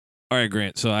All right,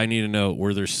 Grant. So I need to know: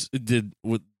 were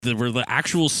the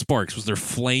actual sparks? Was there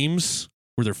flames?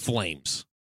 Were there flames?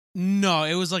 No,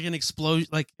 it was like an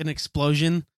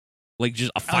explosion, Like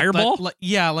just a fireball?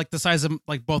 Like the size of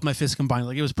like both my fists combined.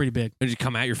 Like it was pretty big. Did it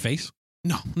come at your face?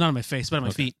 No, not on my face, but on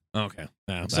my feet. Okay,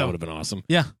 yeah, that So- would have been awesome.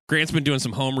 Yeah. Grant's been doing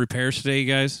some home repairs today,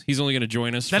 you guys. He's only going to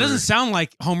join us. That doesn't sound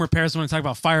like home repairs when I talk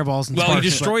about fireballs and Well, he sparks,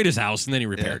 destroyed his house and then he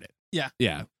repaired it. Yeah.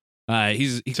 Yeah.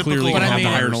 He Typical clearly going to have to But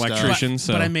I hire an made it. electrician.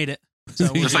 So but I made it.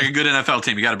 So Just like a good NFL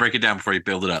team, you got to break it down before you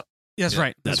build it up. that's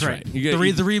right. That's right. You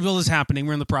The the rebuild is happening.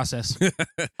 We're in the process.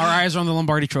 Our eyes are on the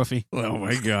Lombardi Trophy. Oh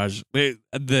my gosh.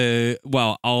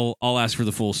 I'll ask for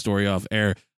the full story off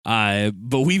air.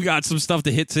 But we've got some stuff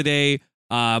to hit today.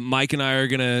 Mike and I are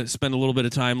gonna spend a little bit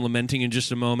of time lamenting in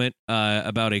just a moment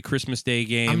about a Christmas Day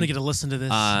game. I'm gonna get to listen to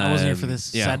this. I wasn't here for this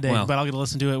sad day, but I'll get to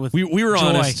listen to it with we were joy.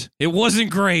 honest. It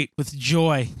wasn't great. With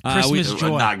joy, Christmas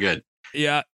joy. Not good.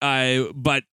 Yeah,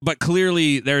 but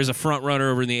clearly there's a front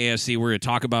runner over in the AFC. We're gonna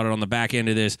talk about it on the back end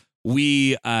of this.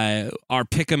 Our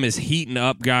pick'em is heating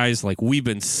up, guys. Like we've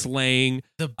been slaying.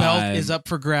 The belt is up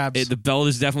for grabs. The belt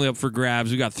is definitely up for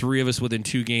grabs. We got 3 of us within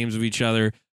 2 games of each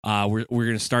other. We're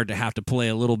gonna start to have to play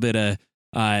a little bit of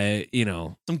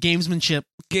some gamesmanship.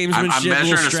 I'm little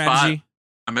measuring a strategy. spot.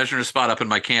 I'm measuring a spot up in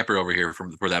my camper over here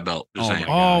for that belt. Just saying.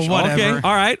 Oh, whatever. Okay.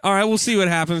 All right. We'll see what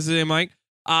happens today, Mike.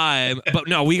 But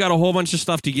no, we got a whole bunch of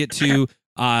stuff to get to.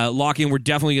 Lock in. We're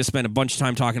definitely gonna spend a bunch of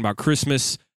time talking about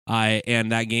Christmas.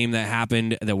 And that game that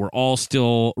happened that we're all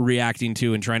still reacting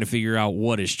to and trying to figure out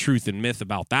what is truth and myth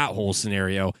about that whole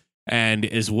scenario. And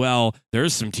as well,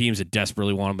 there's some teams that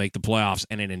desperately want to make the playoffs,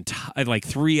 and like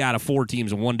 3 out of 4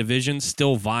 teams in one division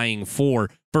still vying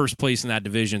for first place in that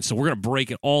division. So we're going to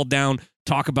break it all down,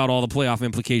 talk about all the playoff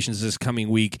implications this coming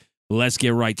week. Let's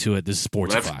get right to it. This is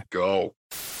Sportsify. Let's go.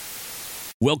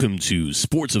 Welcome to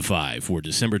Sportsify for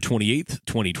December 28th,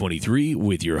 2023,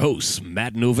 with your hosts,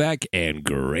 Matt Novak and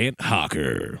Grant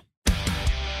Hocker.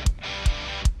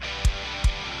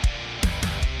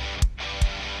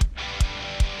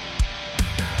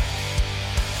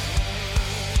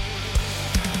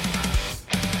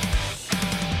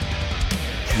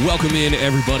 Welcome in,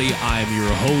 everybody. I'm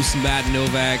your host, Matt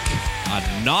Novak.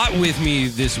 Not with me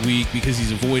this week because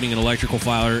he's avoiding an electrical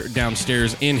fire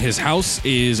downstairs in his house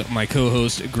is my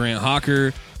co-host, Grant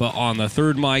Hocker. But on the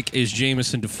third mic is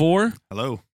Jameson DeFore.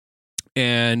 Hello.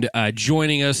 And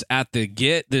joining us at the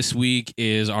Get this week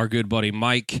is our good buddy,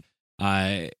 Mike.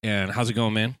 And how's it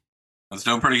going, man? It's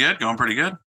doing pretty good. Going pretty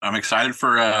good. I'm excited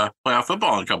for playoff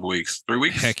football in a couple weeks. 3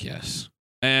 weeks. Heck yes.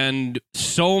 And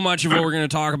so much of what we're going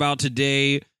to talk about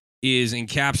today is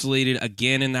encapsulated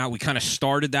again in that. We kind of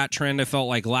started that trend, I felt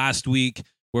like, last week,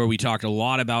 where we talked a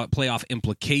lot about playoff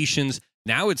implications.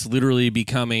 Now it's literally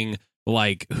becoming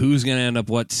like who's going to end up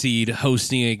what seed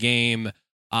hosting a game,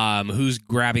 who's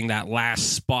grabbing that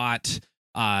last spot,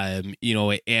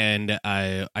 and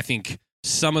I think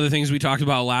some of the things we talked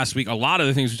about last week, a lot of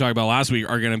the things we talked about last week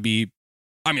are going to be,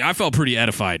 I felt pretty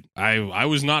edified. I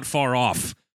was not far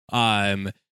off.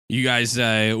 You guys,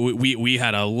 we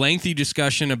had a lengthy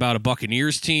discussion about a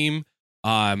Buccaneers team.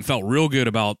 Felt real good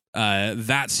about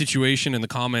that situation in the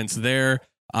comments there.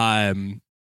 But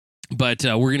we're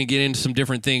going to get into some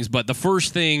different things. But the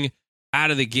first thing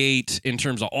out of the gate in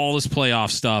terms of all this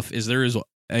playoff stuff is there is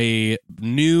a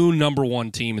new number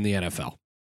 1 team in the NFL.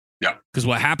 Yeah. Because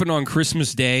what happened on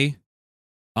Christmas Day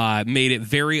made it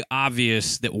very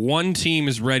obvious that one team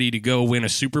is ready to go win a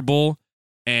Super Bowl,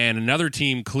 and another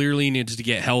team clearly needs to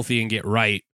get healthy and get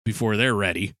right before they're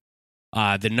ready.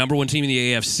 The number 1 team in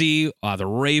the AFC, the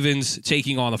Ravens,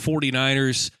 taking on the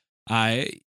 49ers,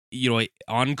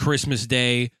 on Christmas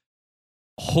Day.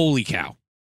 Holy cow.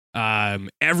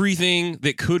 Everything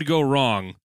that could go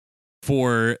wrong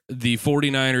for the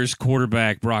 49ers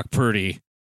quarterback, Brock Purdy,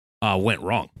 went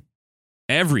wrong.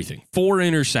 Everything. 4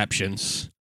 interceptions.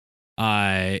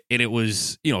 And it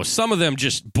was, some of them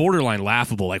just borderline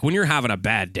laughable. Like when you're having a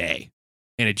bad day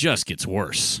and it just gets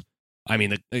worse. I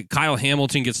mean, Kyle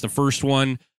Hamilton gets the first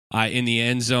one in the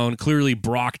end zone. Clearly,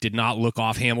 Brock did not look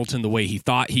off Hamilton the way he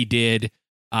thought he did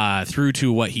through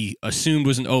to what he assumed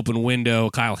was an open window.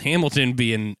 Kyle Hamilton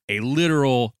being a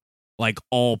literal, like,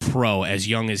 all-pro as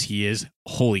young as he is.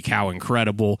 Holy cow,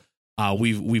 incredible.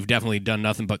 We've definitely done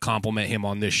nothing but compliment him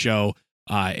on this show.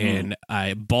 And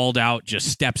balled out, just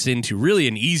steps into really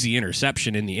an easy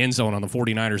interception in the end zone on the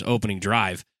 49ers opening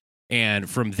drive. And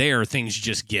from there, things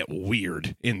just get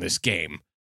weird in this game.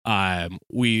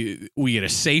 We get a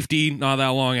safety not that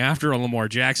long after on Lamar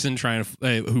Jackson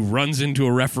who runs into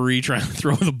a referee trying to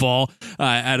throw the ball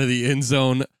out of the end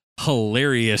zone.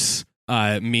 Hilarious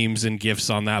memes and GIFs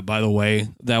on that, by the way.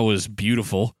 That was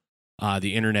beautiful.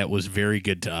 The internet was very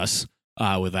good to us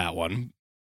with that one.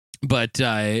 But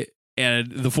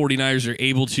and the 49ers are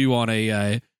able to, on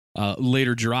a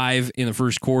later drive in the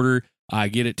first quarter,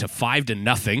 get it to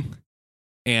 5-0.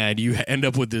 And you end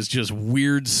up with this just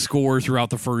weird score throughout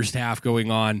the first half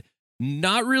going on.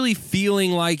 Not really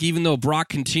feeling like, even though Brock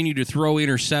continued to throw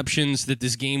interceptions, that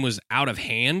this game was out of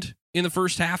hand in the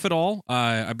first half at all.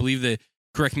 I believe that,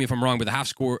 correct me if I'm wrong, but the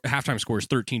halftime score is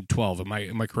 13-12.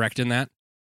 Am I correct in that?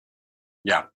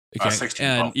 Yeah. Okay. 16-12.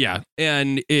 And yeah,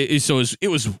 and it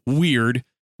was weird,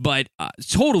 but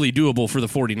totally doable for the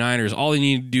 49ers. All they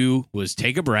needed to do was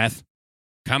take a breath,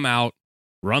 come out,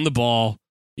 run the ball,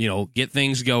 get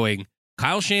things going.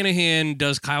 Kyle Shanahan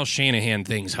does Kyle Shanahan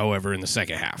things, however, in the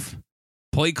second half.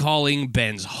 Play calling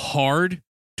bends hard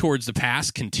towards the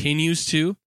pass, continues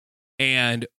to,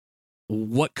 and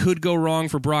what could go wrong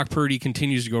for Brock Purdy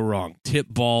continues to go wrong. Tip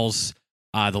balls.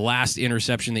 The last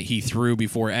interception that he threw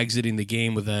before exiting the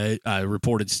game with a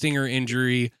reported stinger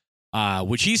injury,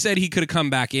 which he said he could have come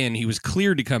back in. He was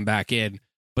cleared to come back in,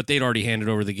 but they'd already handed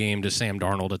over the game to Sam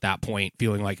Darnold at that point,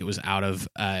 feeling like it was out of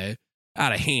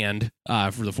hand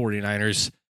for the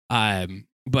 49ers.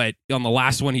 But on the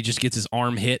last one, he just gets his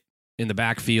arm hit in the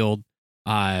backfield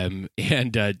and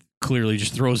clearly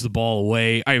just throws the ball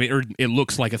away. I mean, or it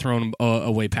looks like a thrown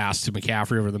away pass to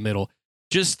McCaffrey over the middle.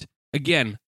 Just,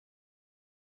 again,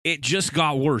 it just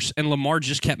got worse, and Lamar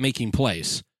just kept making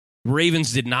plays.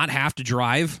 Ravens did not have to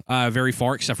drive very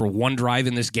far, except for one drive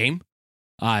in this game.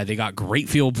 They got great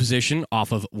field position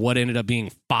off of what ended up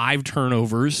being 5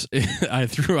 turnovers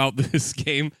throughout this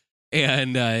game.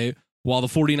 And while the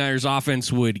 49ers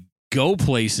offense would go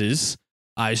places,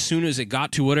 as soon as it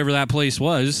got to whatever that place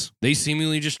was, they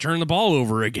seemingly just turned the ball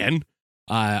over again.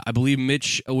 I believe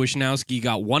Mitch Wishnowsky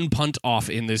got 1 punt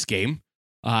off in this game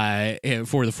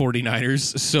for the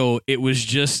 49ers. So it was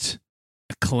just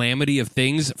a calamity of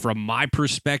things from my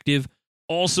perspective.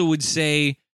 Also would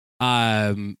say,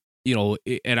 and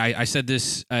I said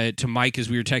this to Mike as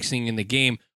we were texting in the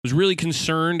game, was really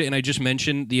concerned, and I just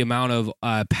mentioned the amount of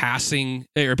passing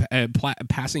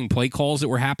play calls that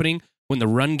were happening when the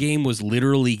run game was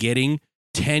literally getting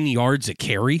 10 yards a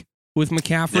carry with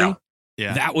McCaffrey.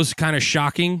 Yeah. That was kind of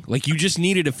shocking. Like, you just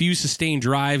needed a few sustained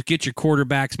drives, get your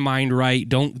quarterback's mind right,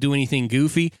 don't do anything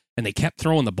goofy, and they kept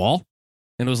throwing the ball.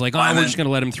 And it was like, we're just going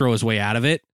to let him throw his way out of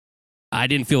it. I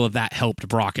didn't feel that helped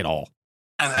Brock at all.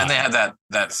 And they had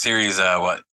that series,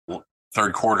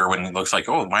 third quarter, when it looks like,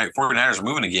 my 49ers are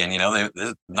moving again.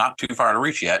 They're not too far to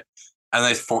reach yet. And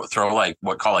they throw like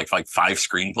 5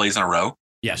 screenplays in a row.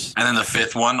 Yes. And then the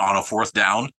 5th one on a 4th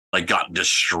down, got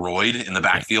destroyed in the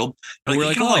backfield. Yeah. We're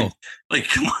like, come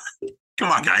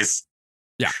on, guys.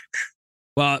 Yeah.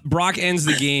 Well, Brock ends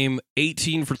the game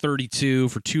 18 for 32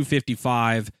 for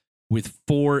 255 with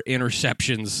 4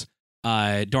 interceptions.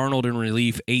 Darnold in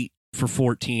relief, 8 for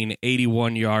 14,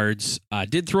 81 yards.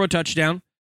 Did throw a touchdown,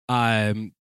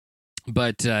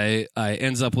 but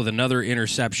ends up with another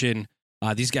interception.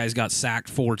 These guys got sacked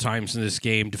 4 times in this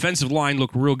game. Defensive line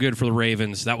looked real good for the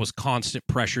Ravens. That was constant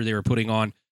pressure they were putting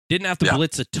on. Didn't have to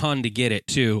blitz a ton to get it,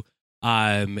 too.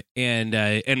 And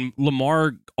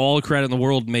Lamar, all credit in the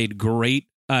world, made great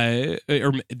or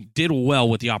did well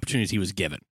with the opportunities he was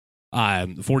given.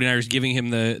 The 49ers giving him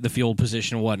the field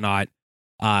position and whatnot.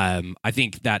 I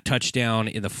think that touchdown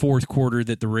in the 4th quarter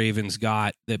that the Ravens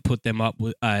got that put them up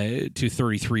to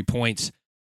 33 points,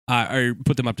 or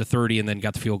put them up to 30 and then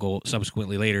got the field goal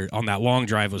subsequently later on that long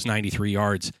drive was 93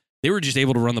 yards. They were just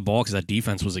able to run the ball because that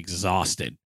defense was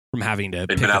exhausted from having to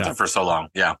pick it up. They've been out there for so long.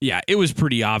 Yeah. Yeah, it was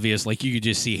pretty obvious. Like, you could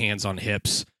just see hands on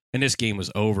hips, and this game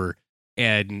was over.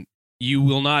 And you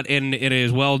will not, and it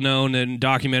is well known and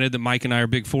documented that Mike and I are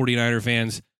big 49er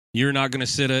fans. You're not going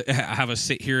to have us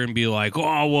sit here and be like,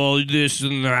 oh, well, this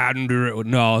and that.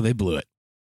 No, they blew it.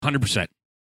 100%.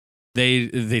 They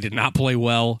did not play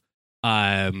well.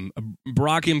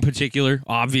 Brock in particular,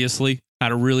 obviously,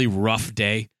 had a really rough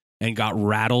day and got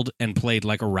rattled and played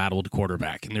like a rattled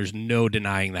quarterback. And there's no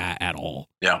denying that at all.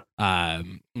 Yeah.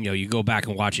 You go back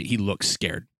and watch it. He looks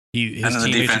scared. His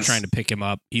teammates are trying to pick him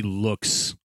up. He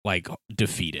looks like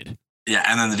defeated. Yeah,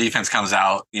 and then the defense comes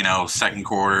out, second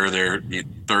quarter, their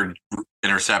 3rd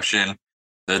interception.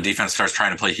 The defense starts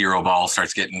trying to play hero ball,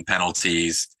 starts getting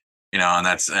penalties, and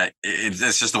that's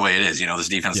just the way it is. This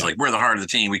defense is like, we're the heart of the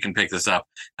team. We can pick this up.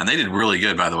 And they did really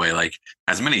good, by the way. Like,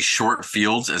 as many short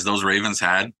fields as those Ravens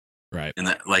had, right,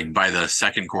 in by the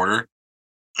second quarter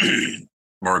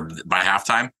or by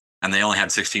halftime, and they only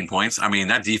had 16 points. I mean,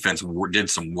 that defense did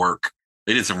some work.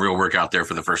 They did some real work out there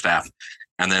for the first half.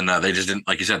 And then they just didn't,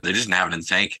 like you said, they just didn't have it in the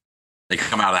tank. They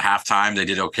come out of the halftime. They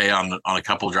did okay on a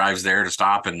couple drives there to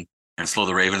stop, and and slow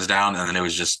the Ravens down. And then it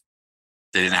was just,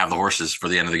 they didn't have the horses for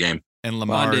the end of the game. And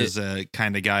Lamar is a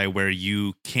kind of guy where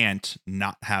you can't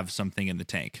not have something in the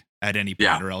tank at any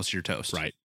point, or else you're toast.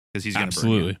 Right. Because he's going to burn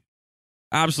you.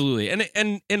 Absolutely.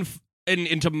 And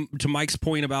to Mike's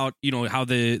point about, how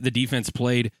the defense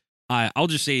played, I'll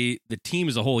just say the team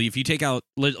as a whole, if you take out,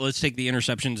 let's take the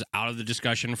interceptions out of the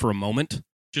discussion for a moment,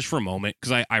 just for a moment,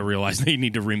 because I realize they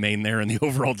need to remain there in the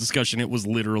overall discussion. It was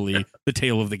literally the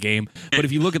tail of the game. But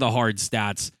if you look at the hard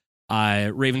stats,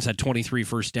 Ravens had 23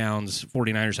 first downs,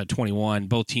 49ers had 21.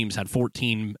 Both teams had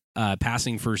 14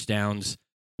 passing first downs.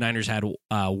 Niners had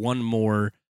one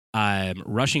more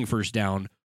rushing first down.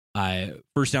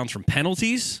 First downs from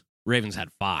penalties, Ravens had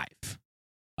 5.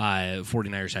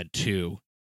 49ers had 2.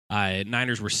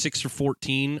 Niners were 6 for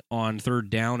 14 on third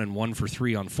down and 1 for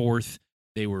 3 on fourth.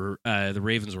 They were the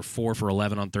Ravens were 4 for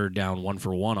 11 on third down, 1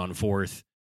 for 1 on fourth.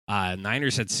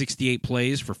 Niners had 68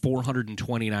 plays for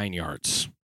 429 yards.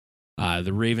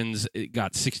 The Ravens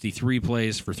got 63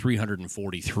 plays for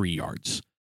 343 yards.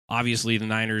 Obviously, the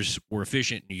Niners were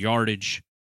efficient in yardage.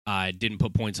 Didn't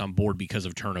put points on board because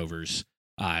of turnovers.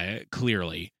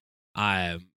 Clearly,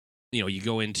 you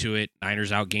go into it.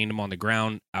 Niners outgained them on the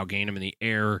ground, outgained them in the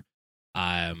air.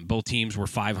 Both teams were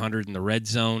 500 in the red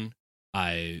zone.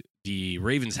 The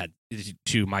Ravens had,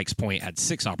 to Mike's point, had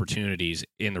 6 opportunities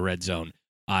in the red zone.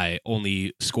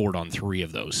 Only scored on 3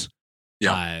 of those.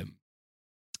 Yeah.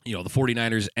 The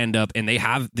 49ers end up, and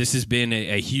this has been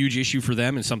a huge issue for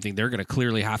them and something they're going to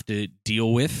clearly have to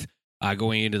deal with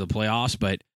going into the playoffs,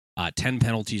 but 10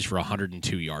 penalties for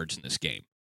 102 yards in this game.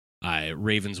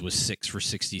 Ravens was 6 for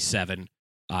 67.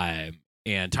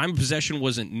 And time of possession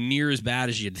wasn't near as bad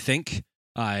as you'd think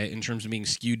in terms of being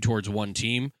skewed towards one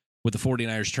team, with the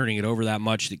 49ers turning it over that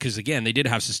much. Because, again, they did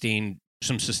have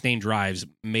some sustained drives,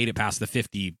 made it past the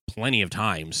 50 plenty of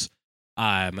times.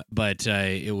 But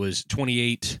it was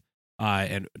 28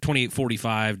 and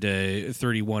 28-45 to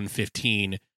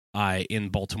 31-15 in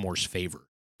Baltimore's favor.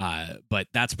 But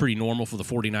that's pretty normal for the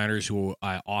 49ers, who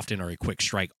often are a quick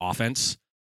strike offense.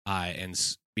 And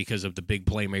because of the big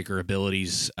playmaker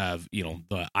abilities of,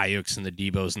 the Ayuks and the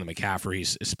Debos and the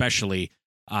McCaffreys, especially,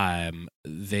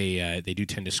 they do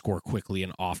tend to score quickly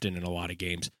and often in a lot of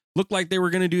games. Looked like they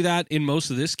were going to do that in most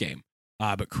of this game.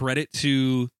 But credit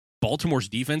to Baltimore's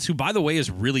defense, who, by the way,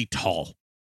 is really tall.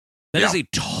 That is a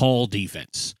tall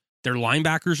defense. Their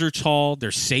linebackers are tall.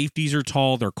 Their safeties are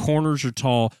tall. Their corners are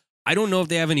tall. I don't know if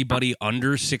they have anybody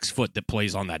under 6 foot that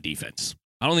plays on that defense.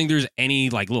 I don't think there's any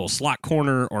little slot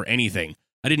corner or anything.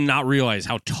 I did not realize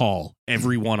how tall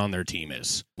everyone on their team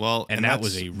is. Well, and that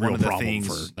was a real problem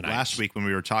for the Niners. Last week when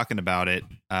we were talking about it,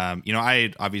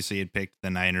 I obviously had picked the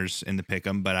Niners in the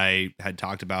pick'em, but I had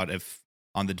talked about if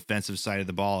on the defensive side of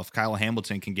the ball, if Kyle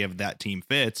Hamilton can give that team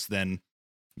fits, then,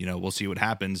 we'll see what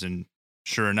happens. And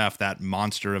sure enough, that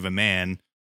monster of a man,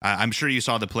 I'm sure you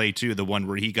saw the play too, the one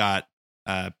where he got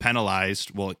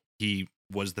penalized. Well, he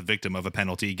was the victim of a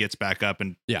penalty, gets back up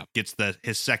and gets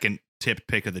his second tipped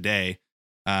pick of the day.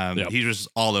 He's just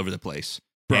all over the place.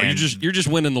 Bro, you're just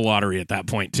winning the lottery at that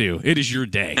point too. It is your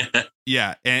day.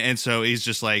 Yeah. And so he's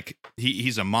just like,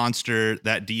 he's a monster.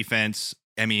 That defense,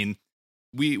 I mean,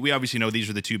 we obviously know these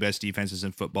are the 2 best defenses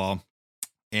in football,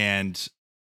 and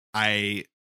I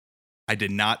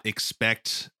did not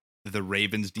expect the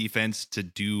Ravens defense to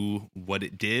do what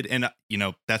it did, and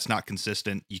that's not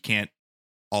consistent. You can't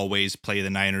always play the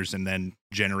Niners and then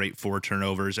generate 4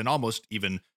 turnovers and almost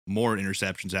even more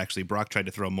interceptions. Actually, Brock tried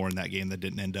to throw more in that game that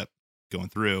didn't end up going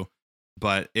through,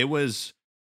 but it was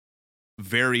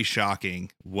very shocking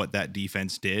what that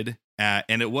defense did.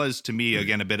 And it was, to me,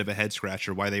 again, a bit of a head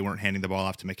scratcher why they weren't handing the ball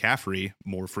off to McCaffrey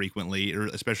more frequently, or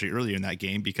especially earlier in that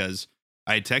game, because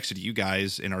I had texted you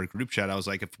guys in our group chat. I was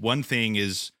like, if one thing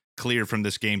is clear from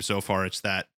this game so far, it's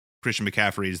that Christian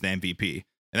McCaffrey is the MVP.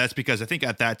 And that's because I think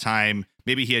at that time,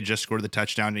 maybe he had just scored the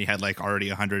touchdown and he had already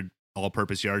 100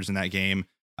 all-purpose yards in that game.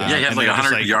 He had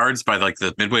 100 yards by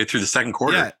the midway through the second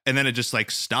quarter. Yeah, and then it just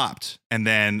stopped. And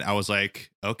then I was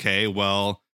like, okay,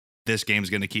 well, this game's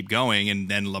going to keep going, and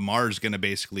then Lamar's going to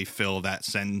basically fill that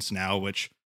sentence now, which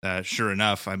sure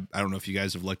enough, I don't know if you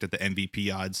guys have looked at the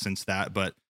MVP odds since that,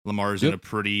 but Lamar's in a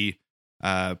pretty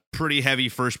heavy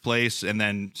first place, and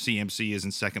then CMC is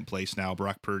in second place now.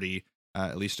 Brock Purdy,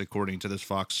 at least according to this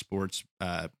Fox Sports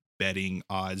betting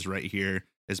odds right here,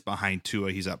 is behind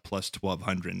Tua. He's at plus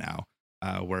 1,200 now,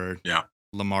 where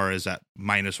Lamar is at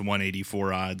minus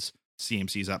 184 odds.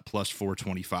 CMC's at plus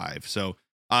 425. So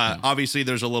obviously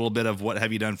there's a little bit of what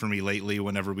have you done for me lately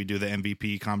whenever we do the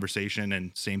MVP conversation,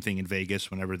 and same thing in Vegas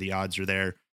whenever the odds are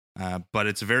there. But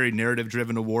it's a very narrative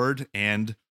driven award,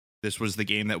 and this was the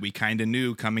game that we kind of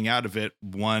knew coming out of it.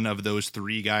 One of those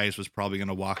three guys was probably going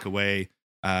to walk away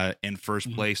in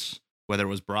first place, whether it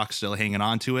was Brock still hanging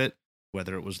on to it,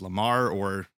 whether it was Lamar,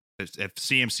 or if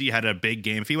CMC had a big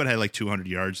game, if he would have had like 200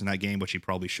 yards in that game, which he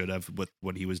probably should have with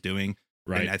what he was doing,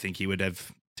 right? I think he would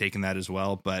have taken that as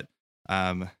well. But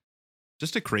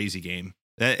just a crazy game.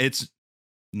 It's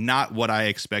not what I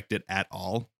expected at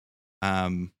all.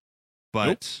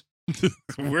 But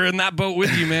we're in that boat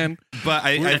with you, man. But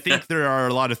I think there are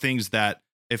a lot of things that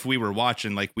if we were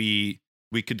watching, like we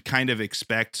could kind of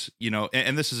expect,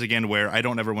 and this is again where I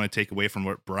don't ever want to take away from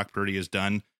what Brock Purdy has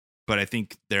done, but I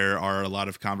think there are a lot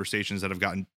of conversations that have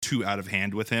gotten too out of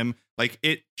hand with him. Like,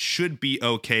 it should be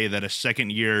okay that a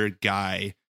second-year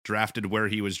guy drafted where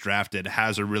he was drafted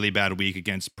has a really bad week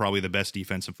against probably the best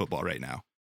defense in football right now.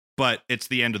 But it's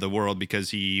the end of the world because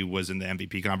he was in the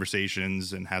MVP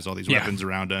conversations and has all these weapons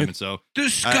around him. And so the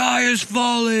sky is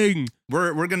falling.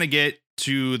 We're going to get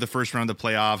to the first round of the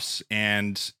playoffs.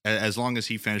 And as long as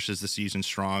he finishes the season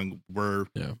strong, we're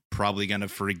probably going to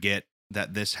forget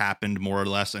that this happened more or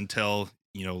less until,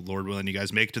 Lord willing, you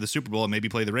guys make it to the Super Bowl and maybe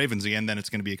play the Ravens again. Then it's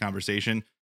going to be a conversation.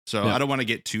 So I don't want to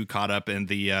get too caught up in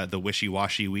the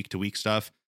wishy-washy week-to-week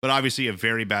stuff. But obviously a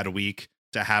very bad week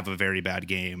to have a very bad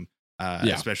game.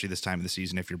 Especially this time of the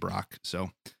season if you're Brock.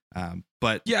 So,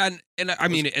 but yeah, and I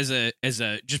mean, as a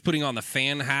just putting on the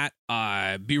fan hat,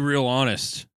 be real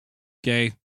honest,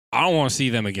 okay? I don't want to see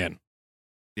them again.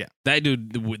 Yeah, that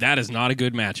is not a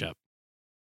good matchup.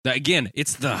 Again,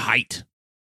 it's the height.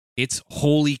 It's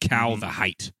holy cow, the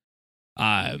height.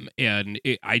 And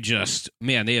they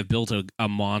have built a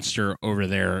monster over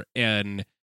there, and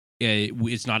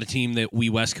it's not a team that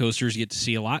we West Coasters get to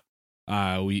see a lot.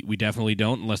 We definitely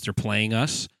don't unless they're playing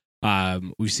us.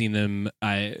 We've seen them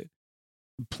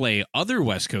play other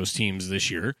West Coast teams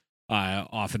this year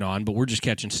off and on, but we're just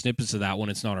catching snippets of that when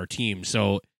it's not our team.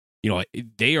 So,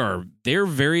 they're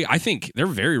very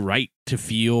right to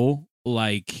feel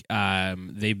like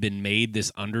they've been made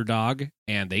this underdog,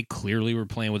 and they clearly were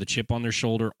playing with a chip on their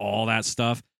shoulder, all that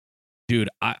stuff. Dude,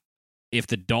 if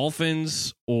the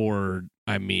Dolphins or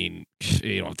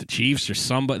if the Chiefs or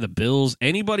somebody, the Bills,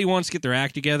 anybody wants to get their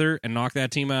act together and knock that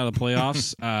team out of the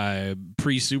playoffs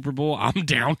pre-Super Bowl, I'm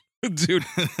down, dude,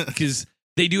 because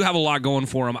they do have a lot going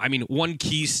for them. I mean, one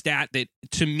key stat that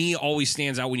to me always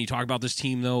stands out when you talk about this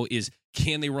team, though, is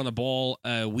can they run the ball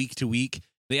week to week?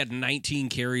 They had 19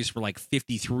 carries for like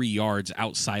 53 yards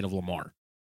outside of Lamar.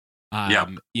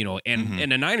 And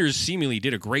the Niners seemingly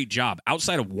did a great job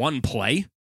outside of one play.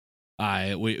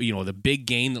 The big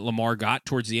gain that Lamar got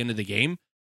towards the end of the game,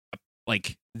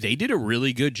 like they did a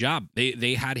really good job.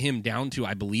 They had him down to,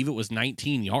 I believe it was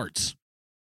 19 yards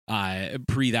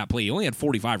pre that play. He only had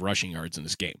 45 rushing yards in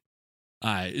this game.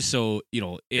 30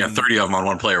 of them on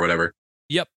one play or whatever.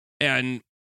 Yep. And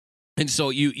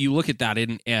so you look at that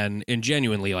and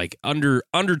genuinely like under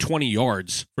 20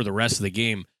 yards for the rest of the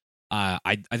game.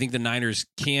 I think the Niners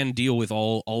can deal with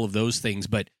all of those things,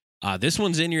 but this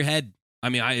one's in your head. I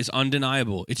mean, it's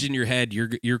undeniable. It's in your head.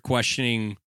 You're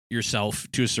questioning yourself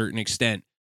to a certain extent.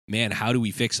 Man, how do we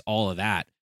fix all of that?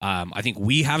 I think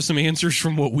we have some answers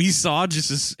from what we saw, just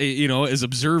as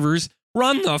observers.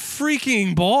 Run the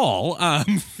freaking ball.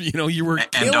 You were killing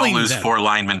and don't lose them. 4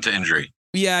 linemen to injury.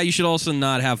 Yeah, you should also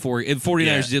not have 4.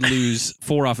 49ers did lose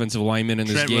 4 offensive linemen in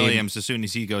this Trent game. Williams, as soon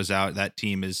as he goes out, that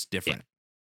team is different.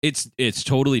 It's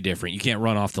totally different. You can't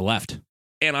run off the left.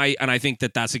 And I think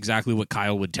that's exactly what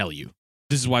Kyle would tell you.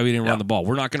 This is why we didn't run the ball.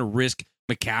 We're not going to risk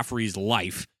McCaffrey's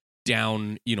life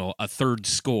down, a third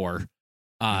score,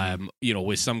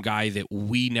 with some guy that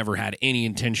we never had any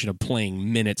intention of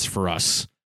playing minutes for us,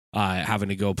 having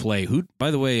to go play. Who,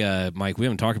 by the way, Mike, we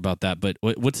haven't talked about that, but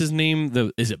what's his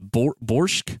name? Is it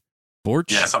Borsch?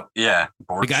 Borch? Yeah.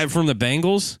 The guy from the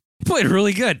Bengals. He played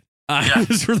really good.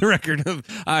 Just for the record,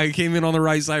 I came in on the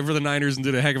right side for the Niners and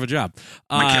did a heck of a job.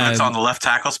 McKinnon's on the left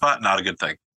tackle spot. Not a good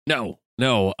thing. No.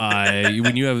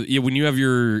 When you have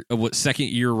your second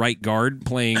year right guard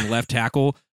playing left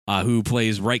tackle, who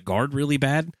plays right guard really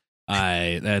bad,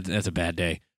 that's a bad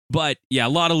day. But yeah, a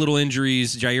lot of little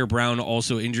injuries. Jair Brown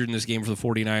also injured in this game for the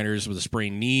 49ers with a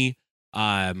sprained knee.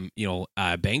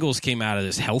 Bengals came out of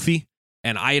this healthy,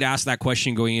 and I had asked that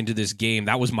question going into this game.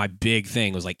 That was my big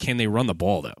thing. Was like, can they run the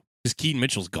ball though? Because Keaton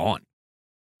Mitchell's gone.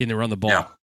 Can they run the ball? Yeah.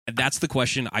 That's the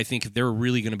question. I think if they're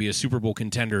really going to be a Super Bowl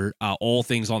contender, all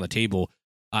things on the table,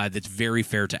 that's very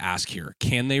fair to ask here.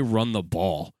 Can they run the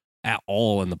ball at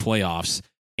all in the playoffs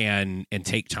and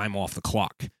take time off the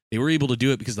clock? They were able to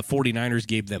do it because the 49ers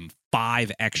gave them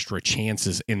 5 extra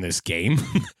chances in this game.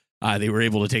 They were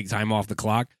able to take time off the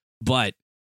clock. But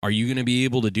are you going to be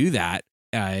able to do that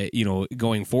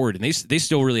going forward. And they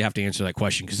still really have to answer that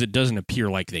question because it doesn't appear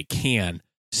like they can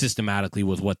systematically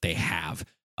with what they have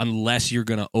unless you're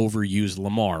going to overuse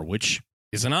Lamar, which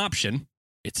is an option.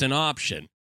 It's an option.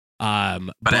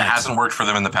 But it hasn't worked for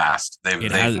them in the past. They've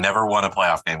never won a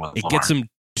playoff game with Lamar. It gets them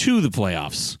to the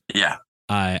playoffs. Yeah.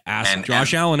 Ask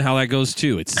Josh Allen how that goes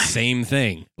too. It's the same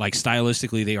thing. Like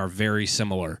stylistically, they are very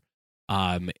similar.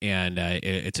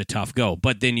 It's a tough go.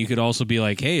 But then you could also be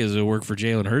like, hey, does it work for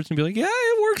Jalen Hurts? And be like, yeah,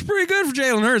 it works pretty good for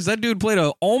Jalen Hurts. That dude played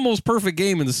an almost perfect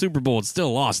game in the Super Bowl and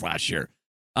still lost last year.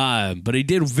 But he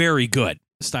did very good.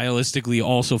 Stylistically,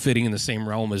 also fitting in the same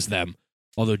realm as them.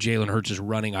 Although Jalen Hurts'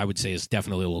 running, I would say, is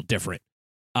definitely a little different.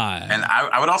 And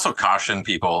I would also caution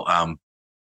people.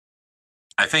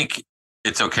 I think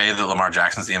it's okay that Lamar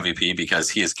Jackson's the MVP because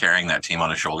he is carrying that team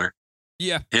on his shoulder.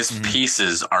 Yeah. His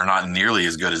pieces are not nearly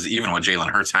as good as even what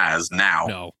Jalen Hurts has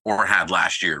now or had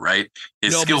last year, right?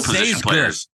 His skill position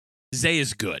players. Zay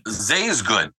is good. Zay is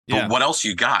good. But what else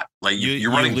you got? Like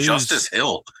you're running Justice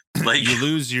Hill. Like you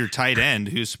lose your tight end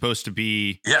who's supposed to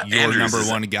be your Andrews number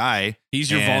one guy. He's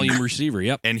your volume receiver.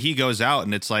 Yep. And he goes out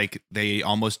and it's like they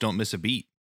almost don't miss a beat.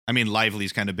 I mean,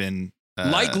 Lively's kind of been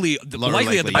likely at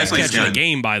the best catch of the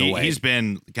game, by the way. He's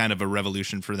been kind of a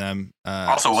revolution for them.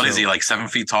 Also, what is he, like 7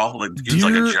 feet tall? Like, he's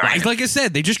like a giant. Like I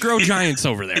said, they just grow giants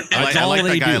over there. I like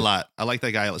that guy a lot. I like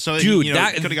that guy a lot. So, dude,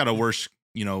 could have got a worse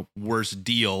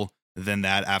deal than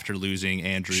that after losing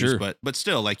Andrews. Sure. But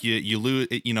still, like you lose,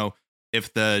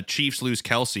 if the Chiefs lose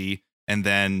Kelsey and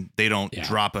then they don't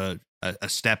drop a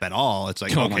step at all, it's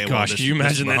like, oh my gosh, can you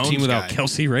imagine that team without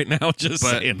Kelsey right now?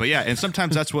 But yeah, and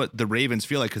sometimes that's what the Ravens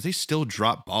feel like because they still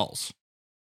drop balls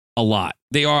a lot.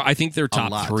 They are, I think they're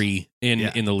top 3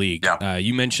 in the league. Yeah.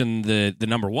 You mentioned the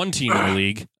number 1 team in the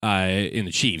league in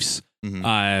the Chiefs,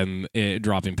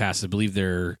 dropping passes. I believe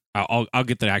they're. I'll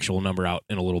get the actual number out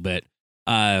in a little bit.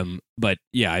 But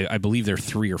yeah, I believe they're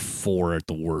 3 or 4 at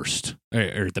the worst or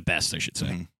at the best, I should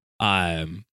say.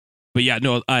 But yeah,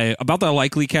 no, about that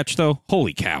likely catch though,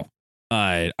 holy cow.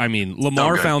 I mean,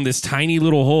 Lamar found this tiny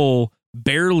little hole,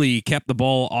 barely kept the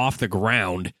ball off the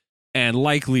ground, and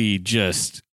likely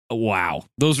just, wow.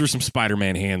 Those were some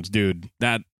Spider-Man hands, dude.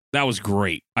 That was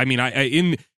great. I mean,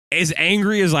 I as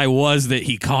angry as I was that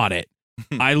he caught it,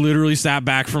 I literally sat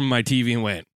back from my TV and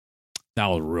went, that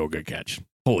was a real good catch.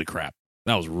 Holy crap.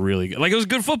 That was really good. Like, it was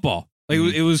good football. Like,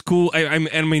 it was cool. I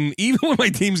mean, even when my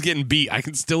team's getting beat, I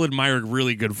can still admire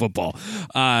really good football.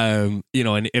 And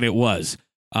it was.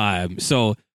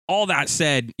 So all that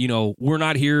said, we're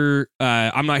not here.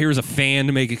 I'm not here as a fan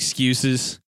to make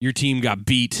excuses. Your team got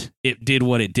beat. It did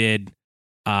what it did.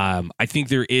 I think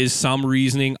there is some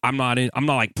reasoning. I'm not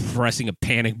like pressing a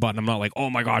panic button. I'm not like, oh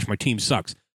my gosh, my team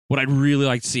sucks. What I'd really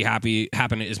like to see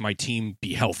happen is my team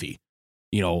be healthy.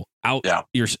 You're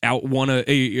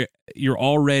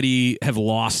already have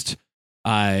lost,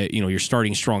 your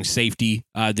starting strong safety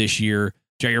this year.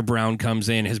 Jair Brown comes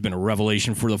in, has been a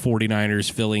revelation for the 49ers,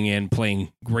 filling in,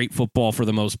 playing great football for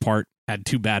the most part. Had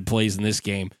 2 bad plays in this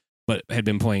game, but had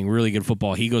been playing really good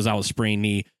football. He goes out with sprained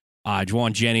knee.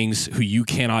 Juwan Jennings, who you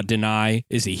cannot deny,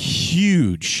 is a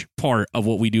huge part of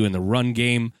what we do in the run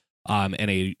game, and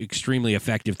a extremely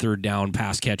effective third down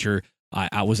pass catcher.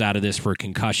 I was out of this for a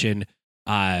concussion.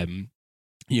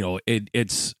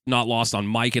 It's not lost on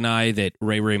Mike and I that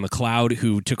Ray McLeod,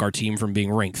 who took our team from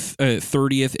being ranked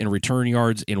 30th in return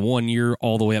yards in 1 year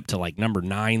all the way up to like number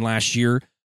 9 last year,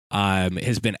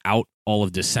 has been out all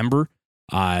of December.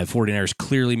 49ers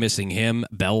clearly missing him.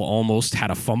 Bell almost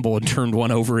had a fumble and turned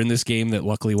one over in this game that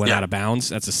luckily went out of bounds.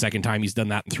 That's the second time he's done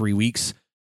that in 3 weeks.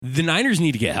 The Niners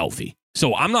need to get healthy.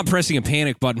 So I'm not pressing a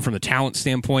panic button from the talent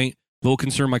standpoint. A little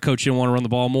concerned my coach didn't want to run the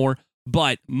ball more.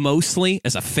 But mostly,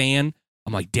 as a fan,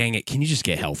 I'm like, dang it, can you just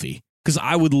get healthy? Because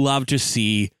I would love to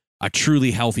see a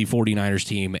truly healthy 49ers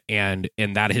team, and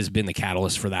that has been the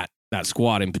catalyst for that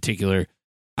squad in particular.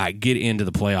 Get into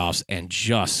the playoffs and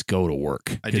just go to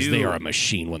work because they are a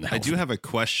machine when they're healthy. I do have a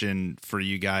question for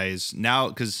you guys now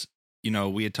because,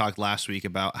 we had talked last week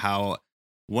about how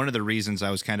one of the reasons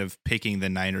I was kind of picking the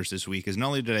Niners this week is not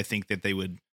only did I think that they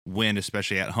would win,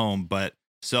 especially at home, but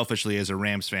selfishly as a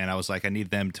Rams fan, I was like, I need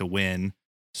them to win.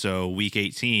 So week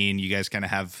 18, you guys kind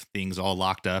of have things all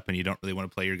locked up and you don't really want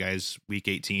to play your guys week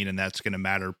 18. And that's going to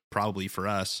matter probably for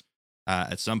us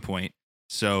at some point.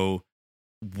 So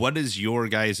what is your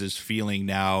guys' feeling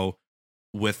now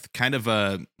with kind of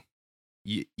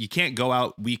you can't go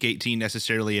out week 18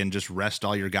 necessarily and just rest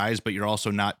all your guys, but you're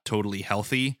also not totally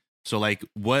healthy. So like,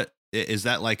 what is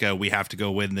that like we have to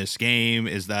go win this game?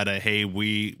 Is that hey,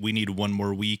 we need one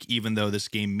more week, even though this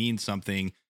game means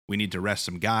something, we need to rest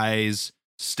some guys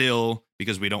still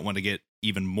because we don't want to get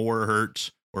even more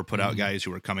hurt? or put out guys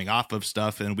who are coming off of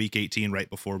stuff in week 18 right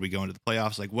before we go into the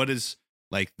playoffs? Like, what is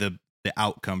like the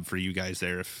outcome for you guys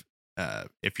there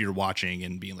if you're watching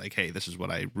and being like, hey, this is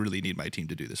what I really need my team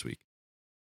to do this week?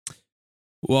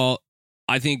 Well,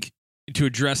 I think to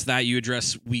address that, you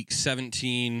address week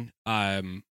 17.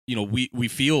 We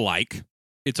feel like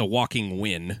it's a walking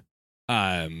win,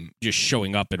 just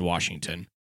showing up in Washington.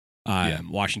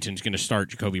 Washington's going to start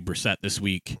Jacoby Brissett this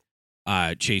week.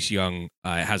 Chase Young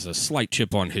has a slight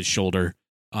chip on his shoulder,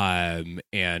 and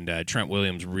Trent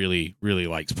Williams really, really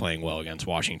likes playing well against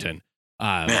Washington.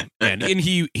 And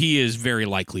he is very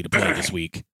likely to play this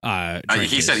week.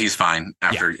 He said he's fine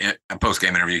after a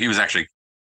post-game interview. He was actually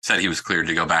said he was cleared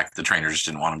to go back. The trainer just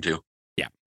didn't want him to. Yeah,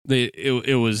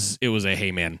 it was a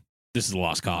hey man, this is a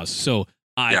lost cause. So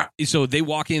so they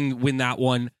walk in, win that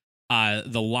one.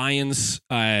 The Lions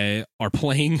are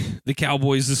playing the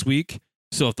Cowboys this week.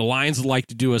 So if the Lions would like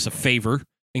to do us a favor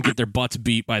and get their butts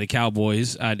beat by the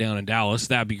Cowboys down in Dallas,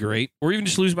 that'd be great. Or even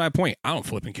just lose by a point. I don't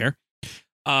flipping care.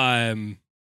 And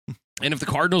if the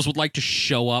Cardinals would like to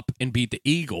show up and beat the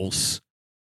Eagles,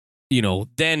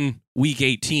 then week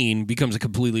 18 becomes a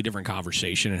completely different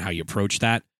conversation and how you approach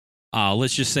that.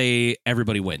 Let's just say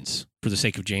everybody wins for the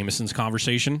sake of Jameson's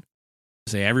conversation.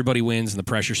 Say everybody wins and the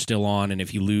pressure's still on. And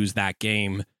if you lose that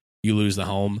game, you lose the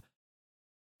home.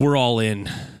 We're all in.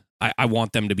 I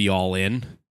want them to be all in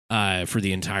for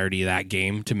the entirety of that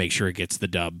game to make sure it gets the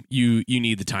dub. You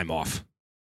need the time off.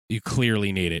 You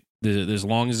clearly need it. As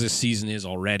long as this season is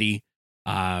already,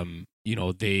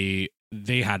 they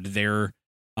had their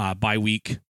bye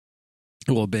week.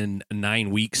 It will have been 9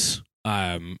 weeks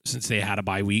since they had a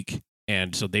bye week,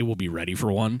 and so they will be ready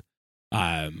for one.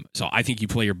 So I think you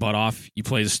play your butt off. You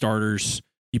play the starters.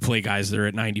 You play guys that are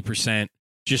at 90%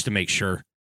 just to make sure.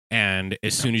 And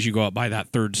as soon as you go up by that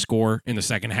third score in the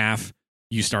second half,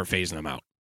 you start phasing them out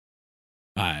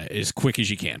as quick as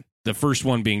you can. The first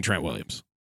one being Trent Williams.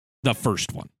 The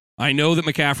first one. I know that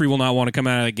McCaffrey will not want to come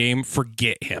out of the game.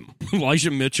 Forget him.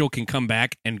 Elijah Mitchell can come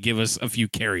back and give us a few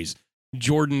carries.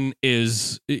 Jordan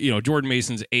Mason's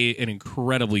an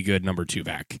incredibly good number 2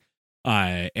 back.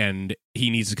 And he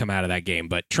needs to come out of that game.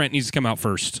 But Trent needs to come out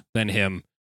first, then him.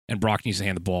 And Brock needs to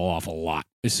hand the ball off a lot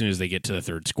as soon as they get to the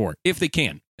third score, if they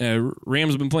can.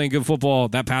 Rams have been playing good football.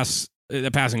 That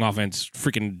passing offense,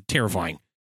 freaking terrifying.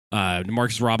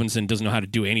 Demarcus Robinson doesn't know how to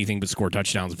do anything but score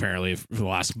touchdowns, apparently, for the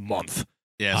last month.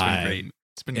 Yeah, it's been great.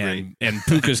 It's been great. And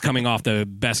Puka's coming off the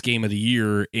best game of the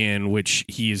year, in which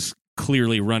he's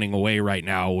clearly running away right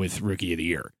now with Rookie of the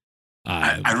Year.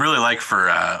 I'd really like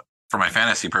for my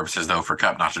fantasy purposes, though, for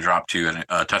Kupp not to drop 2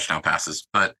 touchdown passes.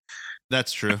 But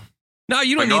that's true. No,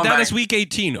 you don't need that. It's week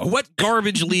 18. What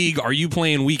garbage league are you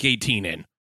playing week 18 in?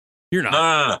 You're not.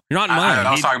 No. You're not in mine.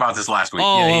 I was talking about this last week.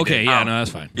 Oh, okay. Yeah, no,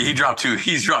 that's fine. He dropped 2.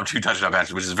 He's dropped 2 touchdown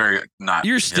passes, which is very not.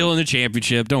 You're still in the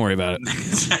championship. Don't worry about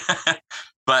it.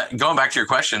 But going back to your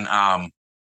question, I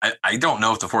don't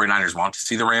know if the 49ers want to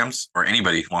see the Rams, or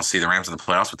anybody wants to see the Rams in the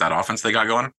playoffs with that offense they got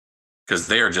going, because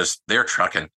they're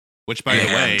trucking. Which, by the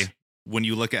way, when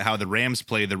you look at how the Rams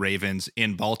play the Ravens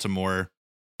in Baltimore,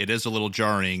 it is a little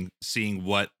jarring seeing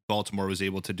what Baltimore was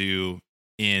able to do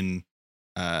in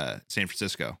San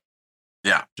Francisco.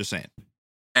 Yeah. Just saying.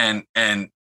 And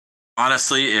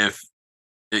honestly, if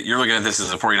you're looking at this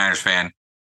as a 49ers fan,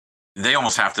 they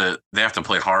have to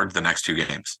play hard the next 2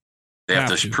 games. They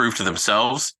have to prove to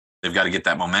themselves. They've got to get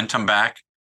that momentum back.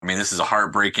 I mean, this is a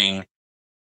heartbreaking.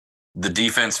 The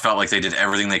defense felt like they did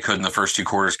everything they could in the first 2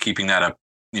 quarters, keeping that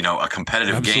a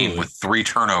competitive game with 3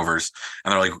 turnovers.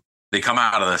 And they're like, they come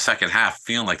out of the second half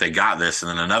feeling like they got this, and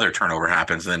then another turnover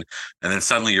happens, and then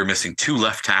suddenly you're missing 2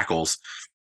 left tackles,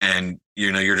 and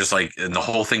you're just like, and the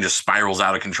whole thing just spirals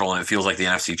out of control, and it feels like the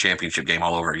NFC Championship game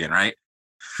all over again, right?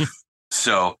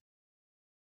 So,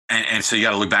 and so you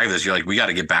got to look back at this. You're like, we got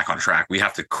to get back on track. We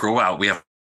have to crow out. We have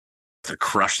to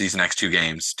crush these next 2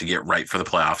 games to get right for the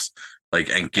playoffs.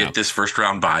 And get this first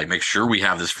round bye. Make sure we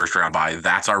have this first round bye.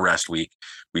 That's our rest week.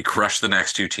 We crush the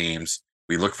next 2 teams.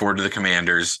 We look forward to the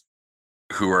Commanders,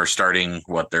 who are starting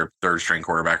their 3rd string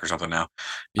quarterback or something now.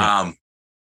 Yeah.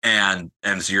 And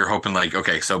so you're hoping like,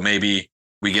 okay, so maybe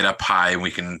we get up high and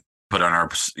we can put on our,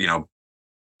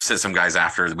 sit some guys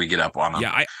after we get up on them.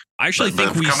 Yeah. I actually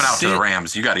think we coming out to the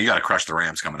Rams, you got to crush the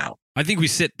Rams coming out. I think we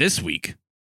sit this week.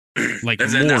 Like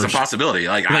there's a possibility.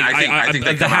 I think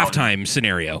the halftime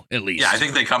scenario, at least. Yeah. I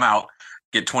think they come out,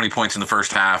 get 20 points in the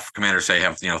first half. Commanders say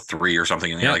have, 3 or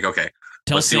something. And you're like, okay,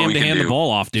 tell Sam to hand the ball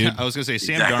off, dude. I was going to say,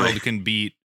 Sam Darnold can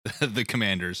beat the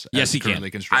Commanders. Yes, he can.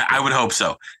 I would hope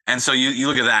so. And so you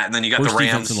look at that, and then you got the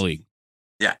Rams in the league.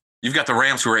 Yeah, you've got the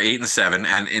Rams who are 8-7,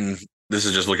 and in this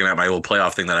is just looking at my little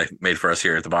playoff thing that I made for us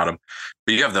here at the bottom.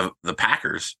 But you have the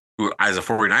Packers, who, as a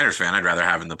 49ers fan, I'd rather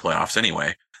have in the playoffs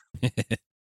anyway.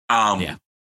 Yeah.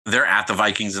 They're at the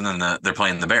Vikings, and then they're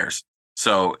playing the Bears.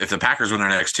 So if the Packers win their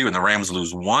next two and the Rams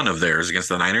lose one of theirs against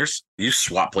the Niners, you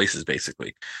swap places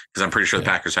basically, because I'm pretty sure the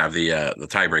Packers have the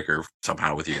tiebreaker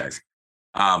somehow with you guys.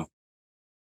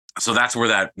 So that's where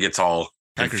that gets all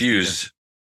confused.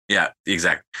 Yeah,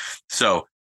 exactly. So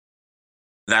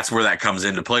that's where that comes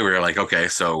into play. Where you're like, okay,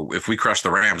 so if we crush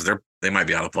the Rams, they might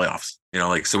be out of the playoffs. You know,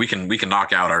 like, so we can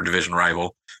knock out our division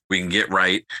rival. We can get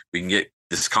right. We can get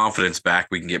this confidence back.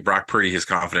 We can get Brock Purdy his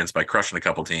confidence by crushing a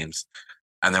couple teams.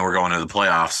 And then we're going to the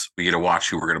playoffs. We get to watch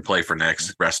who we're going to play for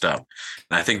next, rest up.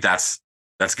 And I think that's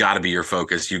got to be your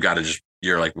focus. You got to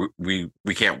you're like, we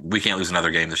can't lose another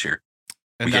game this year.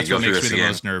 And that's what makes me the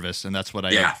most nervous. And that's what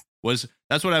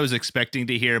that's what I was expecting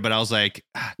to hear. But I was like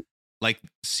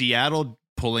Seattle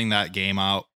pulling that game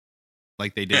out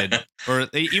like they did, or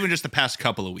even just the past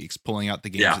couple of weeks, pulling out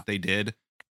the games that they did,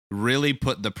 really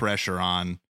put the pressure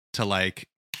on to like,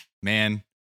 man,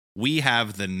 we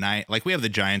have we have the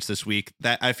Giants this week.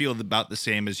 That I feel about the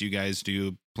same as you guys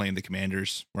do playing the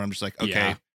Commanders, where I'm just like,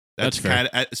 okay, that's kind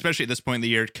of, especially at this point in the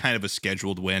year, kind of a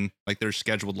scheduled win. Like, there's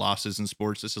scheduled losses in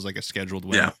sports. This is like a scheduled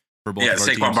win for both of our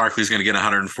teams. Saquon Barkley's going to get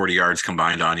 140 yards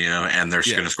combined on you, and they're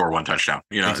going to score one touchdown.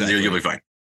 You know, you'll be fine.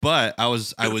 But I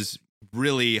was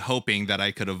really hoping that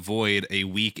I could avoid a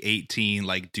week 18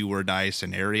 like do or die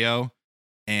scenario,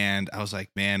 and I was like,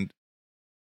 man,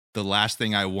 the last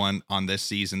thing I want on this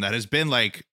season that has been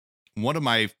like one of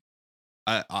my,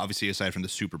 obviously aside from the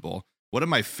Super Bowl, one of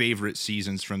my favorite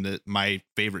seasons from my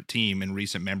favorite team in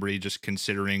recent memory, just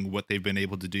considering what they've been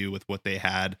able to do with what they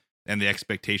had and the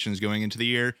expectations going into the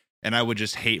year. And I would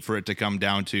just hate for it to come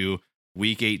down to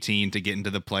week 18 to get into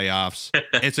the playoffs.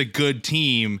 It's a good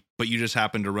team, but you just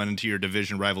happen to run into your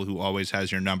division rival who always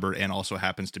has your number and also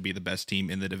happens to be the best team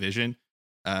in the division,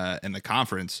 in the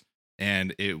conference.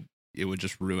 And it would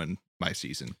just ruin my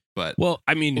season. But well,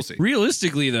 I mean, we'll see.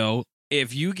 Realistically though,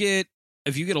 if you get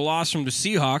a loss from the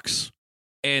Seahawks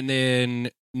and then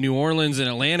New Orleans and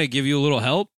Atlanta give you a little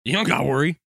help, you don't gotta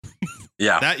worry.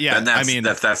 That's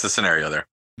the scenario there.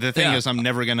 The thing is, I'm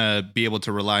never gonna be able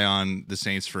to rely on the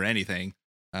Saints for anything,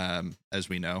 as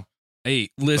we know. Hey,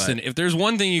 listen, if there's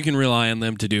one thing you can rely on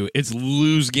them to do, it's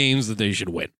lose games that they should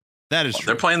win. That is true.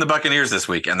 They're playing the Buccaneers this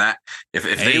week, and that if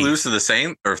they lose to the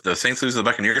Saints, or if the Saints lose to the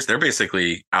Buccaneers, they're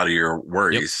basically out of your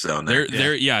worries. So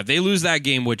they lose that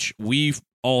game, which we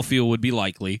all feel would be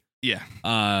likely. Yeah.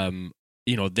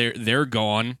 They're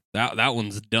gone. That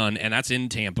one's done, and that's in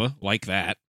Tampa, like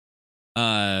that.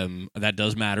 That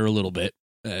does matter a little bit.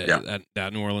 That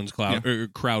New Orleans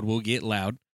crowd will get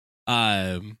loud.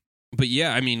 But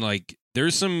yeah, I mean, like,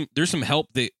 there's some help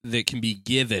that can be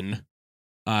given.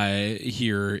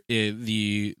 Here,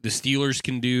 the Steelers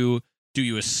can do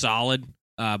you a solid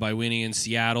by winning in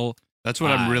Seattle. That's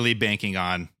what I'm really banking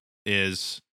on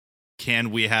is,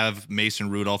 can we have Mason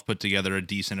Rudolph put together a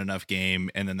decent enough game,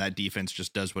 and then that defense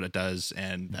just does what it does,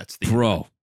 and that's the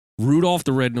Rudolph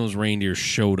the Red-Nosed Reindeer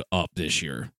showed up this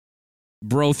year.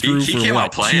 Bro threw he for came what,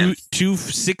 out playing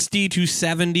 260,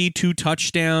 270, 2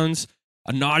 touchdowns.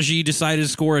 Najee decided to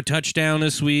score a touchdown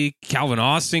this week. Calvin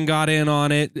Austin got in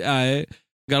on it.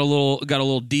 Got a little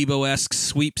Debo-esque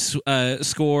sweep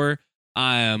score.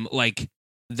 Like,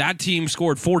 that team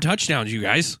scored 4 touchdowns, you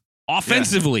guys,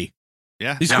 offensively.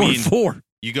 Yeah. They scored 4.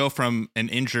 You go from an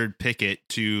injured Pickett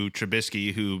to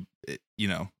Trubisky, who,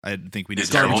 I think we need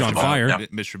to garbage on fire.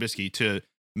 Mitch Trubisky, to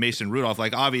Mason Rudolph.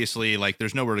 Like, obviously, like,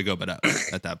 there's nowhere to go but up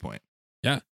at that point.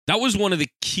 Yeah. That was one of the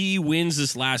key wins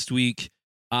this last week.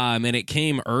 And it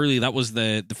came early. That was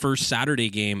the first Saturday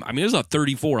game. I mean, it was a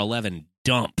 34-11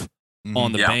 dump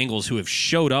on the Bengals, who have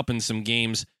showed up in some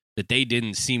games that they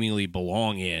didn't seemingly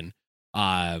belong in,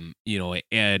 and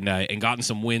gotten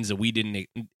some wins that we didn't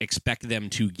expect them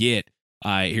to get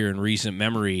here in recent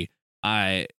memory.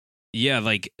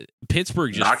 Like,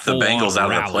 Pittsburgh just knocked the Bengals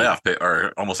out of the playoff,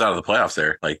 or almost out of the playoffs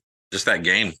there. Like, just that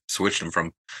game switched them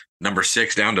from number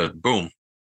 6 down to boom.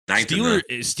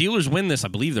 Steelers win this. I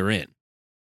believe they're in.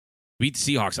 Beat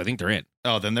the Seahawks. I think they're in.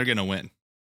 Oh, then they're going to win.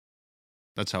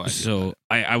 That's how I feel. So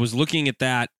I was looking at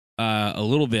that a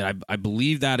little bit. I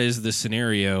believe that is the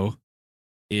scenario,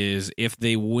 is if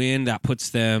they win, that puts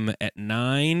them at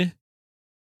 9.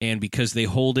 And because they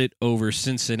hold it over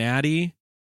Cincinnati,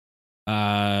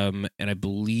 and I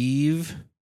believe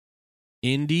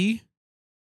Indy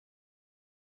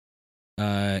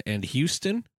and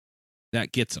Houston,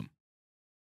 that gets them.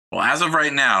 Well, as of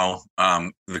right now,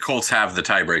 the Colts have the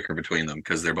tiebreaker between them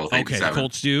because they're both 8-7. Okay, the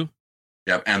Colts do.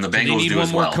 Yep, and the Bengals they need do one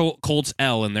as more well. Colts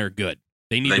L, and they're good.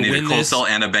 They need They to need win a this. Colts L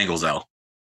and a Bengals L.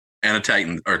 And a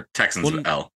Texans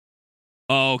L.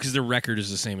 Oh, because their record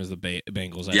is the same as the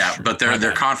Bengals. That's Yeah, true. but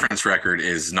their conference record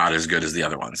is not as good as the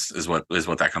other ones, is what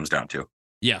that comes down to.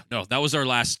 Yeah, no, that was our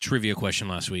last trivia question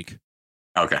last week.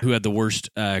 Okay. Who had the worst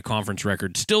conference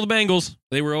record? Still the Bengals.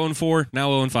 They were 0-4, now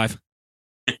 0-5.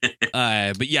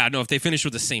 But yeah, no, if they finish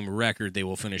with the same record, they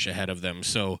will finish ahead of them.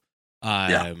 So,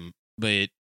 but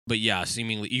yeah,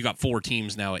 seemingly you got 4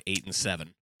 teams now at 8-7.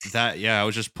 I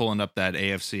was just pulling up that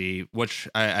AFC, which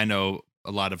I know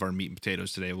a lot of our meat and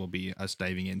potatoes today will be us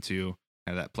diving into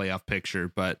kind of that playoff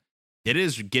picture, but it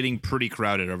is getting pretty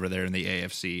crowded over there in the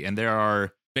AFC, and there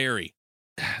are very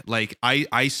like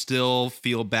I still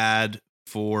feel bad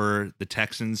for the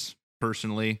Texans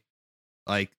personally,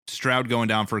 like Stroud going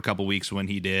down for a couple weeks when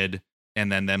he did,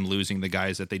 and then them losing the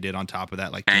guys that they did on top of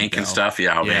that, like Hank and stuff.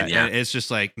 Yeah, man. Yeah, it's just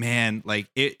like, man, like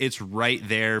it's right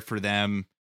there for them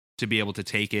to be able to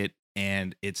take it,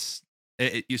 and it's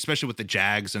especially with the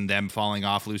Jags and them falling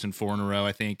off, losing 4 in a row.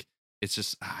 I think it's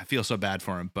just I feel so bad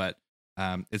for them, but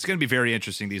it's going to be very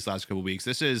interesting these last couple weeks.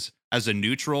 This is, as a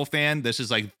neutral fan, this is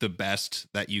like the best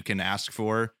that you can ask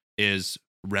for is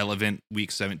relevant week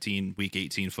 17, week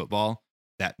 18 football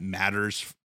that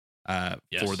matters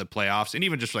for the playoffs, and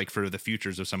even just like for the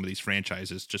futures of some of these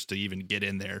franchises, just to even get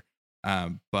in there.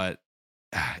 But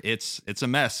it's a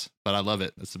mess, but I love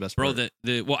it. That's the best part.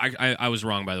 Well, I was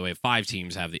wrong, by the way. 5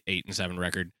 teams have the 8-7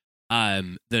 record.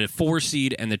 The 4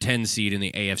 seed and the 10 seed in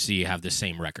the AFC have the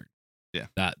same record. Yeah,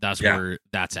 that's where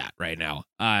that's at right now.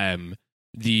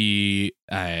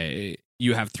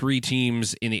 You have 3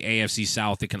 teams in the AFC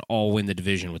South that can all win the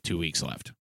division with 2 weeks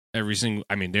left. They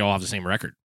all have the same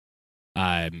record.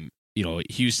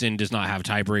 Houston does not have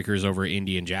tiebreakers over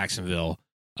Indy and Jacksonville.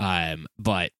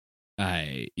 But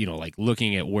like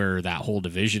looking at where that whole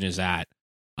division is at,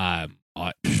 I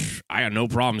got no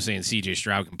problem saying CJ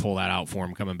Stroud can pull that out for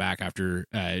him coming back after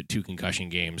 2 concussion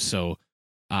games. So,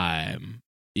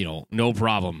 no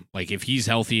problem. Like if he's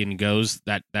healthy and goes,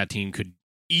 that team could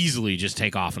easily just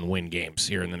take off and win games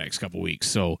here in the next couple weeks.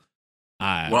 So,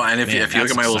 and if you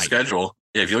look at my little schedule,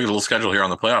 if you look at the little schedule here on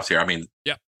the playoffs here, I mean,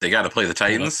 they got to play the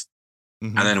Titans.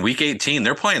 Mm-hmm. And then week 18,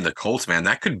 they're playing the Colts, man.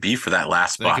 That could be for that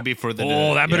last spot. That could be for the.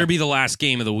 That better be the last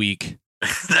game of the week.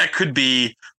 That could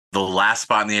be the last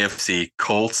spot in the AFC.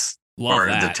 Colts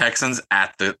the Texans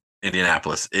at the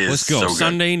Indianapolis is Let's go. So good.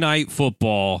 Sunday night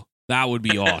football. That would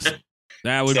be awesome.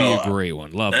 That would be a great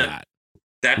one. Love that.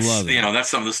 That's that's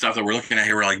some of the stuff that we're looking at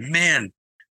here. We're like, man,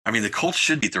 I mean, the Colts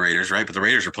should beat the Raiders, right? But the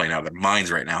Raiders are playing out of their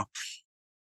minds right now.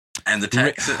 And the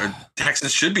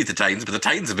Texans should beat the Titans, but the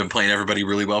Titans have been playing everybody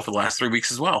really well for the last 3 weeks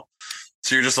as well.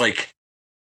 So you're just like,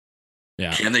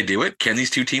 can they do it? Can these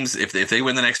 2 teams, if they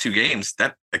win the next 2 games,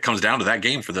 that it comes down to that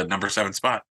game for the number 7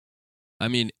 spot. I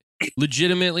mean,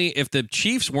 legitimately, if the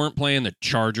Chiefs weren't playing the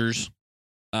Chargers,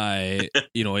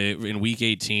 in week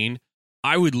 18,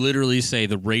 I would literally say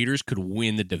the Raiders could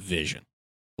win the division.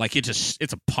 Like it's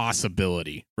a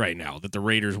possibility right now that the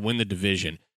Raiders win the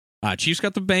division. Chiefs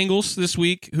got the Bengals this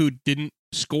week, who didn't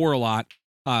score a lot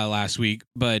last week,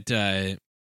 but the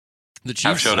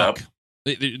Chiefs showed suck. up.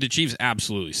 The Chiefs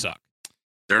absolutely suck.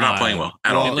 They're not playing well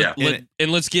at all.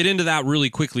 And let's get into that really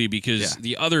quickly because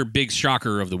the other big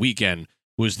shocker of the weekend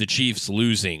was the Chiefs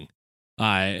losing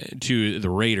to the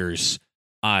Raiders.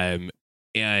 And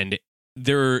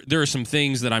there are some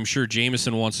things that I'm sure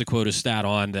Jameson wants to quote a stat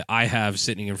on that I have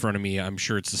sitting in front of me. I'm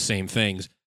sure it's the same things.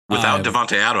 Without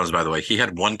Devontae Adams, by the way, he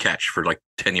had 1 catch for like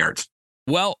 10 yards.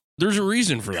 Well, there's a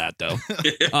reason for that, though.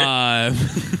 I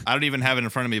don't even have it in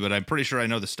front of me, but I'm pretty sure I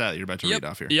know the stat you're about to read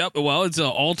off here. Yep. Well, it's an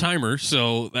all-timer,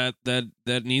 so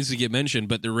that needs to get mentioned.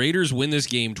 But the Raiders win this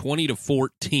game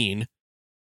 20-14.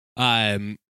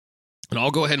 And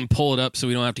I'll go ahead and pull it up so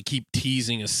we don't have to keep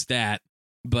teasing a stat.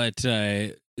 But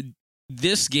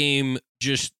this game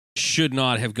just should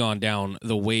not have gone down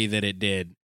the way that it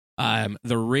did.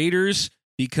 The Raiders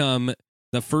become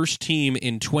the first team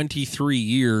in 23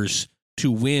 years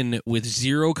to win with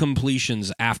 0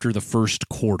 completions after the first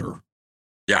quarter.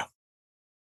 Yeah.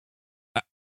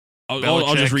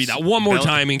 I'll just read that one more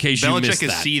time in case you missed that. Belichick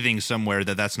is seething somewhere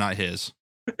that's not his.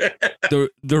 The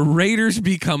Raiders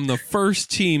become the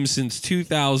first team since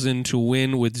 2000 to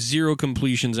win with 0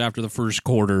 completions after the first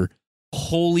quarter.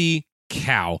 Holy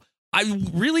cow. I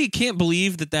really can't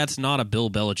believe that that's not a Bill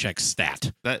Belichick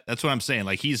stat. That's what I'm saying.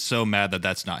 Like, he's so mad that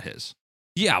that's not his.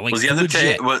 Yeah, like was the other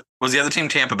team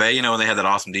Tampa Bay? When they had that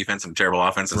awesome defense and terrible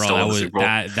offense and still won the Super Bowl.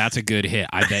 That's a good hit.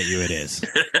 I bet you it is.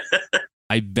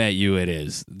 I bet you it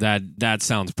is. That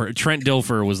sounds. Trent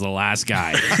Dilfer was the last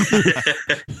guy.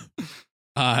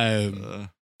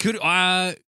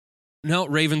 No,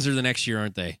 Ravens are the next year,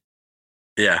 aren't they?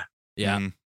 Yeah. Yeah.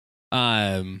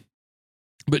 Mm.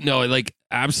 But no, like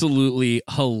absolutely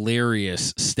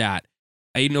hilarious stat.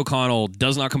 Aiden O'Connell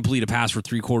does not complete a pass for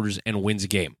 3 quarters and wins a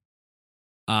game.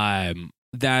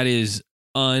 That is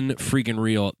unfreaking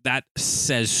real. That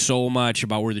says so much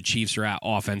about where the Chiefs are at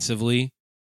offensively.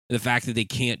 The fact that they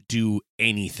can't do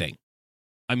anything.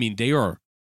 I mean, they are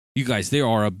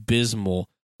abysmal.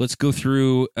 Let's go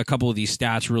through a couple of these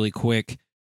stats really quick.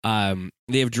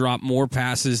 They have dropped more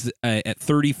passes at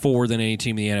 34 than any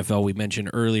team in the NFL. We mentioned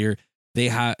earlier.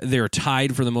 They're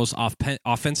tied for the most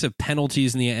offensive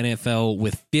penalties in the NFL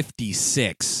with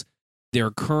 56.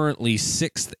 They're currently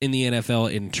 6th in the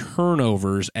NFL in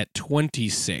turnovers at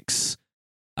 26.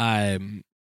 They've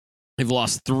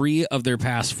lost 3 of their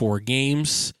past 4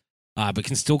 games, but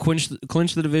can still clinch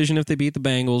the division if they beat the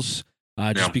Bengals.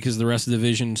 Just because the rest of the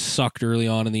division sucked early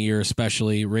on in the year,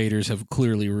 especially. Raiders have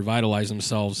clearly revitalized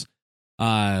themselves.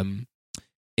 And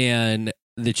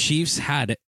the Chiefs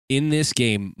had, in this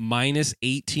game, minus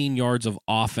 18 yards of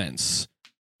offense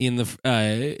in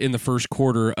the first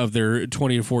quarter of their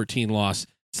 20-14 loss.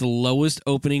 It's the lowest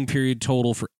opening period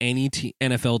total for any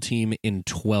NFL team in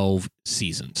 12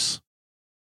 seasons.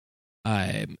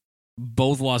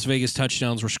 Both Las Vegas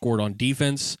touchdowns were scored on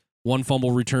defense, 1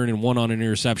 fumble return and 1 on an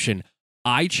interception.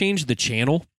 I changed the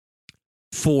channel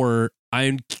for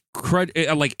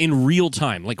like in real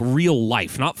time, like real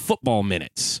life, not football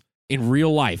minutes. In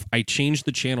real life, I changed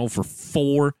the channel for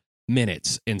 4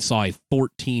 minutes and saw a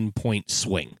 14-point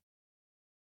swing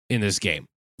in this game.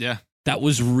 Yeah. That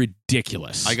was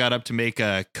ridiculous. I got up to make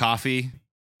a coffee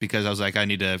because I was like, I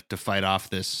need to fight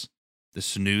off this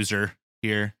snoozer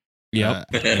here. Yep.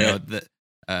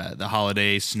 The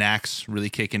holiday snacks really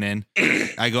kicking in.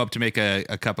 I go up to make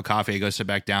a cup of coffee. I go sit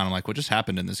back down. I'm like, what just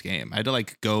happened in this game? I had to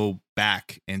like go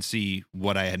back and see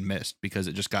what I had missed because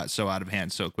it just got so out of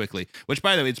hand so quickly. Which,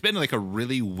 by the way, it's been like a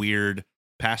really weird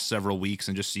past several weeks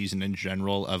and just season in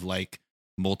general of like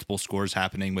multiple scores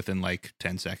happening within like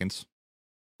 10 seconds.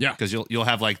 Yeah. Because you'll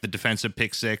have like the defensive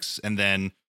pick 6, and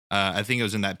then I think it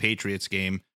was in that Patriots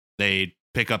game, they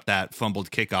pick up that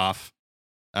fumbled kickoff.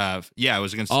 It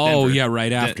was against Denver.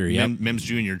 Right after. Mims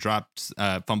Jr. drops,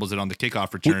 fumbles it on the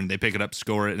kickoff return. They pick it up,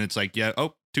 score it, and it's like,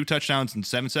 2 touchdowns in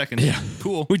 7 seconds. Yeah,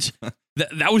 cool. Which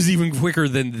that was even quicker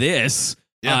than this.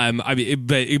 Yeah. But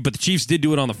the Chiefs did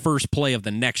do it on the first play of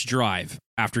the next drive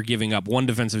after giving up 1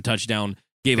 defensive touchdown,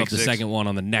 gave up the 6. second one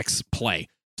on the next play.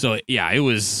 So yeah, it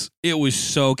was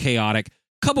so chaotic.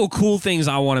 Couple cool things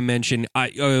I want to mention.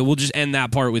 We'll just end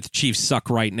that part with Chiefs suck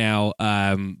right now.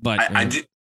 I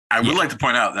would like to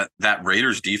point out that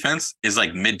Raiders defense is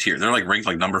like mid-tier. They're like ranked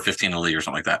like number 15 in the league or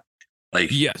something like that. Like,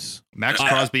 yes, Max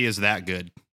Crosby is that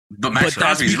good. But Max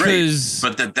Crosby's great.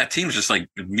 But that team's just like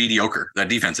mediocre. That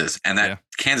defense is, and that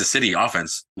Kansas City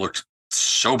offense looked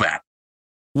so bad.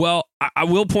 Well, I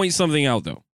will point something out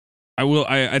though. I will.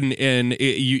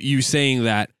 You saying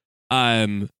that.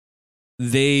 Now,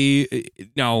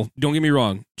 don't get me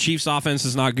wrong. Chiefs offense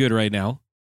is not good right now.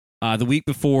 The week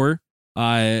before,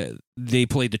 they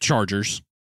played the Chargers,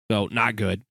 so not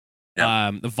good.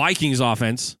 Yep. The Vikings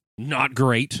offense, not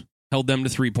great. Held them to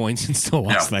 3 points and still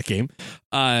lost that game.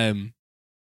 But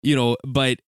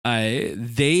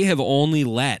they have only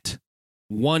let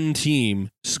one team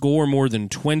score more than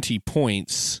 20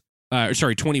 points.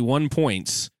 21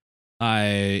 points.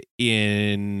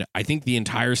 In I think the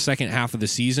entire second half of the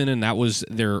season, and that was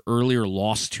their earlier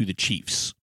loss to the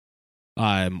Chiefs,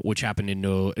 which happened in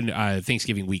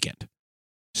Thanksgiving weekend.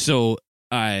 So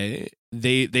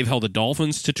they've held the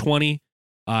Dolphins to 20.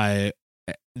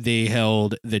 They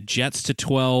held the Jets to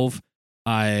 12.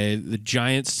 The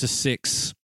Giants to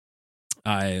 6.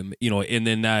 And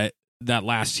then that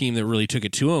last team that really took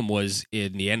it to them was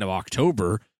in the end of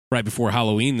October, right before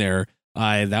Halloween.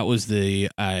 That was the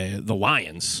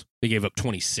Lions. They gave up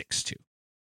 26 to.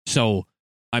 So,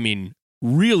 I mean,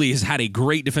 really has had a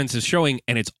great defensive showing,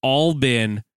 and it's all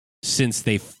been since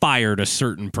they fired a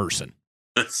certain person.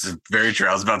 That's very true.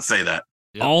 I was about to say that.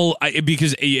 Yep.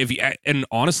 And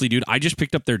honestly, dude, I just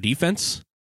picked up their defense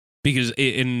because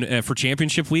for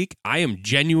championship week, I am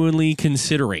genuinely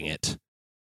considering it,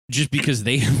 just because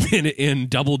they have been in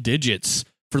double digits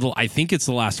for I think it's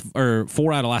the last 4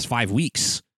 out of the last 5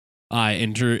 weeks.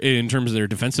 In terms of their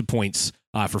defensive points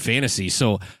for fantasy.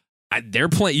 So they're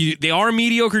playing. They are a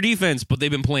mediocre defense, but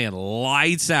they've been playing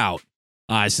lights out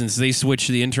since they switched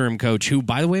to the interim coach, who,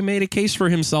 by the way, made a case for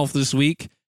himself this week.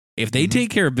 If they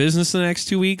take care of business the next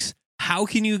 2 weeks, how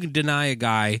can you deny a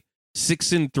guy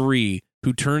 6-3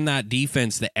 who turned that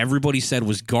defense that everybody said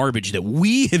was garbage, that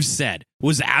we have said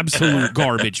was absolute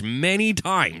garbage many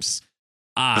times?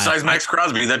 Besides Max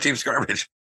Crosby, that team's garbage.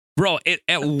 Bro,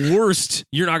 at worst,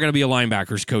 you're not going to be a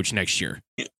linebackers coach next year.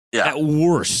 Yeah. At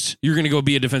worst, you're going to go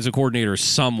be a defensive coordinator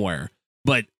somewhere.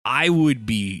 But I would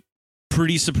be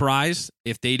pretty surprised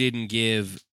if they didn't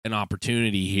give an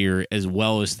opportunity here, as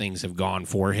well as things have gone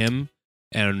for him.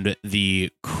 And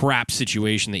the crap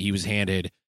situation that he was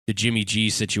handed, the Jimmy G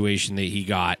situation that he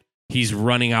got, he's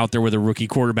running out there with a rookie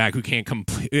quarterback who can't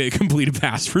complete a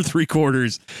pass for 3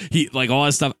 quarters. He like all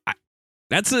that stuff.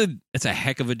 That's a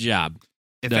heck of a job.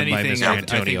 If anything,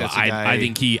 I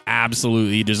think he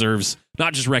absolutely deserves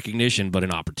not just recognition, but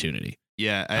an opportunity.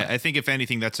 Yeah, I think if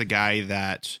anything, that's a guy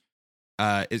that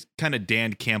is kind of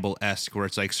Dan Campbell-esque, where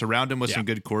it's like surround him with some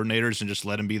good coordinators and just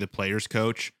let him be the player's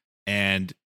coach.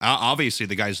 And obviously,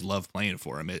 the guys love playing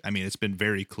for him. It's been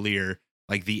very clear,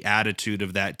 like the attitude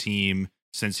of that team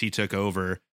since he took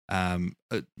over.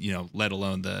 Let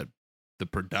alone the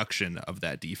production of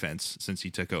that defense since he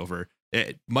took over.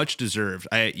 Much deserved.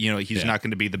 He's not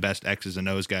going to be the best X's and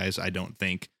O's guys, I don't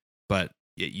think. But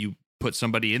you put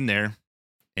somebody in there,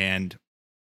 and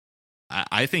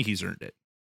I think he's earned it,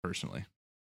 personally.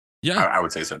 Yeah, I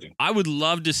would say so too. I would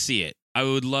love to see it.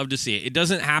 It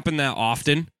doesn't happen that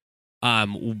often.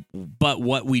 But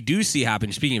what we do see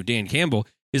happen, speaking of Dan Campbell,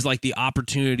 is like the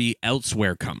opportunity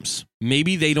elsewhere comes.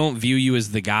 Maybe they don't view you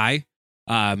as the guy.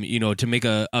 To make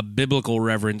a biblical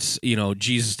reference,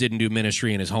 Jesus didn't do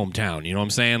ministry in his hometown. You know what I'm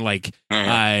saying? Like,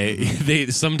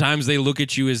 sometimes they look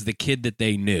at you as the kid that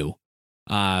they knew.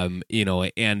 And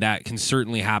that can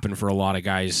certainly happen for a lot of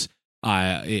guys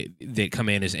that come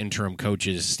in as interim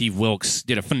coaches. Steve Wilkes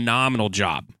did a phenomenal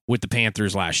job with the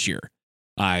Panthers last year.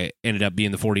 Ended up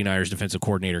being the 49ers defensive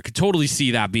coordinator. Could totally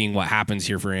see that being what happens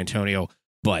here for Antonio.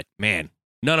 But, man,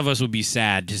 none of us would be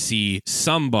sad to see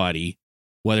somebody,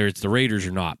 whether it's the Raiders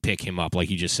or not, pick him up,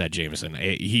 like you just said, Jameson.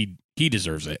 He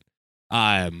deserves it.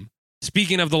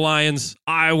 Speaking of the Lions,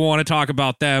 I want to talk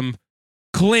about them.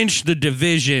 Clinch the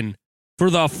division for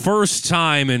the first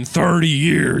time in 30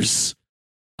 years.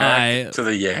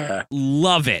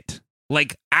 Love it.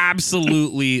 Like,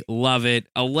 absolutely love it.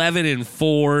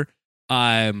 11-4.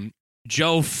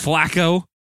 Joe Flacco,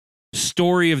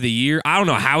 story of the year. I don't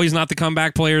know how he's not the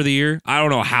comeback player of the year. I don't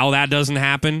know how that doesn't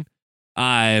happen.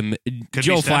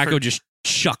 Joe Flacco just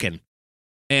chucking.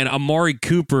 And Amari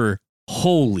Cooper,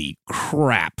 holy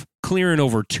crap, clearing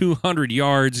over 200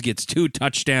 yards, gets 2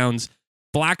 touchdowns.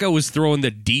 Flacco was throwing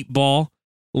the deep ball.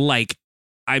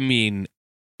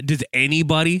 Does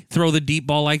anybody throw the deep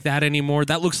ball like that anymore?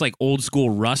 That looks like old school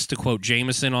Russ, to quote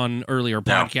Jameson on earlier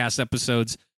podcast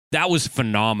episodes. That was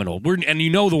phenomenal.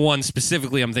 The one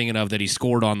specifically I'm thinking of that he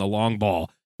scored on the long ball.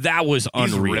 That was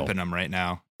unreal. He's ripping them right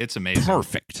now. It's amazing.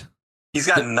 Perfect. He's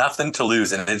got nothing to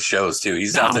lose, and it shows too.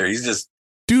 He's out there.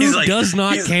 Dude does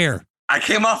not care. I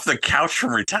came off the couch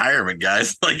from retirement,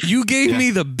 guys. Like, you gave me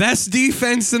the best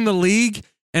defense in the league,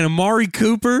 and Amari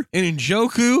Cooper and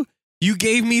Njoku. You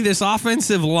gave me this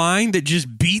offensive line that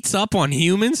just beats up on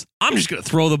humans. I'm just going to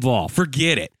throw the ball.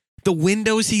 Forget it. The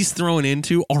windows he's thrown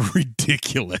into are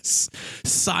ridiculous.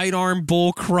 Sidearm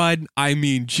bull crud.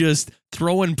 Just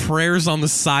throwing prayers on the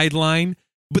sideline.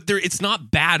 But it's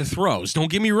not bad throws. Don't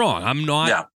get me wrong. I'm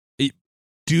not. Yeah.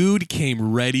 Dude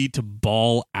came ready to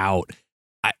ball out.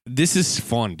 This is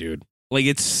fun, dude. Like,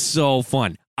 it's so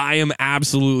fun. I am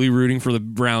absolutely rooting for the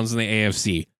Browns in the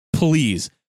AFC. Please.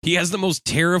 He has the most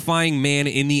terrifying man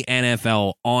in the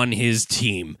NFL on his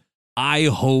team. I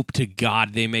hope to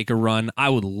God they make a run. I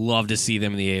would love to see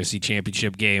them in the AFC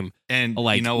Championship game. And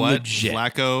you know what? Legit.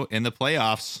 Flacco in the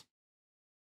playoffs.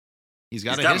 He's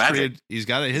got a history. He's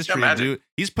got a history to do.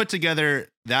 He's put together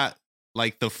that,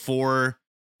 like, the 4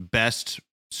 best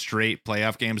straight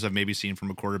playoff games I've maybe seen from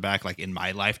a quarterback, like, in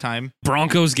my lifetime.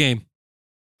 Broncos game.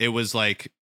 It was, like,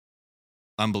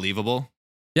 unbelievable.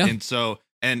 Yeah. And so,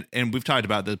 and we've talked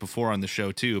about this before on the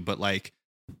show too, but, like,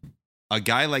 a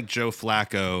guy like Joe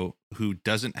Flacco, who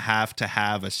doesn't have to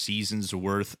have a season's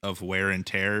worth of wear and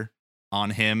tear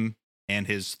on him and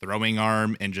his throwing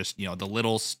arm and just, the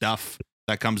little stuff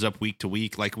that comes up week to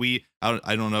week. Like,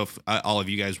 I don't know if all of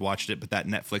you guys watched it, but that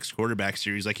Netflix quarterback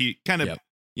series, like, he kind of,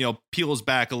 peels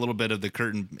back a little bit of the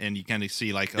curtain and you kind of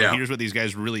see, like, here's what these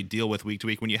guys really deal with week to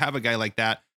week. When you have a guy like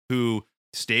that who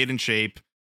stayed in shape,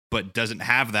 but doesn't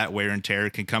have that wear and tear,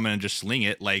 can come in and just sling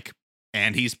it, like,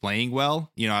 and he's playing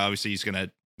well. Obviously he's going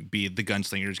to be the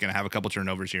gunslinger. He's going to have a couple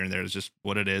turnovers here and there. It's just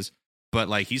what it is. But,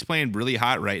 like, he's playing really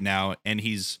hot right now, and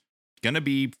he's going to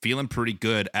be feeling pretty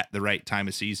good at the right time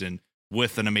of season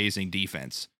with an amazing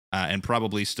defense, and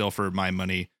probably still, for my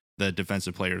money, the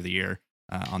defensive player of the year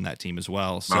on that team as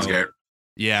well. So,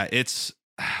 yeah, that's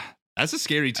a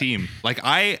scary team. Like,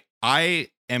 I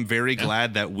am very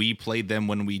glad that we played them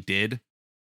when we did.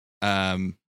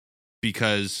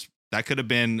 because that could have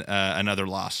been another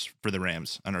loss for the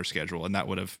Rams on our schedule, and that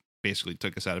would have basically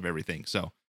took us out of everything.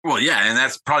 So, well, yeah, and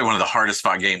that's probably one of the hardest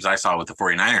fought games I saw with the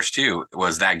 49ers too,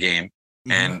 was that game.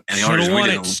 And the only reason we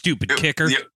didn't, stupid kicker.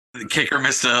 The kicker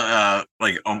missed a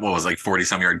what was 40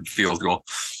 some yard field goal.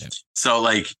 Yeah. So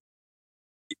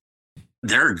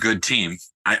they're a good team.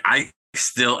 I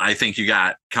think you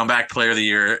got comeback player of the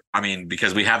year. I mean,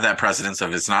 because we have that precedence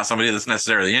of it's not somebody that's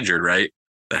necessarily injured, right?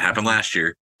 That happened last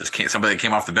year. Somebody that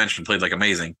came off the bench and played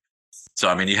amazing. So,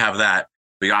 I mean, you have that.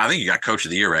 But I think you got coach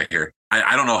of the year right here.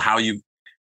 I don't know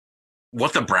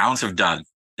what the Browns have done.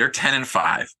 They're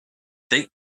 10-5. They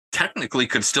technically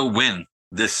could still win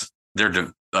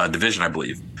their division, I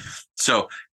believe. So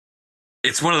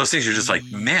it's one of those things you're just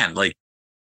man,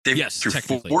 they've threw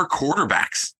 4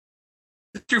 quarterbacks.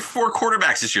 They threw 4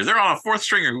 quarterbacks this year. They're on a 4th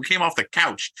stringer who came off the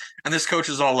couch. And this coach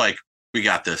is all we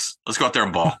got this. Let's go out there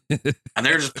and ball. And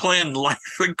they're just playing like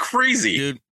crazy.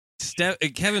 Dude,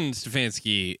 Kevin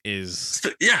Stefanski is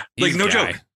no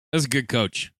joke. That's a good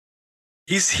coach.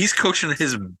 He's coaching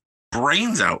his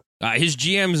brains out. His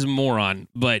GM's a moron,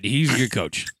 but he's a good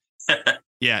coach.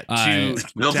 Yeah,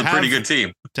 built a pretty good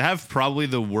team. To have probably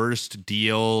the worst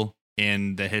deal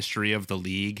in the history of the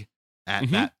league at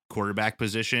that quarterback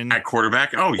position. At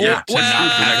quarterback? Oh, yeah. For the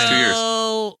next 2 years.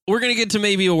 We're going to get to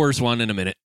maybe a worse one in a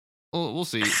minute. We'll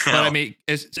see. But I mean,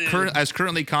 as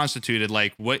currently constituted,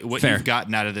 what you've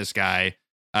gotten out of this guy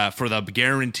for the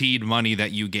guaranteed money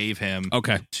that you gave him.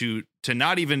 Okay. To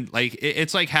not even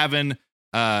it's like having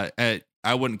I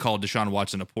wouldn't call Deshaun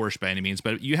Watson a Porsche by any means,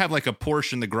 but you have a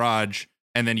Porsche in the garage,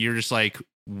 and then you're just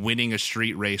winning a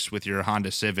street race with your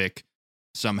Honda Civic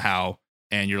somehow,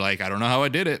 and you're I don't know how I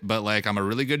did it, but I'm a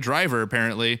really good driver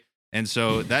apparently, and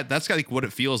so that's what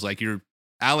it feels like. You're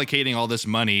allocating all this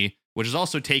money, which is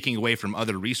also taking away from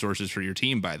other resources for your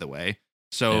team, by the way.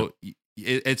 So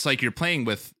it's you're playing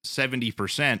with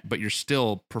 70%, but you're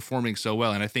still performing so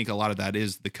well. And I think a lot of that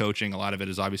is the coaching. A lot of it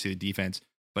is obviously the defense.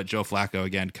 But Joe Flacco,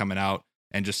 again, coming out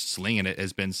and just slinging it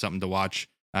has been something to watch.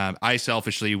 I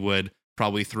selfishly would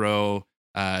probably throw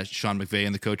Sean McVay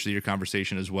in the coach of the year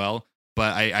conversation as well.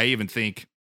 But I even think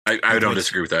I don't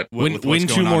disagree with that. Win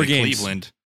 2 more games.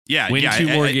 Cleveland. Yeah, win 2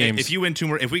 more games. If you win 2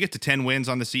 more, if we get to 10 wins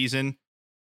on the season,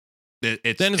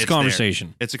 it's a conversation.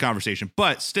 There. It's a conversation.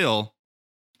 But still,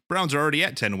 Browns are already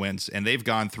at 10 wins, and they've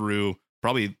gone through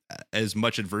probably as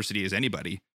much adversity as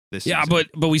anybody this season. Yeah,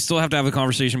 but we still have to have a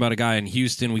conversation about a guy in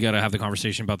Houston. We got to have the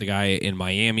conversation about the guy in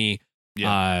Miami.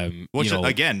 Yeah. Which,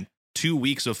 again, 2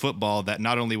 weeks of football that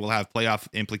not only will have playoff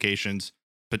implications,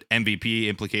 but MVP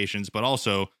implications, but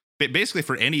also basically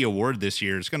for any award this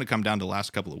year, it's going to come down to the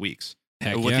last couple of weeks.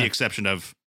 With the exception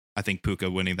of, I think, Puka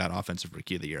winning that offensive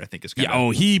rookie of the year. I think it's kind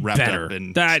of he wrapped better. Up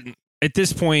in that at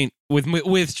this point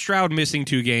with Stroud missing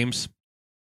 2 games,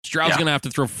 Stroud's going to have to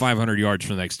throw 500 yards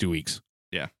for the next 2 weeks.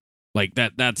 Yeah.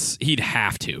 That's he'd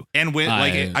have to. And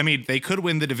win they could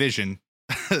win the division.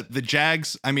 The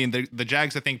Jags, the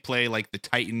Jags I think play the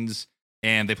Titans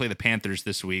and they play the Panthers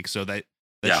this week, so that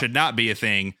should not be a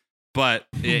thing. But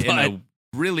in a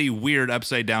really weird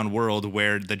upside down world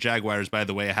where the Jaguars, by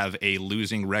the way, have a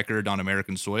losing record on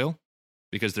American soil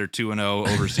because they're 2-0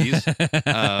 overseas.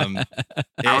 I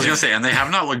was gonna say, and they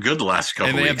have not looked good the last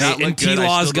couple weeks. And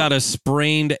T-Law's got a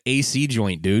sprained AC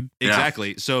joint, dude.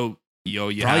 Exactly. So you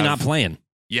probably not playing.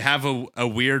 You have a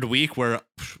weird week where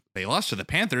they lost to the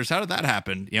Panthers. How did that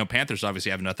happen? Panthers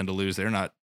obviously have nothing to lose. They don't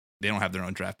have their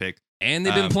own draft pick, and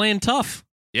they've been playing tough.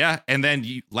 Yeah, and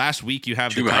then last week you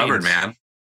have the Titans, Hubbard, man.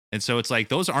 And so it's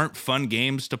those aren't fun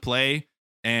games to play.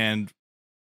 And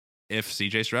if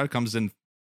CJ Stroud comes in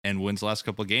and wins the last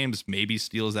couple of games, maybe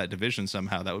steals that division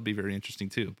somehow, that would be very interesting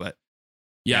too. But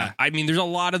yeah, there's a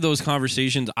lot of those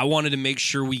conversations. I wanted to make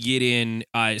sure we get in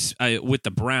with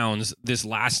the Browns. This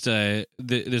last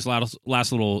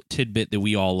little tidbit that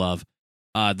we all love.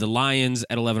 The Lions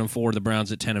at 11-4, the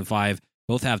Browns at 10-5.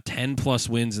 Both have 10+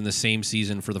 wins in the same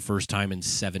season for the first time in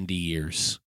 70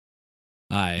 years.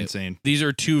 Insane. These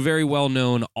are 2 very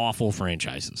well-known, awful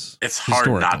franchises. It's hard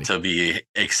not to be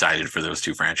excited for those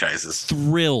 2 franchises.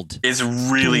 Thrilled. It's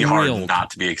really hard not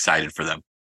to be excited for them.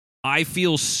 I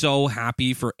feel so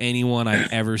happy for anyone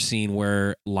I've ever seen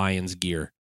wear Lions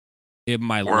gear in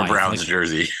my life. Or a Browns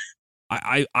jersey.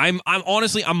 I'm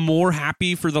honestly, I'm more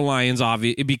happy for the Lions,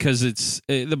 obviously, because it's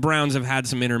the Browns have had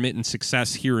some intermittent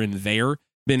success here and there,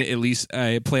 been at least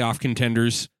playoff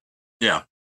contenders. Yeah.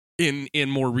 In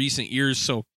more recent years.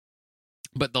 So,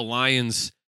 but the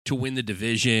Lions to win the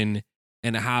division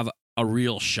and have a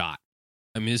real shot.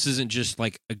 This isn't just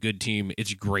a good team.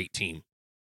 It's a great team.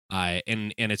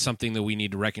 And it's something that we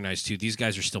need to recognize too. These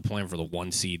guys are still playing for the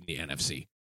 1 seed in the NFC.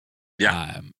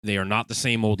 Yeah. They are not the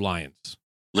same old Lions.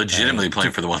 Legitimately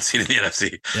playing for the 1 seed in the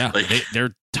NFC. Yeah, they're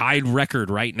tied record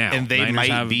right now. And they Niners might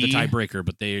have be the tiebreaker,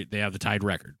 but they have the tied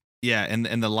record. Yeah,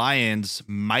 and the Lions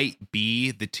might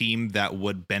be the team that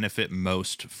would benefit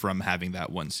most from having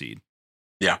that 1 seed.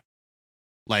 Yeah.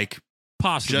 Like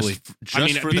Possibly.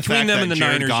 just for the between fact them that and the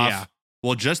Jared Niners, Goff, yeah.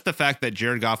 well, just the fact that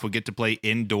Jared Goff would get to play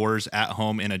indoors at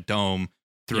home in a dome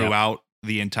throughout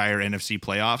the entire NFC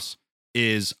playoffs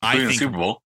is, I think, Super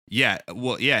Bowl. Yeah,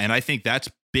 well, yeah, and I think that's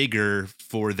bigger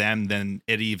for them than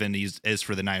it even is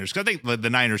for the Niners. Because I think the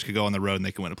Niners could go on the road and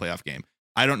they can win a playoff game.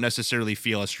 I don't necessarily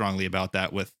feel as strongly about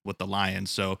that with the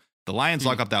Lions. So the Lions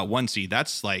lock up that 1 seed.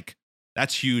 That's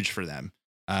huge for them.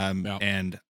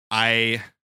 And I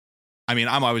mean,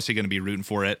 I'm obviously going to be rooting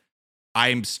for it.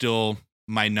 I'm still,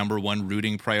 my number one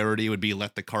rooting priority would be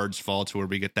let the cards fall to where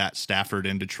we get that Stafford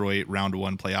and Detroit round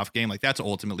 1 playoff game. Like, that's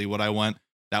ultimately what I want.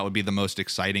 That would be the most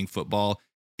exciting football.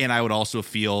 And I would also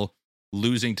feel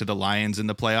losing to the Lions in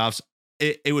the playoffs,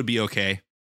 it would be okay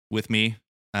with me.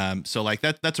 So like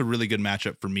that's a really good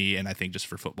matchup for me, and I think just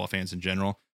for football fans in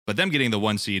general. But them getting the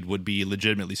 1 seed would be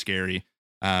legitimately scary,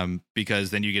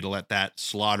 because then you get to let that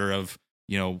slaughter of,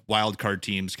 wild card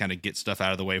teams kind of get stuff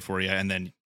out of the way for you, and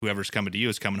then whoever's coming to you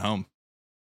is coming home.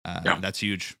 That's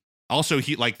huge. Also,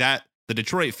 the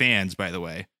Detroit fans, by the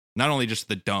way, not only just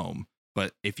the dome,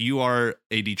 but if you are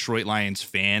a Detroit Lions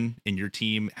fan and your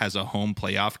team has a home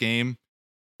playoff game,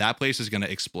 that place is going to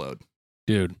explode.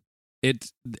 Dude,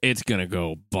 it's going to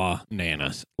go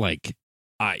bananas. Like,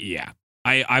 yeah.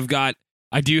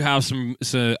 I do have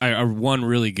one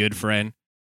really good friend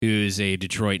who's a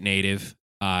Detroit native,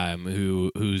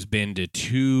 who's been to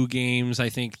 2 games, I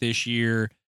think, this year,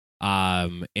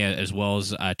 as well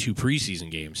as 2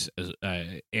 preseason games.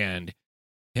 And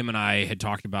him and I had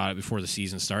talked about it before the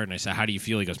season started, and I said, how do you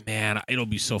feel? He goes, man, it'll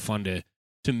be so fun to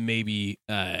maybe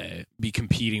be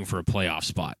competing for a playoff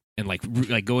spot, and like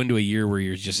go into a year where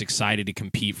you're just excited to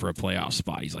compete for a playoff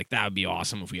spot. He's like, that would be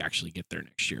awesome if we actually get there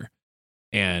next year.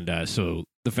 And so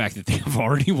the fact that they have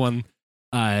already won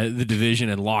the division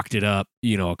and locked it up,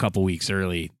 a couple weeks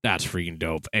early, that's freaking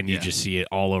dope. And you just see it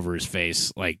all over his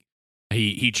face. Like,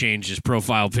 he changed his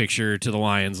profile picture to the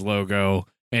Lions logo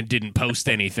and didn't post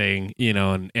anything,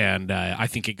 and I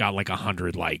think it got like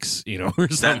 100 likes, or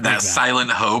something. That silent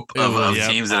hope of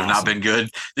teams that have not been good.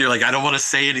 You're like, I don't want to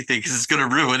say anything because it's going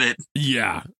to ruin it.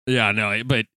 Yeah, no,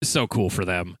 but so cool for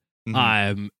them.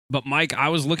 Mm-hmm. But Mike, I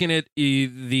was looking at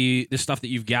the stuff that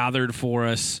you've gathered for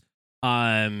us.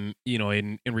 In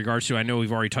regards to, I know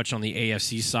we've already touched on the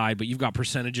AFC side, but you've got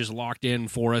percentages locked in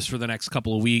for us for the next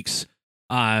couple of weeks.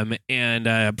 And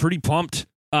pretty pumped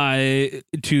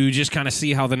to just kind of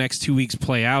see how the next 2 weeks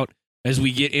play out. As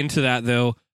we get into that,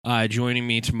 though, joining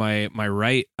me to my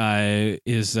right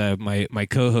is my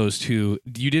co-host, who,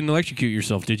 you didn't electrocute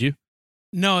yourself, did you?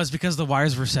 No, it's because the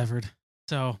wires were severed.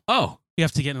 So you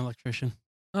have to get an electrician.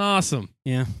 Awesome.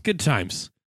 Yeah. Good times.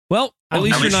 Well, at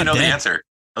least you're not dead. The answer.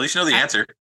 At least you know the answer.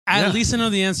 At least I know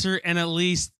the answer, and at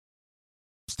least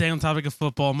stay on topic of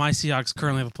football. My Seahawks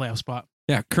currently have a playoff spot.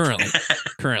 Yeah, currently.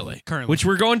 Which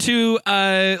we're going to,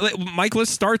 Mike,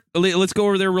 let's start. Let's go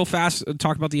over there real fast and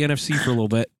talk about the NFC for a little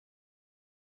bit.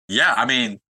 Yeah, I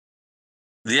mean,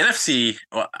 the NFC,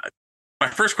 my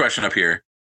first question up here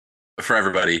for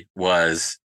everybody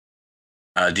was,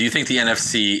 do you think the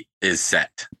NFC is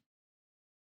set?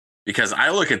 Because I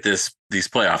look at these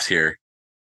playoffs here,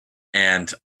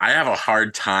 and I have a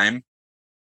hard time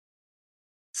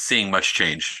seeing much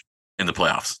change in the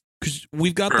playoffs. Because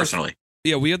we've got personally.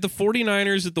 We had the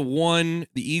 49ers at the 1,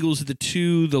 the Eagles at the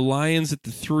 2, the Lions at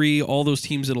the 3, all those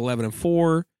teams at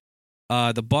 11-4.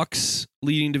 The Bucks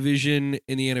leading division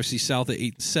in the NFC South at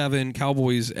 8-7,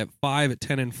 Cowboys at 5 at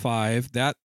 10-5.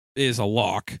 That is a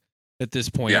lock at this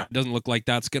point. Yeah. It doesn't look like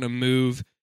that's going to move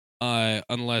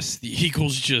unless the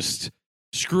Eagles just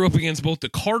screw up against both the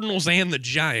Cardinals and the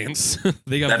Giants.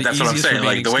 They got that's what I'm saying.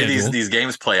 Like, the way schedule. these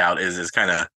games play out is kind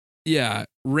of. Yeah,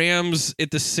 Rams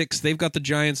at the 6. They've got the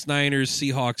Giants, Niners,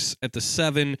 Seahawks at the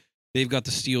 7. They've got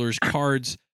the Steelers,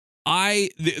 Cards.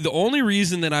 The only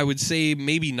reason that I would say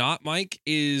maybe not, Mike,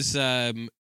 is in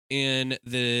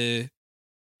the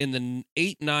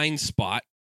 8-9 spot.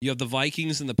 You have the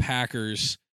Vikings and the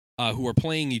Packers, who are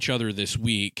playing each other this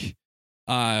week.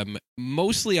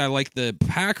 Mostly, I like the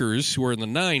Packers, who are in the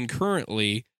 9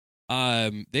 currently.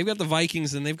 They've got the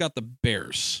Vikings and they've got the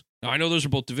Bears. Now, I know those are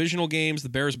both divisional games. The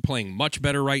Bears are playing much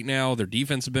better right now. Their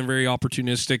defense has been very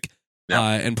opportunistic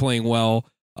and playing well.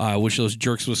 Wish those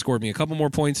jerks would have scored me a couple more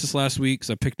points this last week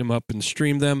because I picked them up and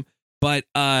streamed them. But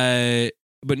no,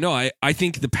 I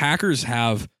think the Packers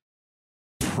have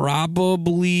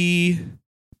probably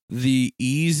the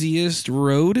easiest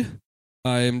road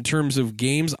in terms of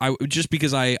games. Just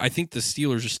because I think the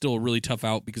Steelers are still a really tough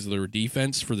out because of their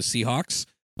defense for the Seahawks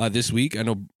this week. I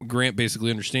know Grant basically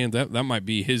understands that might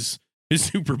be his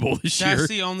Super Bowl this year. That's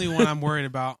the only one I'm worried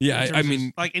about. Yeah, I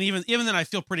mean, like, and even then, I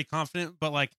feel pretty confident.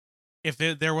 But like, if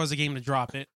there was a game to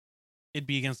drop it, it'd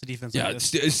be against the defense. Yeah, like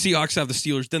this. Seahawks have the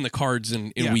Steelers, then the Cards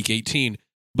in Yeah. Week 18.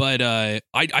 But I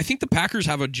think the Packers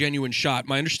have a genuine shot.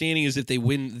 My understanding is if they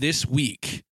win this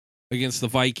week against the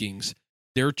Vikings,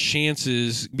 their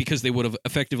chances, because they would have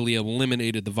effectively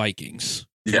eliminated the Vikings,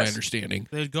 is my Yes. understanding.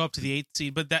 They'd go up to the 8th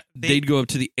seed, but They'd go up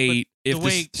to the 8 if the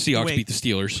way- the Seahawks wait. beat the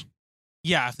Steelers.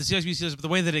 yeah, if the Seahawks beat the Steelers, but the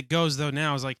way that it goes though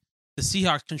now is like the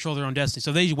Seahawks control their own destiny.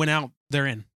 So they went out, they're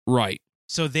in. Right.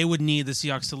 So they would need the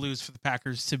Seahawks to lose for the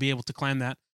Packers to be able to climb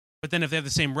that. But then if they have the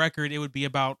same record, it would be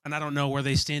about, and I don't know where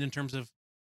they stand in terms of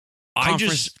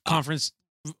conference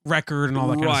record and all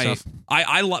that kind of stuff.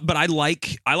 But I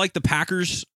like the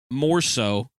Packers more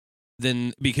so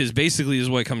than, because basically is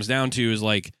what it comes down to is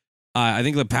like I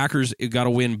think the Packers got to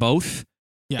win both.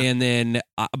 Yeah. And then,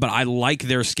 but I like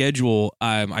their schedule.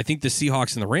 I think the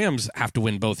Seahawks and the Rams have to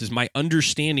win both. Is my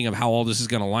understanding of how all this is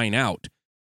going to line out.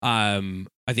 I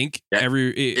think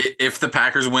if the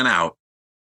Packers win out,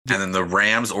 and then the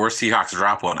Rams or Seahawks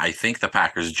drop one, I think the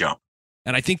Packers jump.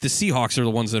 And I think the Seahawks are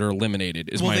the ones that are eliminated.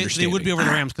 Is my They understanding. would be over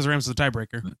the Rams because the Rams are the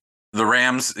tiebreaker. The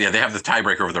Rams, they have the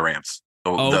tiebreaker over the Rams.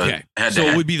 Okay, so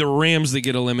it would be the Rams that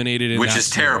get eliminated, which is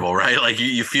terrible, right? Like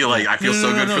you feel like I feel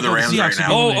so good for the Rams right now.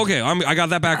 Oh, okay. I got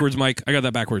that backwards, Mike. I got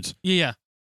that backwards. Yeah.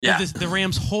 Yeah. The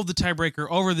Rams hold the tiebreaker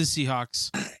over the Seahawks,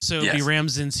 so it'd be Yes.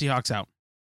 Rams and Seahawks out.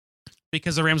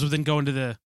 Because the Rams would then go into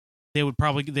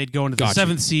they'd go into the Gotcha.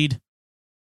 7th seed,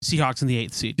 Seahawks in the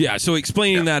 8th seed. Yeah. So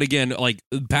explaining that again, like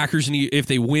Packers need, if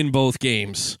they win both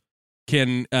games,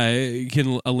 can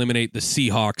eliminate the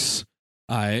Seahawks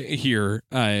here.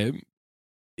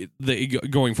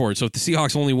 Going forward. So if the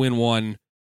Seahawks only win one,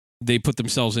 they put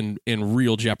themselves in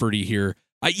real jeopardy here.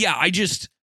 I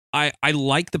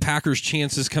like the Packers'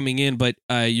 chances coming in, but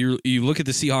you look at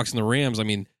the Seahawks and the Rams. I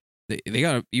mean,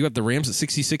 you got the Rams at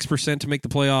 66% to make the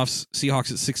playoffs, Seahawks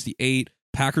at 68%,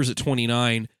 Packers at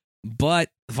 29%. But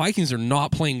the Vikings are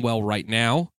not playing well right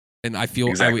now, and I feel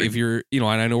if you're, and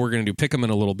I know we're going to do pick 'em in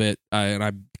a little bit, and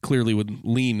I clearly would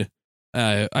lean,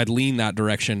 I'd lean that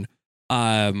direction.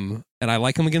 And I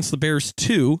like them against the Bears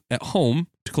too at home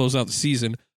to close out the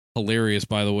season. Hilarious,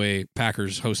 by the way.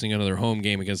 Packers hosting another home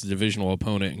game against a divisional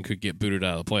opponent and could get booted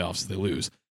out of the playoffs if they lose.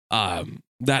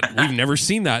 That we've never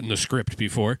seen that in the script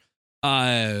before.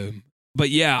 But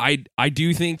yeah, I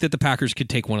do think that the Packers could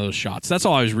take one of those shots. That's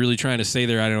all I was really trying to say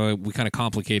there. I know we kind of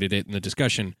complicated it in the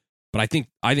discussion, but I think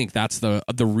that's the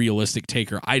realistic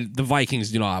taker. The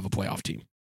Vikings do not have a playoff team.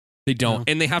 They don't, No.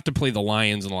 and they have to play the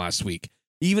Lions in the last week.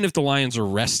 Even if the Lions are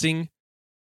resting,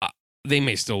 they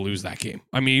may still lose that game.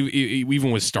 I mean,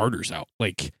 even with starters out,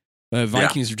 like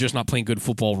Vikings are just not playing good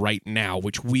football right now,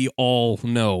 which we all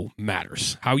know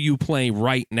matters. How you play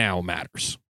right now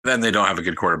matters. Then they don't have a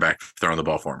good quarterback throwing the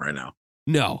ball for them right now.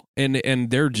 No, and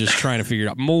they're just trying to figure it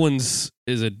out. Mullins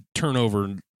is a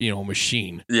turnover,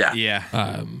 machine. Yeah, Yeah.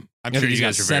 I'm sure he's you got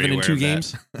guys are 7 very in 2 aware of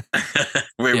games.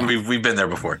 that. we've been there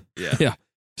before. Yeah.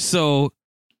 So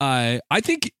I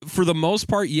think for the most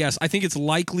part, yes, I think it's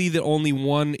likely that only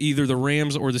one, either the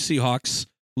Rams or the Seahawks,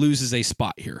 loses a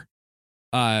spot here.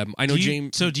 I know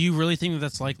James. So do you really think that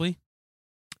that's likely?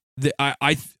 I'm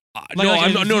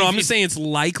not saying it's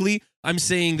likely. I'm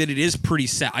saying that it is pretty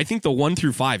set. I think the 1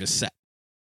 through 5 is set.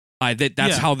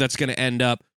 That's how that's going to end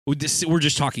up. We're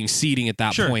just talking seeding at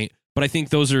that point. But I think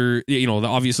those are,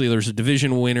 obviously there's a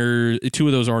division winner. 2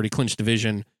 of those already clinched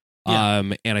division. Yeah.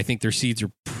 And I think their seeds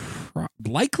are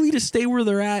likely to stay where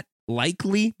they're at,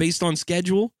 likely based on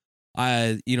schedule.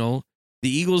 The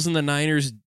Eagles and the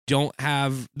Niners don't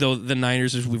have, though the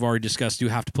Niners, as we've already discussed, do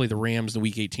have to play the Rams in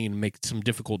Week 18 and make some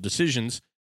difficult decisions,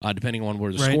 depending on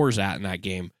where the score's at in that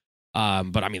game.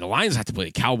 But I mean, the Lions have to play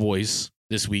the Cowboys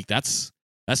this week. That's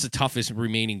the toughest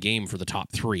remaining game for the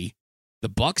top 3. The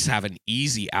Bucks have an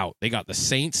easy out. They got the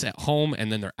Saints at home,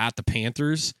 and then they're at the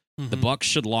Panthers. Mm-hmm. The Bucks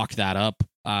should lock that up.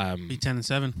 Be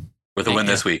 10-7 with a win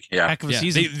this week. Yeah, heck of a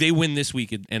season. They win this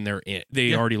week, and they're in.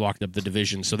 They already locked up the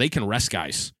division, so they can rest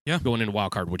guys going into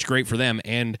wild card, which is great for them,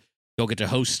 and they'll get to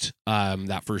host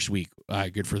that first week.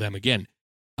 Good for them again.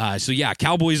 So yeah,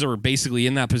 Cowboys are basically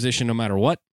in that position no matter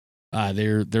what.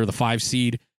 They're the 5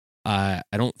 seed. I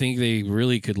don't think they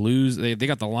really could lose. They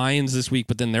got the Lions this week,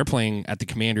 but then they're playing at the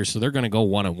Commanders, so they're going to go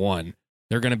 1-1.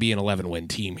 They're going to be an 11-win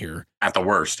team here at the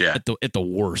worst. Yeah, at the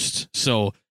worst.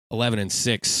 So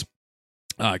 11-6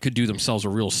 could do themselves a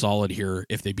real solid here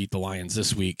if they beat the Lions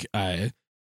this week.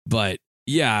 But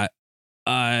Yeah.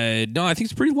 No, I think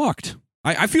it's pretty locked.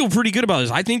 I feel pretty good about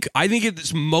this. I think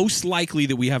it's most likely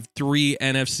that we have 3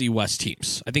 NFC West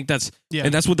teams. I think that's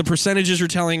and that's what the percentages are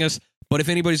telling us. But if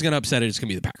anybody's going to upset it, it's going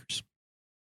to be the Packers.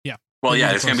 Yeah. Well,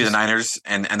 yeah, it's going to be the Niners,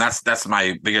 and that's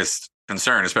my biggest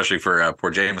concern, especially for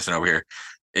poor Jameson over here.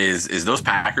 Is those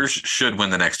Packers should win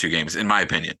the next 2 games, in my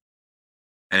opinion.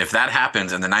 And if that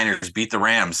happens, and the Niners beat the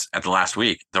Rams at the last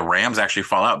week, the Rams actually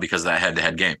fall out because of that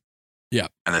head-to-head game. Yeah,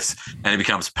 and it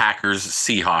becomes Packers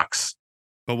Seahawks.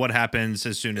 But what happens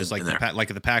as soon as if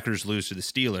the Packers lose to the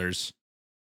Steelers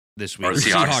this week, or the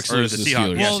Seahawks lose to the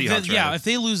Steelers? Well, Seahawks, if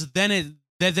they lose, then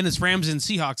it's Rams and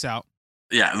Seahawks out.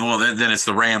 Yeah, well, then it's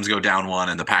the Rams go down 1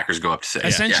 and the Packers go up to 6.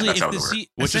 Essentially, that's how it works.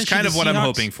 Which is kind of what I'm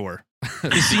hoping for. The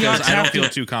Seahawks I don't feel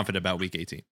too confident about Week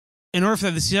 18. In order for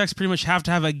that, the Seahawks pretty much have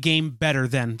to have a game better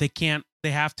than they can't.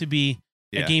 They have to be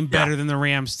a game better than the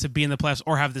Rams to be in the playoffs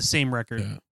or have the same record.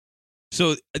 Yeah.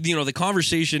 So, the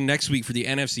conversation next week for the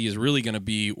NFC is really going to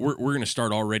be, we're going to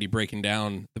start already breaking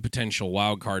down the potential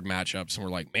wild card matchups. And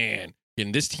we're like, man,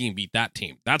 can this team beat that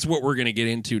team? That's what we're going to get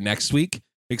into next week.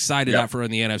 Excited out for on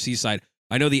the NFC side.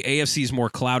 I know the AFC is more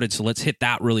clouded, so let's hit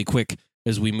that really quick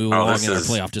as we move along in our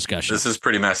playoff discussion. This is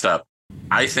pretty messed up.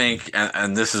 I think,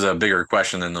 and this is a bigger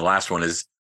question than the last one, is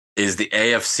the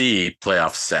AFC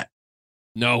playoff set?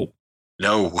 No.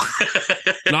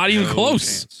 Not even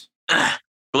close. But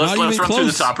let's run through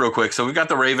the top real quick. So we've got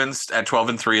the Ravens at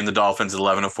 12-3 and the Dolphins at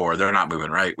 11-4. They're not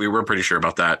moving, right? We were pretty sure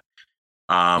about that.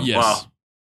 Yes. Well,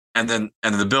 and then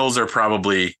the Bills are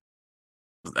probably,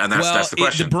 and that's the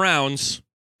question. The Browns.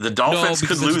 The Dolphins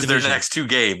could lose their next 2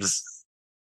 games.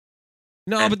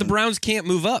 No, but the Browns can't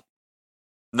move up.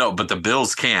 No, but the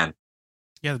Bills can.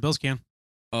 Yeah, the Bills can.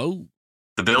 Oh.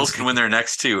 The Bills can win their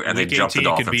next 2 and they jump the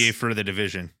Dolphins. Could be for the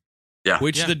division. Yeah.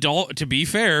 To be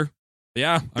fair,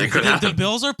 yeah. The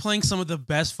Bills are playing some of the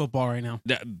best football right now.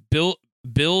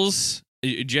 Bills,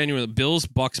 genuinely, Bills,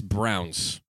 Bucks,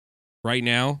 Browns, right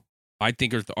now, I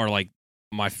think are like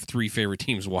my 3 favorite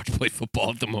teams to watch play football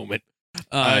at the moment.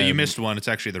 You missed one. It's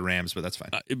actually the Rams, but that's fine.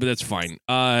 But that's fine.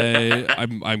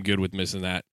 I'm good with missing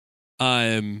that.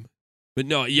 But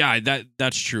no, yeah,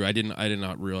 that's true. I did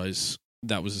not realize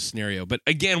that was a scenario. But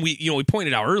again, we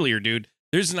pointed out earlier, dude.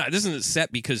 This isn't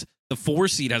set because the 4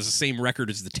 seed has the same record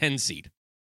as the 10 seed.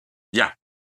 Yeah,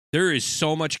 there is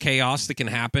so much chaos that can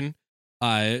happen,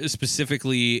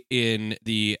 specifically in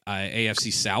the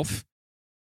AFC South.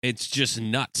 It's just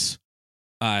nuts.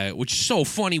 Which is so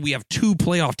funny. We have 2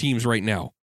 playoff teams right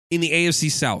now in the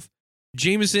AFC South.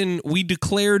 Jameson, we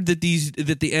declared that the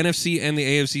NFC and the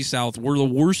AFC South were the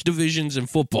worst divisions in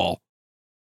football.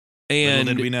 And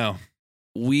little did we know.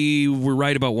 We were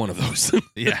right about one of those.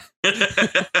 Yeah.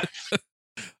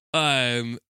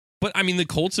 But I mean, the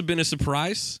Colts have been a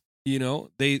surprise.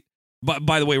 But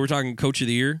by the way, we're talking Coach of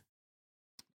the Year.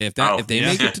 If they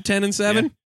make it to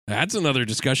 10-7, that's another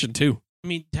discussion too. I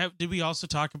mean, did we also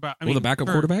talk about? The backup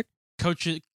quarterback, coach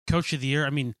of the year? I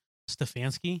mean,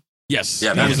 Stefanski. Yes,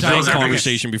 yeah, that was a big our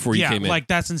conversation before you came in. Like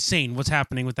that's insane. What's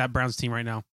happening with that Browns team right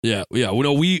now? Yeah.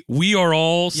 Well, we are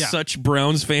all such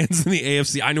Browns fans in the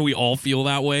AFC. I know we all feel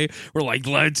that way. We're like,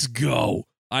 let's go.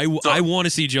 I want to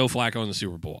see Joe Flacco in the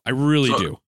Super Bowl. I really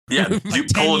do. Yeah, you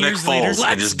pull a Nick Foles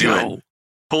and just do it.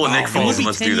 Pull a Nick Foles and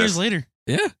let's do 10 years this. later.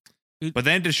 Yeah. But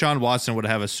then Deshaun Watson would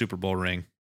have a Super Bowl ring.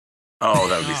 Oh,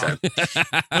 that would be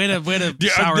sad. Way to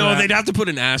sour that. They'd have to put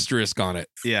an asterisk on it.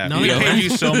 Yeah, No, we they paid you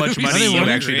so much money, you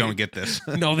wouldn't. actually don't get this.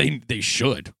 No, they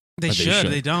should. They should.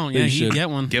 They don't. They Yeah, should. you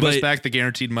get one. Give us back the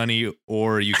guaranteed money,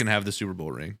 or you can have the Super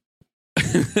Bowl ring.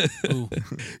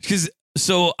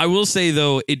 So I will say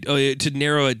though, to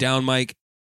narrow it down, Mike,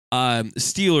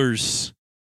 Steelers,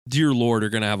 dear Lord, are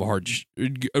going to have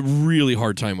a really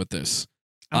hard time with this.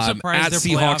 I'm surprised at their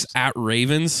Seahawks, playoffs, at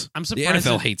Ravens. I'm surprised the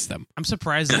NFL hates them. I'm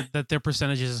surprised that their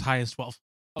percentage is as high as 12.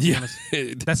 Yeah,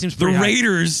 that seems the pretty high.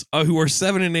 Raiders, who are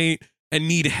 7-8 and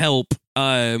need help,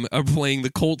 are playing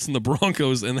the Colts and the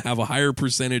Broncos and have a higher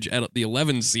percentage at the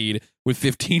 11 seed with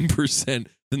 15%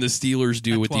 than the Steelers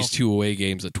do with these 2 away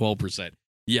games at 12%.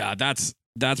 Yeah, that's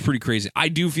pretty crazy. I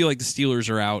do feel like the Steelers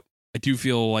are out. I do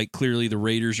feel like clearly the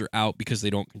Raiders are out because they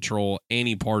don't control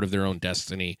any part of their own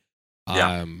destiny.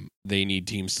 Yeah. They need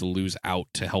teams to lose out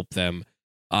to help them.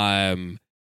 I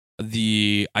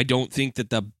don't think that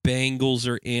the Bengals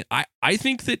are in. I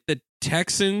think that the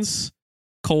Texans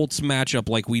Colts matchup,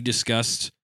 like we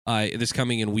discussed, this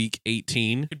coming in week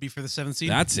 18, could be for the 7th seed.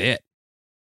 That's it.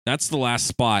 That's the last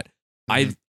spot.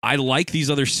 Mm-hmm. I like these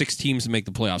other 6 teams to make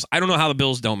the playoffs. I don't know how the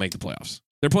Bills don't make the playoffs.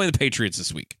 They're playing the Patriots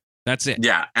this week. That's it.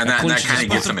 Yeah, and that kind of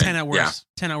gets them in. 10 at worst.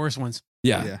 10 at worst wins.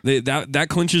 Yeah. That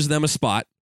clinches them a spot.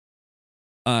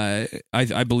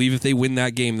 I believe if they win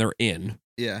that game, they're in.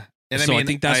 Yeah. And I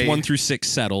think that's 1 through 6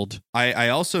 settled. I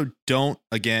also don't,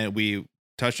 again, we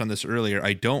touched on this earlier.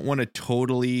 I don't want to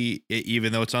totally,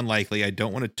 even though it's unlikely, I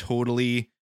don't want to totally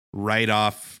write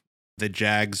off the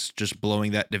Jags just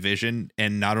blowing that division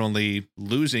and not only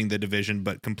losing the division,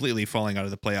 but completely falling out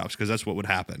of the playoffs, because that's what would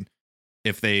happen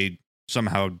if they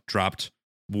somehow dropped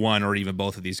one or even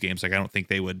both of these games. Like, I don't think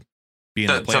they would be in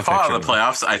the playoffs. To fall out of the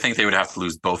playoffs, I think they would have to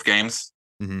lose both games.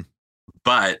 Mm-hmm.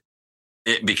 But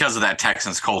because of that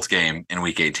Texans-Colts game in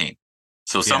Week 18.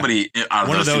 So somebody out of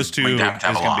one those two is is going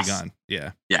to be gone.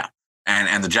 Yeah. Yeah.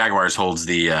 And the Jaguars holds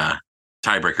the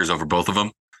tiebreakers over both of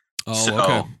them. Oh, so,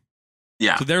 okay.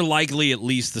 Yeah. So they're likely at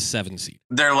least the 7 seed.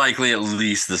 They're likely at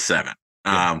least the 7.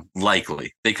 Yeah.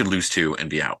 Likely. They could lose 2 and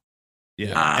be out.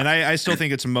 Yeah. And I still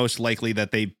think it's most likely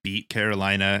that they beat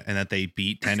Carolina and that they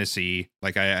beat Tennessee.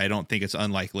 Like, I don't think it's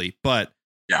unlikely. But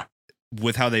yeah,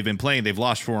 with how they've been playing, they've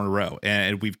lost 4 in a row.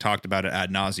 And we've talked about it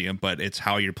ad nauseum, but it's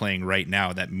how you're playing right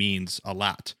now that means a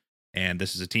lot. And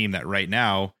this is a team that right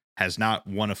now has not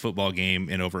won a football game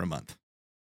in over a month.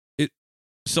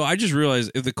 So I just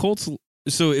realized if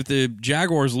the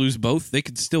Jaguars lose both, they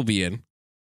could still be in.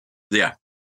 Yeah.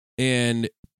 And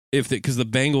because the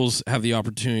Bengals have the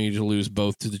opportunity to lose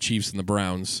both to the Chiefs and the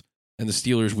Browns, and the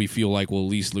Steelers, we feel like, will at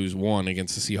least lose one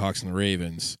against the Seahawks and the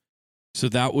Ravens. So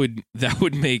that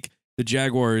would make the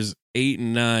Jaguars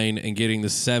 8-9 and getting the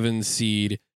 7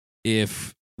 seed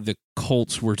if the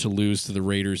Colts were to lose to the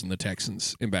Raiders and the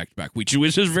Texans in back-to-back weeks,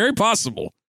 which is very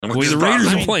possible. The way the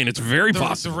Raiders are playing, it's very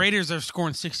possible. The Raiders are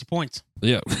scoring 60 points.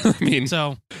 Yeah. I mean,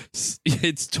 so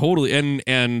it's totally,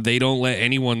 and they don't let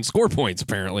anyone score points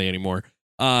apparently anymore.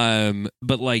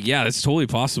 But like, yeah, that's totally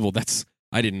possible.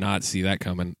 I did not see that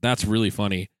coming. That's really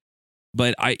funny.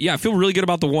 But I feel really good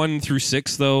about the 1 through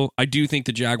 6 though. I do think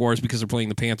the Jaguars, because they're playing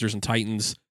the Panthers and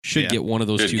Titans, should get one of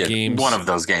those two games. One of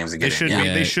those games. They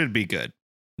should be good.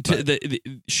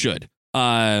 Should.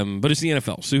 But it's the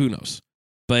NFL, so who knows?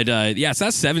 But so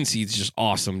that 7 seed's just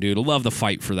awesome, dude. I love the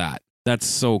fight for that. That's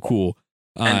so cool.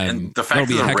 And the fact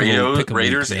that the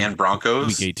Raiders and Broncos,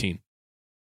 Week 18.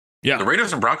 Yeah, the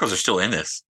Raiders and Broncos are still in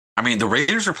this. I mean, the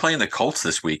Raiders are playing the Colts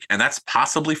this week, and that's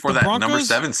possibly for that number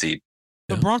 7 seed.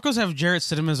 The Broncos have Jarrett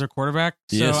Stidham as their quarterback,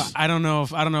 so yes. I don't know if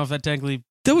that technically.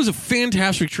 That was a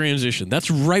fantastic transition. That's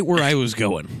right where I was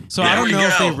going. So I don't know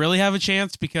if they really have a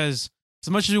chance, because as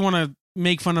much as we want to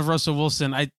make fun of Russell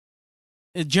Wilson,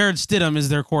 Jarrett Stidham is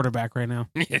their quarterback right now.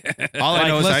 All I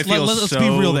know is let's be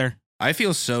real there. I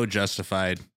feel so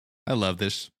justified. I love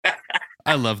this.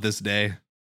 I love this day.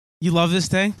 You love this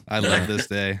day? I love this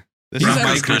day. This He's is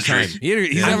having my a good time.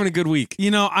 He's having a good week.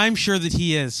 You know, I'm sure that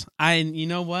he is. You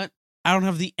know what? I don't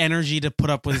have the energy to put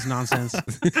up with his nonsense.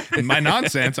 My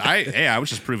nonsense? I was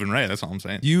just proven right. That's all I'm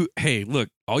saying. Look,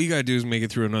 all you got to do is make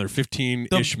it through another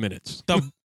 15-ish minutes.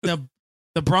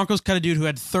 The Broncos cut a dude who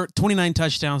had 29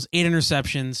 touchdowns, 8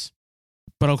 interceptions,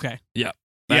 but okay. Yeah.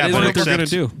 That is what they're going to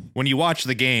do. When you watch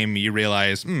the game, you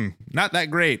realize, not that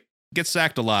great. Gets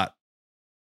sacked a lot.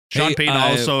 Sean Payton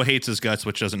also hates his guts,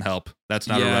 which doesn't help. That's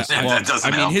not a wrestler. That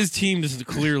doesn't help. His team does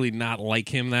clearly not like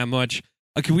him that much.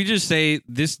 Can we just say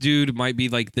this dude might be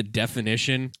like the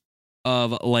definition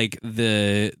of like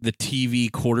the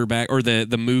TV quarterback, or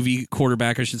the movie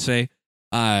quarterback, I should say.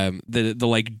 The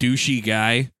like douchey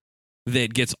guy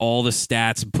that gets all the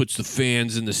stats and puts the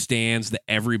fans in the stands that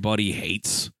everybody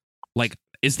hates. Like,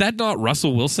 is that not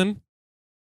Russell Wilson?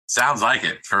 Sounds like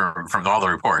it from all the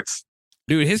reports.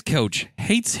 Dude, his coach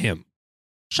hates him.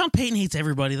 Sean Payton hates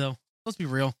everybody, though. Let's be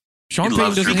real. Sean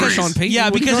Payton doesn't hate Sean Payton. Yeah,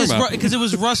 because it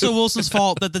was Russell Wilson's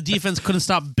fault that the defense couldn't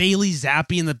stop Bailey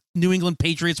Zappi and the New England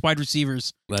Patriots wide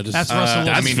receivers. That's Russell Wilson.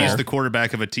 I mean, he's the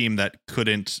quarterback of a team that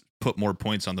couldn't put more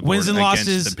points on the board. Wins and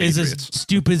losses is a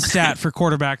stupid stat for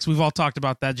quarterbacks. We've all talked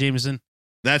about that, Jameson.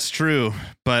 That's true,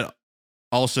 but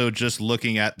also just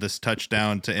looking at this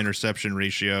touchdown to interception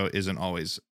ratio isn't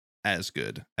always as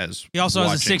good as. He also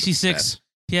has a 66.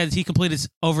 He completed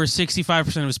over 65%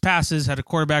 of his passes, had a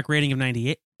quarterback rating of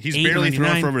 98. He's barely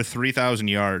thrown for over 3,000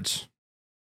 yards.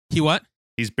 He what?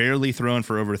 He's barely thrown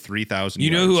for over 3,000 yards. You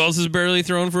know who else is barely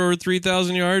thrown for over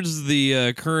 3,000 yards?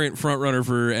 The current front runner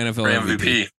for NFL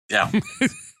MVP. Yeah.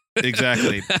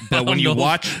 Exactly. But when you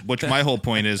watch, which my whole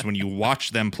point is, when you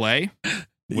watch them play,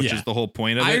 which is the whole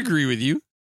point of it. I agree with you.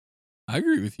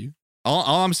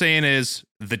 All I'm saying is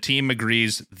the team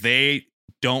agrees they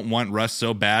don't want Russ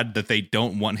so bad that they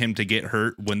don't want him to get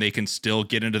hurt when they can still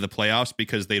get into the playoffs,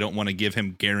 because they don't want to give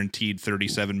him guaranteed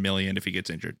 $37 million if he gets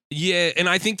injured. Yeah, and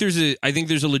I think there's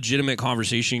a legitimate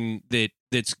conversation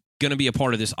that's going to be a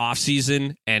part of this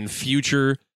offseason and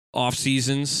future off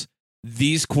seasons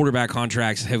these quarterback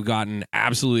contracts have gotten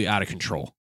absolutely out of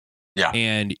control. Yeah.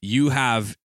 And you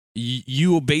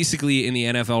basically in the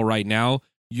NFL right now,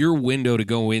 your window to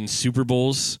go win Super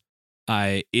Bowls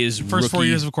is First 4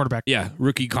 years of a quarterback. Yeah,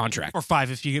 rookie contract. Or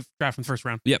 5 if you get drafted in the first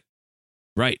round. Yep.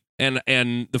 Right. And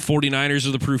the 49ers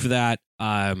are the proof of that.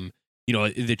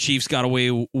 The Chiefs got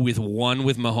away with one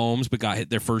with Mahomes, but got hit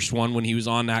their first one when he was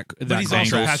on that But he's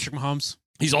contract. also Patrick Mahomes.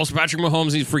 He's also Patrick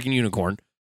Mahomes. He's a freaking unicorn.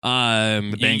 A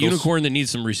unicorn that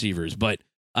needs some receivers, but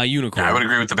a unicorn. Yeah, I would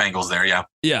agree with the Bengals there. Yeah.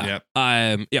 Yeah.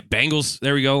 Yep. Bengals.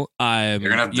 There we go. You're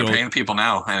gonna have to pay people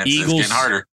now, and it's Eagles, getting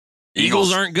harder.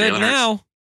 Eagles aren't good now.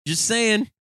 Just saying,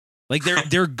 like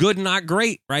they're good, not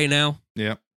great right now.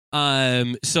 Yeah.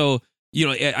 So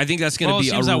I think that's going to be.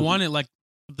 It seems that won it like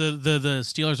the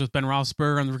Steelers with Ben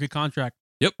Roethlisberger on the rookie contract.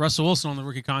 Yep. Russell Wilson on the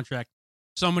rookie contract.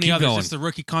 So many Keep others. going. It's the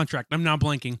rookie contract. I'm now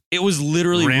blanking. It was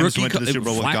literally Rams rookie. went to the Super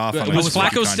Bowl with Goff on Was his rookie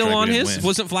Flacco still contract, on we didn't his? win.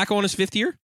 Wasn't Flacco on his 5th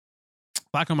year?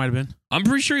 Flacco might have been. I'm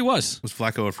pretty sure he was. Was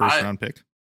Flacco a first round pick?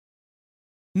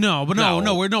 No, but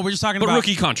no, we're just talking But about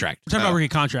rookie contract. We're talking about rookie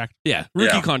contract. Yeah,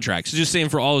 rookie contracts. Just saying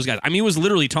for all those guys. I mean, it was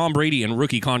literally Tom Brady and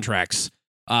rookie contracts.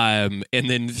 And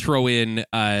then throw in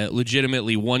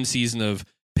legitimately one season of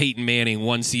Peyton Manning,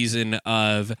 one season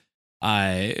of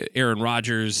Aaron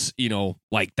Rodgers.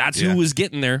 That's who was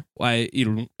getting there.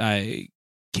 Cam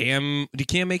did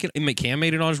Cam make it? Cam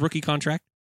made it on his rookie contract.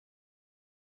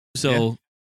 So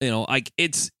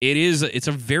it's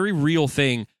a very real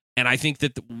thing, and I think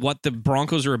that what the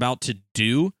Broncos are about to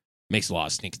do makes a lot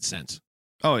of stinking sense.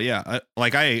 Oh yeah, I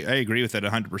agree with it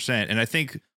 100%, and I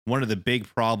think one of the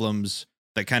big problems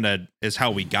that kind of is how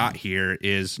we got here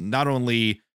is not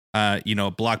only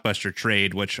blockbuster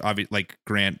trade, which obviously like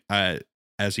Grant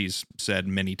as he's said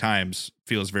many times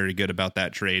feels very good about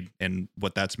that trade and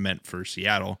what that's meant for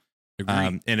Seattle.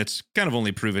 And it's kind of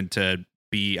only proven to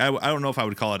be I don't know if I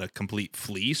would call it a complete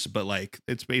fleece, but like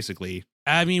it's basically.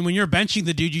 I mean, when you're benching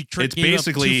the dude, it's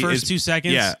basically up 2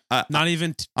 seconds. Yeah, not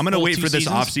even. I'm going to wait for this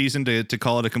seasons. offseason to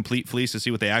call it a complete fleece to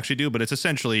see what they actually do, but it's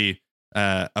essentially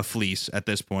a fleece at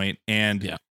this point.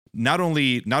 And not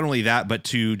only that, but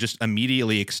to just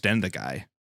immediately extend the guy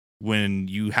when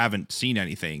you haven't seen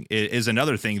anything is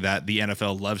another thing that the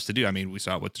NFL loves to do. I mean, we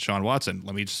saw it with Deshaun Watson.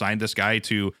 Let me just sign this guy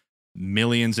to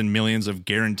millions and millions of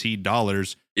guaranteed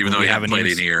dollars, even though he haven't played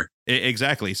in a year.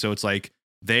 Exactly. So it's like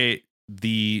the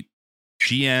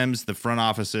GMs, the front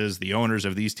offices, the owners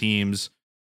of these teams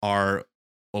are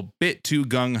a bit too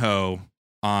gung-ho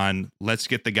on let's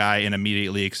get the guy and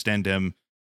immediately extend him.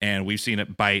 And we've seen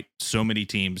it bite so many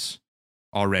teams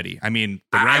already. I mean,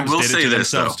 the Rams did it to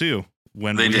themselves too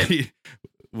when they did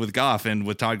with Goff and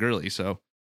with Todd Gurley. So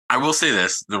I will say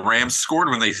this, the Rams scored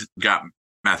when they got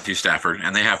Matthew Stafford,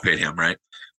 and they have paid him, right?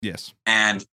 Yes.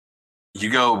 And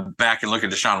you go back and look at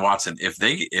Deshaun Watson. If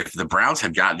the Browns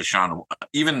had gotten Deshaun,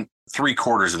 even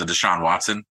 3/4 of the Deshaun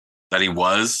Watson that he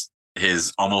was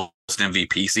his almost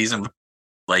MVP season,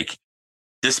 like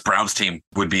this Browns team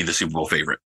would be the Super Bowl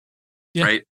favorite,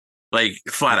 right? Like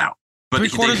flat out. But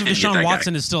 3/4 of Deshaun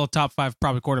Watson is still a top 5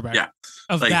 probably quarterback. Yeah,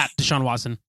 of that Deshaun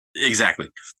Watson. Exactly.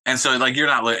 And so like you're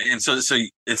not, and so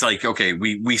it's like, okay,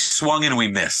 we swung and we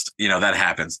missed. That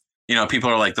happens. People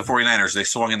are like the 49ers, they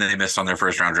swung and then they missed on their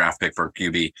first round draft pick for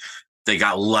QB. They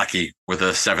got lucky with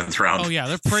a 7th round. Oh yeah,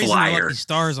 they're praising the lucky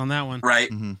stars on that one. Right.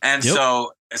 Mm-hmm. And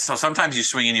so sometimes you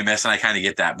swing and you miss, and I kind of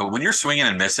get that. But when you're swinging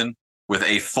and missing with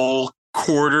a full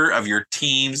quarter of your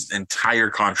team's entire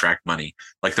contract money,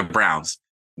 like the Browns,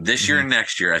 this year and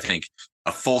next year, I think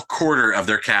a full quarter of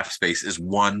their cap space is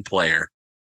one player.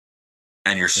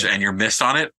 And you're missed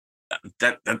on it,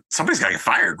 that somebody's got to get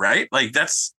fired, right? Like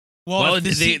that's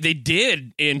they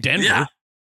did in Denver. Yeah.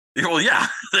 Well, yeah,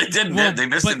 they did. They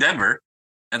missed in Denver,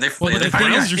 and the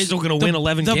Browns are still going to win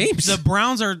 11 games. The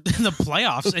Browns are in the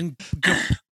playoffs, and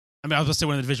I mean, I was going to say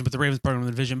win the division, but the Ravens part of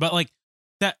the division. But like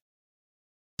that,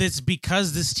 it's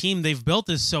because this team they've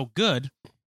built is so good,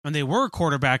 and they were a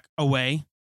quarterback away.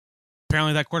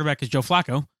 Apparently, that quarterback is Joe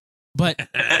Flacco, but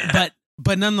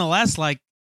nonetheless, like.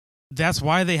 That's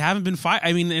why they haven't been fired.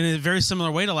 I mean, in a very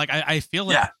similar way to like, I feel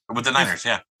like with the Niners,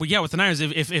 with the Niners.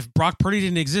 If Brock Purdy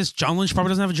didn't exist, John Lynch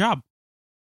probably doesn't have a job.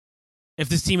 If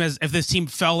this team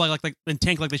fell like and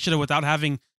tanked like they should have without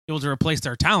having able to replace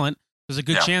their talent, there's a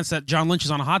good chance that John Lynch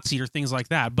is on a hot seat or things like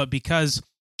that. But because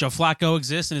Joe Flacco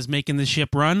exists and is making the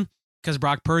ship run, because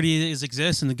Brock Purdy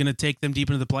exists and they're going to take them deep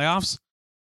into the playoffs,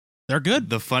 they're good.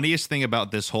 The funniest thing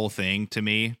about this whole thing to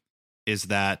me is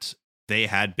that they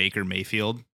had Baker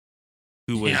Mayfield,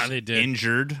 who was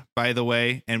injured, by the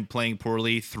way, and playing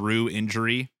poorly through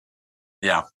injury.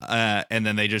 Yeah. And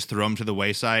then they just throw him to the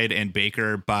wayside, and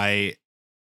Baker, by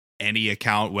any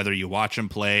account, whether you watch him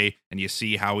play and you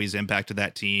see how he's impacted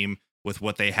that team with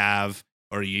what they have,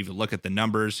 or you even look at the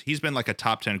numbers, he's been like a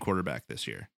top 10 quarterback this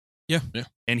year. Yeah.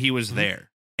 And he was there.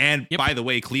 And by the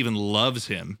way, Cleveland loves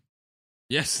him.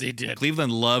 Yes, they did.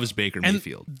 Cleveland loves Baker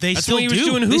Mayfield. They That's still why he was do.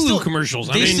 doing Hulu commercials.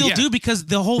 They still do, because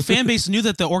the whole fan base knew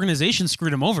that the organization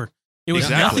screwed him over. It was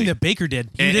nothing that Baker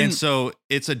did. And so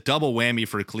it's a double whammy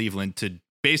for Cleveland to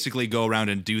basically go around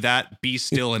and do that, be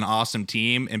still an awesome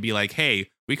team, and be like, hey,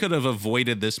 we could have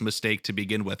avoided this mistake to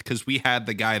begin with because we had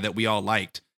the guy that we all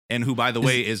liked and who, by the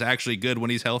way, is actually good when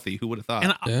he's healthy. Who would have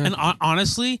thought? And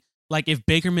honestly, like if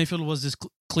Baker Mayfield was this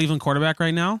Cleveland quarterback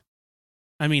right now,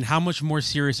 I mean, how much more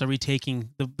serious are we taking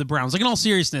the Browns? Like, in all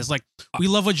seriousness, like, we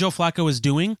love what Joe Flacco is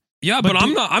doing. Yeah, but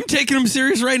I'm not. I'm taking him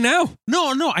serious right now.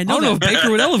 No, I know. I don't know if Baker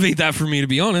would elevate that for me, to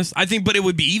be honest. I think, but it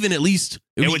would be even at least.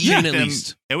 It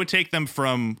would take them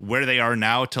from where they are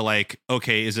now to like,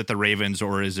 okay, is it the Ravens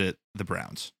or is it the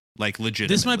Browns? Like,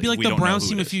 legitimately. This might be like the Browns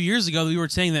team a few years ago. We were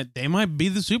saying that they might be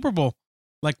the Super Bowl.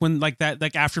 Like when, like that,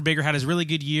 like after Baker had his really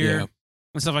good year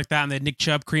and stuff like that, and they had Nick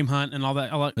Chubb, Kareem Hunt, and all that.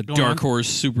 A dark horse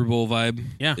Super Bowl vibe.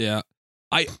 Yeah.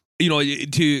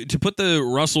 To put the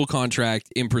Russell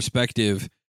contract in perspective,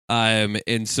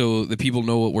 and so the people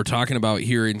know what we're talking about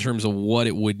here in terms of what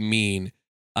it would mean.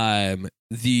 If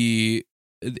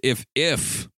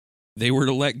they were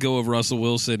to let go of Russell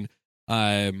Wilson,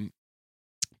 pre-March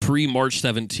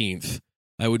 17th,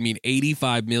 that would mean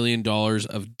 $85 million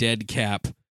of dead cap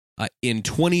in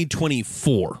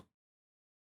 2024.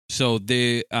 So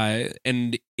the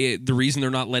reason they're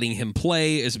not letting him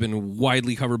play has been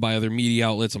widely covered by other media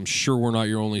outlets. I'm sure we're not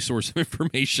your only source of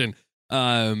information.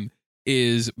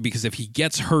 Is because if he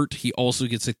gets hurt, he also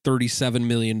gets a $37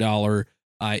 million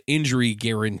injury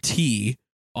guarantee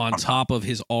on top of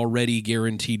his already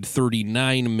guaranteed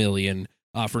 $39 million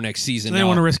for next season. So they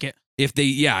want to risk it. If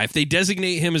they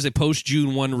designate him as a post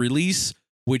June 1 release,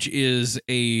 which is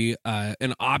an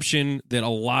option that a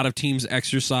lot of teams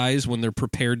exercise when they're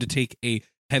prepared to take a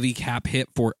heavy cap hit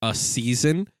for a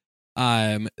season,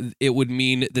 it would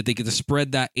mean that they get to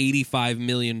spread that $85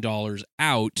 million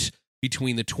out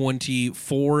between the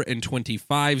 24 and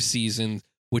 25 season,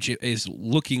 which is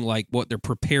looking like what they're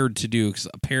prepared to do, because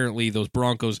apparently those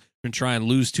Broncos can try and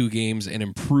lose 2 games and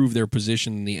improve their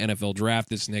position in the NFL draft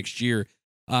this next year.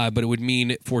 But it would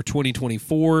mean for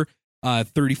 2024,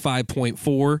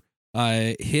 35.4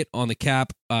 hit on the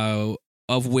cap,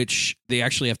 of which they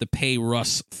actually have to pay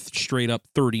Russ straight up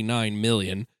 $39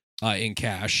 million in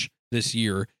cash this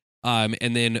year.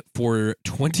 And then for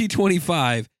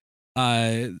 2025,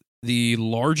 the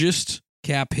largest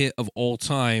cap hit of all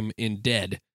time in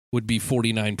dead would be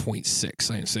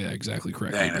 49.6. I didn't say that exactly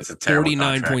correctly. Dang, that's a terrible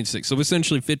 49.6. So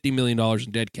essentially $50 million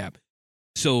in dead cap.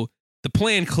 So the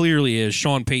plan clearly is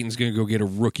Sean Payton's going to go get a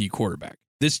rookie quarterback.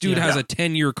 This dude has a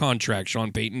 10-year contract,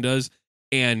 Sean Payton does,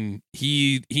 and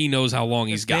he knows how long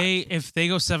he's got. If they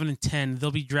go 7-10,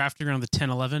 they'll be drafting around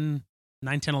the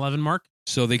 9-10-11 mark.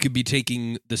 So they could be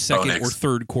taking the second or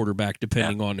third quarterback,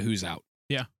 depending on who's out.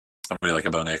 Yeah. Somebody like a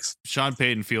Bo Nix. Sean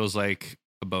Payton feels like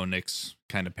a Bo Nix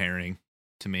kind of pairing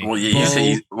to me. Well, you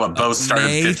say Bo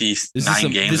started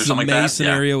 59 games or something like that? This is a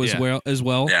May scenario as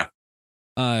well. Yeah.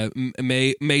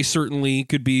 May certainly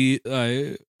could be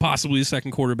possibly a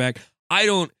second quarterback. I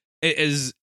don't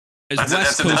as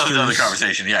West Coasters. Another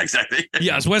conversation. Yeah, exactly.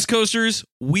 Yeah, as West Coasters,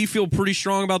 we feel pretty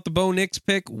strong about the Bo Nix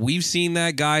pick. We've seen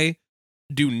that guy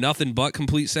do nothing but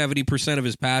complete 70% of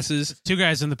his passes. 2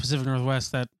 guys in the Pacific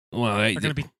Northwest that are going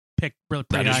to be picked really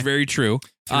pretty high. That is very true.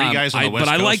 3 guys on the West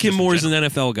Coast. But I like him more as an general.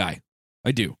 NFL guy.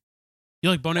 I do. You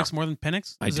like Bo Nix more than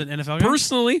Penix as an NFL guy?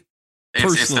 Personally.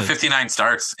 It's the 59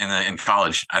 starts in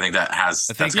college. I think that's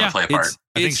going to play a part.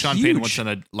 I think Sean Payton wants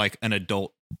an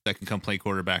adult that can come play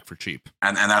quarterback for cheap,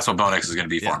 and that's what Bo Nix is going to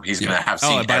be for him. He's going to have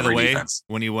seen every defense.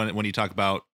 When you talk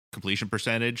about completion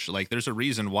percentage, like there's a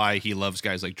reason why he loves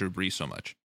guys like Drew Brees so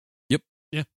much. Yep.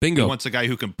 Yeah. Bingo. He wants a guy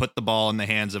who can put the ball in the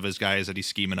hands of his guys that he's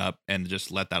scheming up and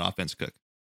just let that offense cook.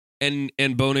 And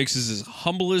Bo Nix is as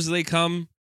humble as they come,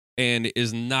 and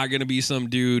is not going to be some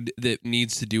dude that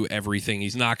needs to do everything.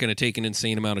 He's not going to take an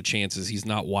insane amount of chances. He's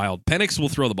not wild. Penix will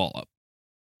throw the ball up.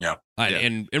 Yeah.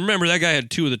 And remember, that guy had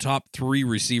 2 of the top 3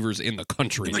 receivers in the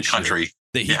country.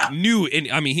 That he knew.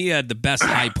 And I mean, he had the best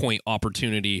high point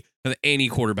opportunity of any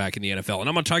quarterback in the NFL. And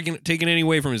I'm not taking any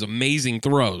away from his amazing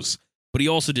throws, but he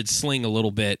also did sling a little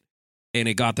bit, and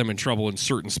it got them in trouble in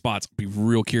certain spots. I'll be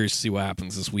real curious to see what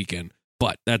happens this weekend.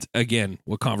 But that's, again,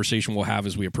 what conversation we'll have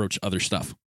as we approach other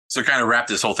stuff. So kind of wrap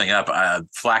this whole thing up.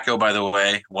 Flacco, by the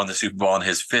way, won the Super Bowl in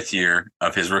his 5th year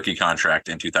of his rookie contract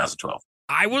in 2012.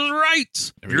 I was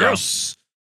right. Yes.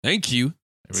 Thank you.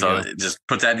 So just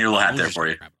put that in your little hat there for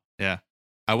you. Yeah.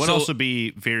 I would So- also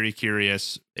be very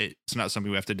curious. It's not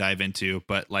something we have to dive into,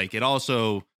 but like it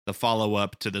also, the follow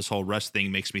up to this whole Russ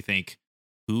thing makes me think,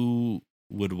 who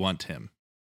would want him?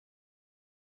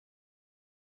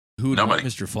 Who would want Nobody.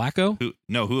 Mr. Flacco?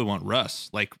 Who would want Russ?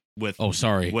 Like with Oh,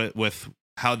 sorry. with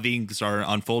how things are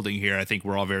unfolding here, I think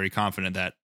we're all very confident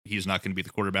that he's not going to be the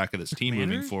quarterback of this team moving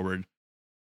Commanders? forward.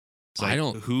 It's I like,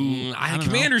 don't. I don't know.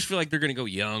 Commanders feel like they're going to go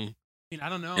young. I mean, I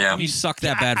don't know. Yeah. I mean, He sucked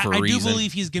that bad for a I reason. do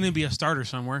believe he's going to be a starter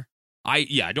somewhere. I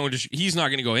don't. He's not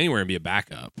going to go anywhere and be a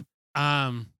backup.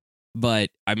 But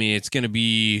I mean, it's going to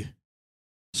be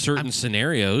certain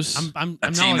scenarios. I'm A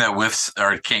not team like- that whiffs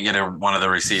or can't get one of the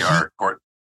receiver or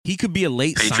He could be a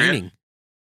late Patriot? signing.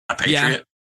 a Patriot.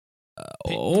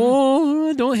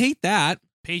 Oh, don't hate that.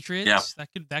 Patriots. Yeah.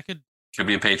 That could. Could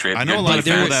be a Patriot. I know a Good lot of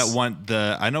people defense. that want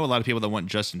I know a lot of people that want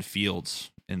Justin Fields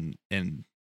in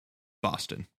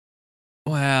Boston.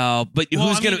 Well, but Well,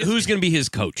 who's I mean, gonna be his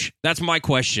coach? That's my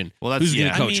question. Well, that's Who's yeah.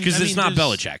 gonna coach? Because it's not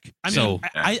there's- Belichick. I mean, So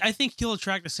I think he'll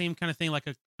attract the same kind of thing.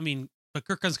 But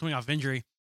Kirk Cousins coming off injury,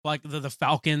 like the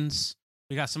Falcons.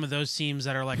 We got some of those teams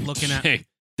that are like looking at. hey,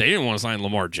 they didn't want to sign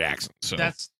Lamar Jackson. So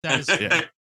that is. Yeah.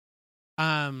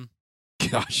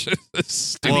 gosh,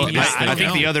 Well, mean, yeah, I don't think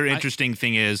know. the other interesting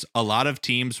thing is a lot of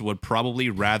teams would probably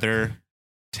rather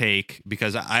take,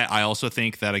 because I also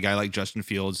think that a guy like Justin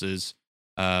Fields is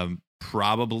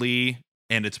probably,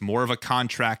 and it's more of a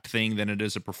contract thing than it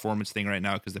is a performance thing right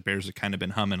now because the Bears have kind of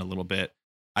been humming a little bit.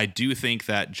 I do think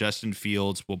that Justin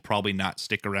Fields will probably not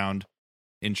stick around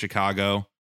in Chicago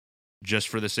just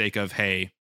for the sake of,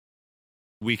 hey,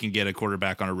 we can get a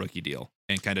quarterback on a rookie deal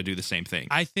and kind of do the same thing.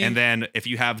 I think. And then if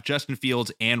you have Justin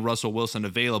Fields and Russell Wilson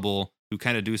available who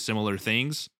kind of do similar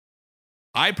things,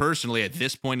 I personally, at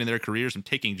this point in their careers, am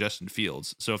taking Justin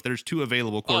Fields. So if there's two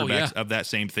available quarterbacks of that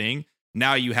same thing,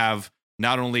 now you have,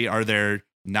 not only are there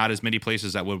not as many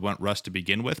places that would want Russ to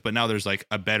begin with, but now there's like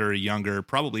a better, younger,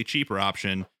 probably cheaper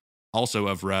option also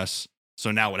of Russ.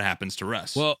 So now what happens to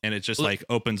Russ? Well, and it just like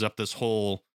opens up this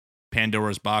whole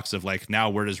Pandora's box of like, now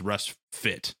where does Russ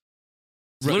fit?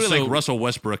 It's Literally- like Russell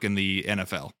Westbrook in the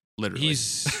NFL. Literally,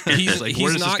 he's Like,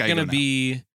 where does this not guy going to go now?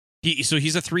 be. So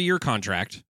he's a 3-year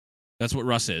contract. That's what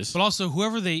Russ is. But also,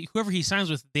 whoever he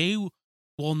signs with, they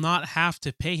will not have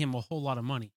to pay him a whole lot of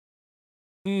money.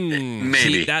 Maybe.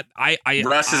 See, that I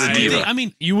Russ is a I- diva. I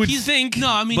mean, You would he's- think, no,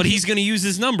 I mean, but he's going to use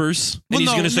his numbers, and Well, he's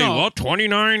no, going to say, no. "Well,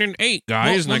 29-8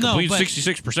 guys, Well, and I no, complete but-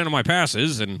 66% of my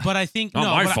passes." And But I think Not no.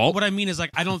 my What fault. what I mean is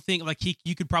like I don't think like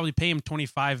you could probably pay him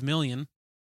 $25 million.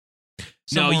 no, you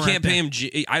somewhere can't right pay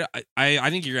there. him. I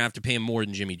think you're going to have to pay him more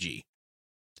than Jimmy G.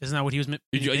 Isn't that what he was?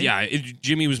 Yeah,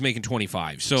 Jimmy was making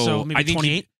 25, so maybe I think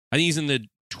 28. I think he's in the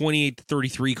 28 to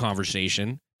 33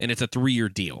 conversation, and it's a 3-year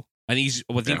deal. I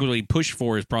think what he pushed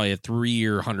for is probably a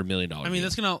 3-year, $100 million. I mean,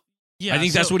 that's gonna. Yeah, I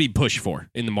think that's what he pushed for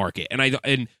in the market,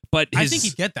 but I think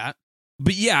he'd get that.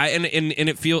 But yeah, and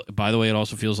it feel. By the way, it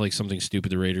also feels like something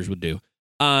stupid the Raiders would do.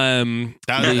 That's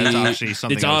actually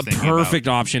something It's I a was thinking perfect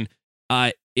option.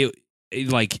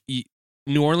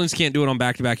 New Orleans can't do it on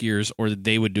back-to-back years, or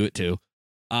they would do it too.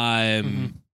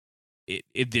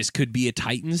 This could be a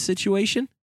Titans situation.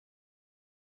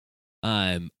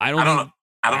 I don't know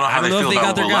how they know if feel they got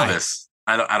about their Will guy. Levis.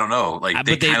 I don't know. Like but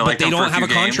they kinda liked him for don't have a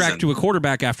few games contract and- to a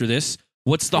quarterback after this.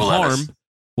 What's the Will harm? Levis.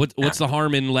 What's the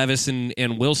harm in Levis and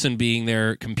Wilson being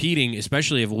there competing,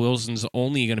 especially if Wilson's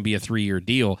only going to be a 3-year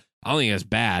deal? I don't think that's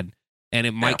bad, and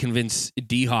it might convince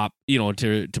D-Hop,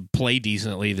 to play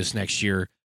decently this next year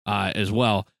as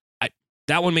well.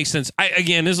 That one makes sense.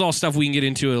 Again, this is all stuff we can get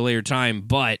into at a later time,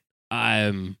 but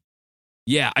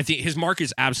yeah, I think his mark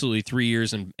is absolutely 3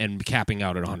 years and capping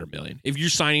out at $100 million. If you're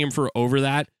signing him for over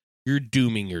that, you're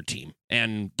dooming your team.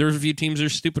 And there's a few teams that are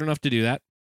stupid enough to do that.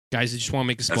 Guys that just want to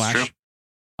make a That's splash. true.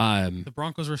 The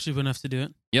Broncos were stupid enough to do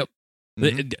it. Yep.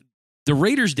 The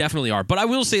Raiders definitely are. But I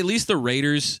will say at least the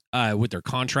Raiders, with their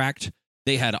contract,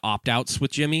 they had opt-outs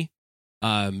with Jimmy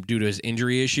due to his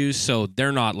injury issues. So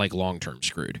they're not like long-term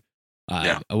screwed.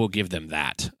 I will give them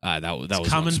that. That was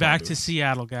Coming one back smart to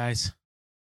Seattle, guys.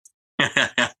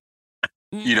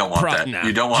 You don't want that. No.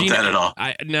 You don't want that at all.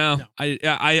 No.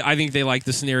 I think they like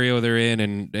the scenario they're in,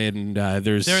 and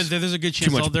there's There's a good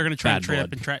chance much they're going to try bad to trade blood.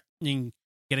 up and try and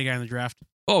get a guy in the draft.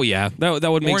 oh yeah, that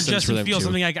would make Or sense for Justin them Fields.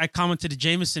 too. Something I commented to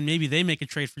Jameson. Maybe they make a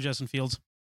trade for Justin Fields.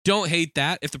 Don't hate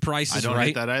that if the price I is don't right.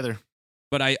 hate that either.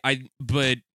 But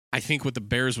I think what the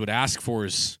Bears would ask for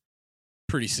is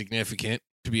pretty significant,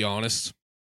 to be honest.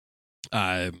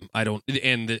 I don't,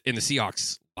 and the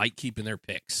Seahawks like keeping their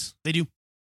picks. They do.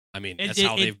 I mean, that's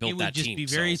how they've built it that would just team. be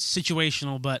very so.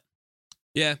 situational, but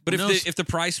Yeah, but Who knows? if the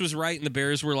price was right and the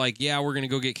Bears were like, yeah, we're gonna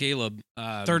go get Caleb,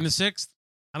 3rd and 6th.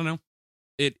 I don't know.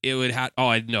 it would have.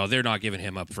 Oh, no, they're not giving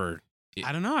him up for.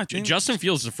 I don't know. I think Justin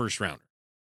Fields is a first rounder.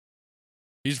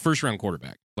 He's a first round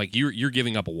quarterback. Like you're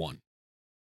giving up a 1.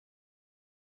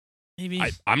 maybe.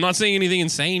 I'm not saying anything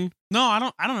insane. No, I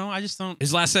don't know. I just don't.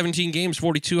 His last 17 games,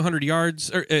 4,200 yards,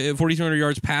 4,200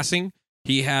 yards passing.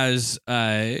 He has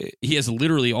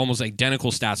literally almost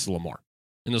identical stats to Lamar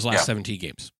in those last 17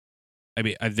 games. I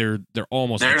mean, they're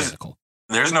almost identical.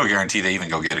 There's no guarantee they even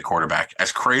go get a quarterback.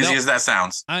 As crazy as that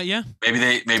sounds, Yeah. Maybe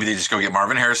they just go get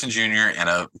Marvin Harrison Jr. and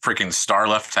a freaking star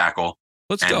left tackle.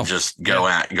 Let's go. Just go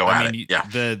at it. Yeah.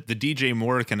 The DJ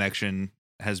Moore connection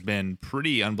has been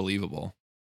pretty unbelievable.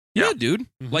 Yeah, dude.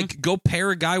 Mm-hmm. Like, go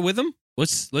pair a guy with him.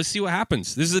 Let's see what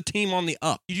happens. This is a team on the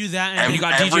up. You do that, And you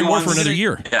got DJ Moore for another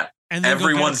year. Yeah. And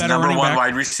everyone's number one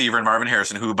wide receiver in Marvin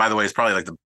Harrison, who, by the way, is probably like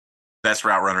the best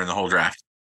route runner in the whole draft.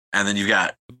 And then you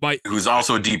got who's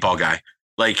also a deep ball guy.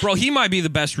 Like, bro, he might be the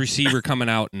best receiver coming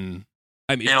out in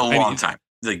a long time.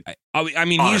 Like, I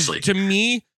mean, honestly. to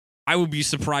me, I would be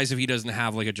surprised if he doesn't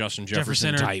have like a Justin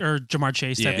Jefferson type or Jamar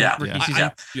Chase type rookie season.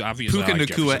 Puka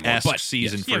Nakua-esque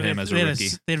season for him as a rookie.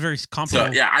 They had very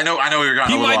comparable. So, I know you're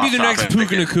going. He might be the next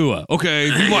Puka Nakua.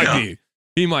 Okay, he might be.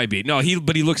 He might be. No,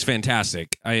 but he looks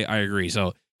fantastic. I agree.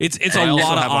 So it's a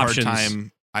lot of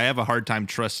options. I have a hard time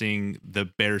trusting the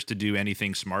Bears to do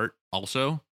anything smart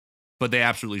also, but they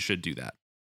absolutely should do that.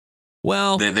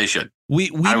 Well, they should. We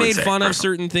made fun of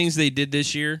certain things they did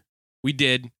this year. We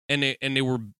did, and they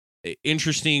were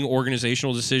interesting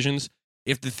organizational decisions.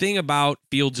 If the thing about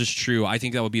Fields is true, I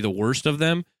think that would be the worst of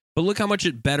them. But look how much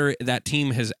better that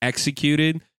team has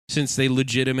executed since they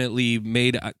legitimately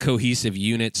made cohesive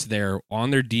units there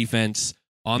on their defense,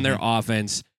 on their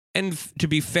offense. And to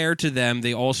be fair to them,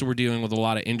 they also were dealing with a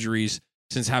lot of injuries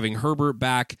since having Herbert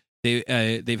back. They've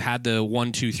had the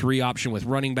 1-2-3 option with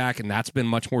running back, and that's been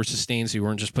much more sustained. So you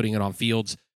weren't just putting it on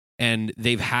Fields. And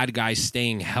they've had guys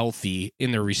staying healthy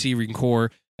in their receiving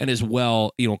core. And as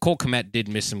well, Cole Kmet did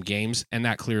miss some games, and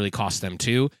that clearly cost them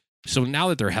too. So now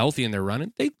that they're healthy and they're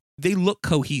running, they look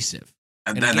cohesive.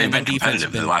 And then they've been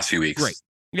competitive the last few weeks. Great.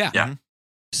 Yeah. Yeah.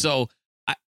 So,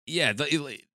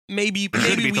 maybe we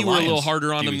were a little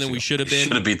harder on them than we should have been.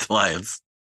 Should have beat the Lions.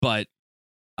 But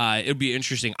it would be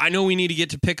interesting. I know we need to get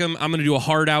to pick them. I'm going to do a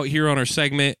hard out here on our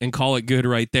segment and call it good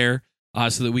right there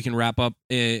so that we can wrap up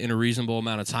in a reasonable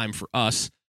amount of time for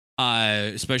us,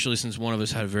 especially since one of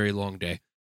us had a very long day.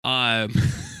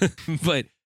 But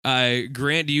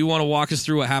Grant, do you want to walk us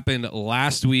through what happened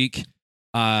last week?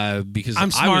 Because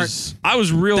I'm smart. I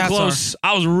was real close.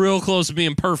 I was real close to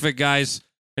being perfect, guys,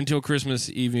 until Christmas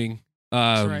evening.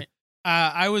 That's right.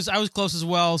 I was close as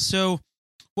well. So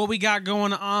what we got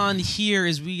going on here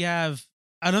is we have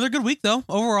another good week though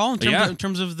overall in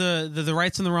terms of the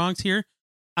rights and the wrongs here.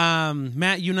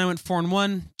 Matt, you and I went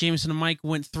 4-1. Jameson and Mike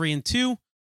went 3-2.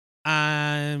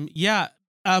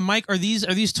 Mike, are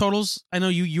these totals? I know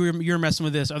you're messing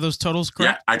with this. Are those totals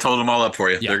correct? Yeah, I totaled them all up for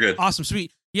you. Yeah. They're good. Awesome,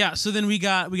 sweet. Yeah. So then we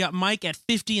got Mike at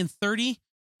 50-30.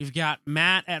 We've got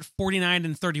Matt at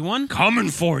 49-31. Coming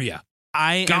for you.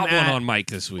 I got one on Mike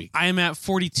this week. I am at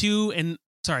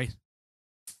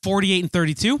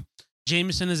 48-32.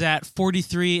 Jameson is at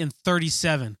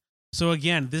 43-37. So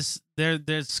again,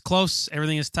 there's close.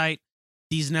 Everything is tight.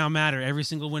 These now matter. Every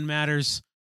single win matters.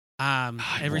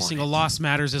 Every single loss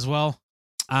matters as well.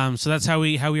 So that's how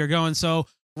we are going. So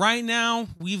right now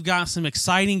we've got some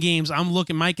exciting games. I'm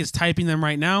looking. Mike is typing them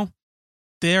right now.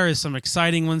 There is some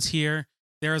exciting ones here.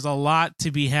 There is a lot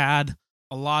to be had.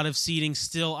 A lot of seeding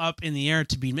still up in the air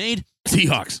to be made.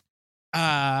 Seahawks.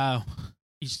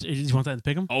 You want that to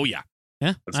pick them? Oh yeah.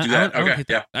 Yeah. Let's do that. Okay.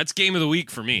 Yeah. That's game of the week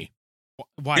for me.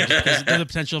 Why? Because the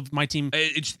potential of my team.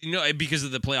 It's because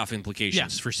of the playoff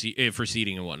implications for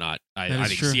seeding and whatnot. I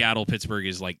think true. Seattle Pittsburgh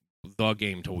is like the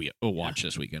game to watch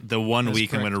this weekend. The one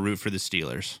week I'm going to root for the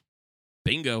Steelers.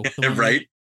 Bingo. Right.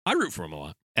 I root for them a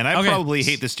lot. And I probably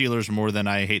hate the Steelers more than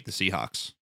I hate the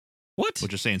Seahawks. What?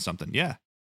 Which is saying something. Yeah.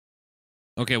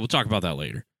 Okay, we'll talk about that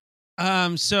later.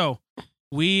 So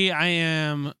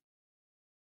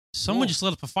someone just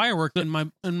lit up a firework in my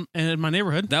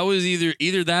neighborhood. That was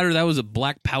either that or that was a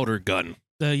black powder gun.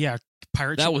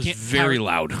 Pirate that ship was very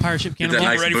loud. Pirate ship cannonball.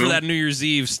 Nice ready boom. for that New Year's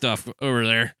Eve stuff over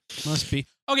there. Must be.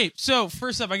 Okay, so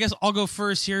first up, I guess I'll go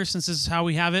first here since this is how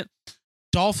we have it.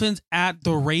 Dolphins at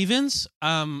the Ravens.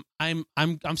 I'm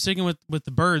sticking with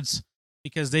the Birds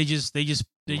because they just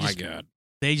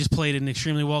played an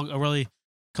extremely a really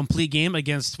complete game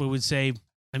against what would say,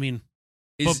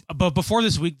 but before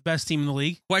this week, best team in the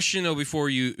league. Question though, before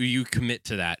you commit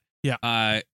to that.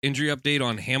 Yeah. Injury update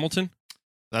on Hamilton.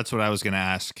 That's what I was going to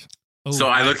ask. So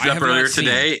I looked it up earlier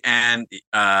today, and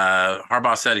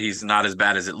Harbaugh said he's not as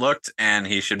bad as it looked, and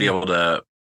he should be able to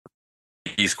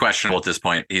he's questionable at this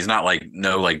point. He's not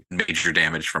no major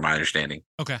damage from my understanding.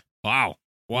 Okay. Wow.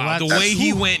 Well, the way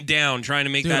he went down trying to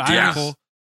make that tackle,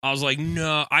 I was like,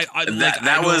 no.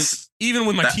 Even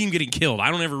with my team getting killed,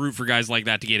 I don't ever root for guys like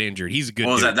that to get injured. He's a good.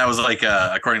 What was that? That was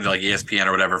according to ESPN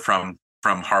or whatever from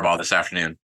Harbaugh this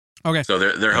afternoon. Okay. So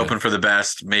they're hoping for the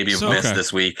best. Maybe miss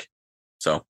this week.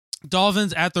 So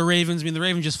Dolphins at the Ravens. I mean, the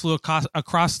Ravens just flew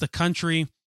across the country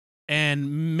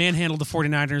and manhandled the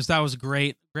 49ers. That was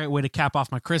great way to cap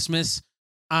off my Christmas.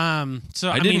 I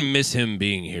didn't miss him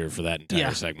being here for that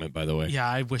entire segment, by the way. Yeah,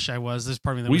 I wish I was. There's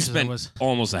part of me that we wishes spent I was.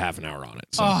 almost a half an hour on it.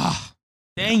 So. Oh,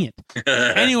 dang it.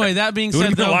 Anyway, that being said, it would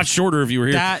have been a lot shorter if you were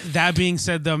here. That being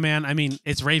said, though, man, I mean,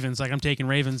 it's Ravens. Like, I'm taking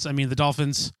Ravens. I mean, the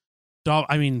Dolphins.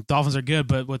 Dolphins are good,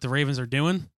 but what the Ravens are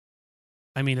doing,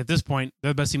 I mean, at this point,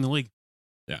 they're the best team in the league.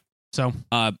 Yeah. So,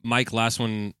 Mike, last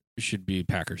one should be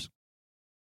Packers.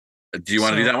 Do you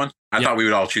want to do that one? I thought we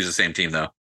would all choose the same team, though.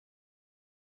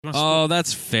 Oh,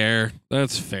 that's fair.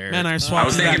 That's fair. Man, I was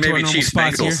thinking maybe Chiefs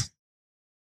Bengals.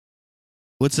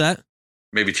 What's that?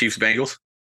 Maybe Chiefs Bengals.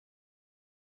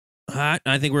 I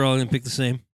think we're all going to pick the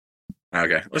same.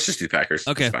 Okay, let's just do Packers.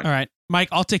 Okay, all right, Mike.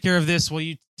 I'll take care of this while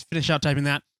you finish out typing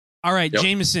that. All right, yep.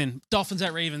 Jameson, Dolphins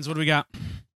at Ravens. What do we got?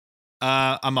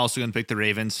 I'm also going to pick the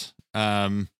Ravens.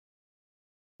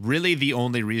 Really, the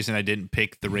only reason I didn't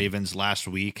pick the Ravens last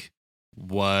week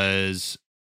was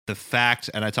the fact,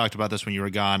 and I talked about this when you were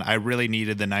gone, I really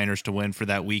needed the Niners to win for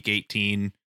that week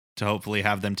 18 to hopefully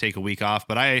have them take a week off.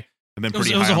 But I have been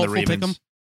pretty high on the Ravens.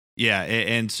 Yeah,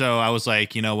 and so I was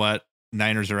like, you know what?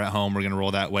 Niners are at home. We're going to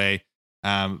roll that way.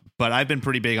 But I've been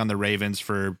pretty big on the Ravens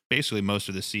for basically most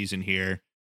of the season here.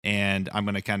 And I'm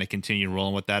going to kind of continue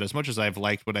rolling with that as much as I've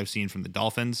liked what I've seen from the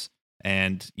Dolphins.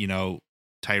 And,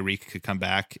 Tyreek could come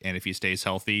back, and if he stays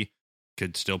healthy,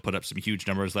 could still put up some huge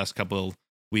numbers last couple of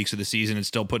weeks of the season and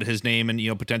still put his name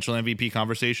in, potential MVP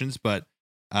conversations. But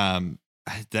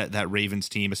that Ravens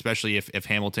team, especially if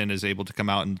Hamilton is able to come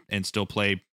out and still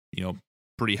play,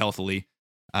 pretty healthily,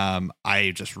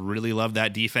 I just really love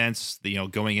that defense.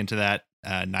 Going into that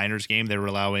Niners game, they were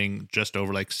allowing just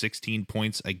over 16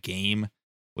 points a game,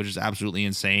 which is absolutely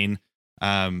insane.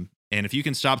 And if you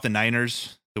can stop the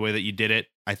Niners the way that you did it,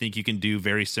 I think you can do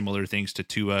very similar things to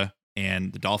Tua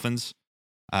and the Dolphins.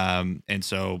 And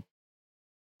so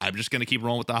I'm just going to keep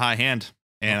rolling with the high hand.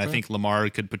 And I think Lamar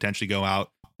could potentially go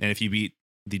out. And if you beat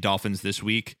the Dolphins this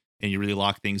week and you really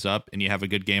lock things up and you have a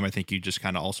good game, I think you just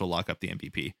kind of also lock up the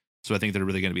MVP. So I think they're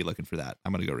really going to be looking for that.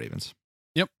 I'm going to go Ravens.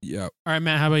 Yep. All right,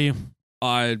 Matt, how about you?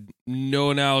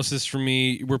 No analysis for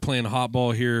me. We're playing hot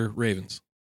ball here. Ravens.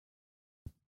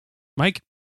 Mike?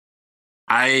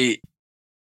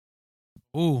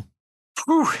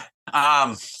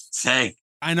 Say,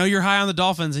 I know you're high on the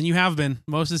Dolphins, and you have been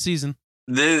most of the season.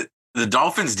 The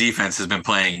Dolphins defense has been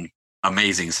playing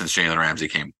amazing since Jalen Ramsey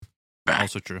came back.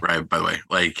 Also true. Right, by the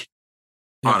way.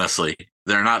 Honestly,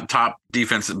 they're not top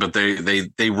defense, but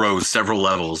they rose several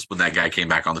levels when that guy came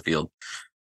back on the field.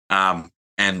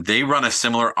 And they run a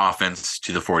similar offense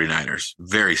to the 49ers,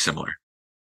 very similar,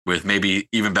 with maybe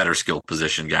even better skill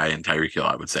position guy in Tyreek Hill,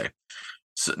 I would say.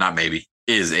 So not maybe,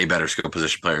 is a better skill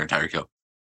position player in Tyreek Hill.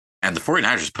 And the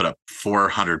 49ers just put up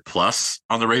 400 plus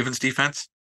on the Ravens defense.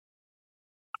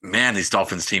 Man, these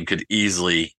Dolphins team could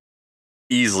easily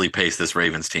pace this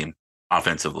Ravens team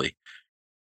offensively.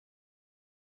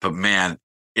 But man,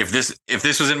 if this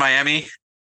was in Miami,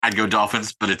 I'd go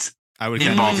Dolphins, but it's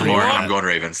in Baltimore. I'm going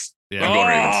Ravens. Yeah. I'm going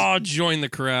Ravens. Oh, join the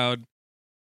crowd.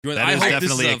 I hope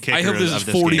definitely a kicker. I hope this is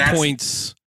 40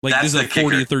 points. This is a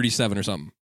 40-37 or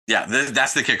something. Yeah,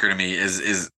 that's the kicker to me.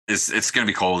 Is it's going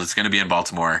to be cold. It's going to be in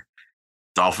Baltimore.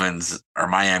 Dolphins are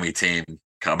Miami team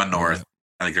coming north.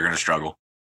 I think they're going to struggle.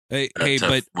 Hey,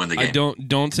 but win the game.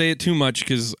 Don't say it too much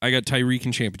because I got Tyreek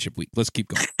in championship week. Let's keep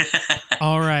going.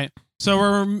 All right. So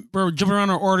we're jumping around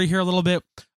our order here a little bit.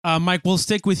 Mike, we'll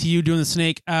stick with you doing the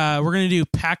snake. We're going to do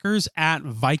Packers at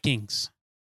Vikings.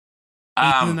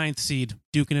 8th and the 9th seed,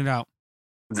 duking it out.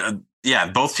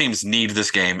 Both teams need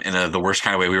this game in the worst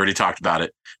kind of way. We already talked about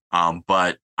it.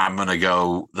 But I'm going to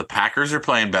go. The Packers are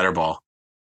playing better ball.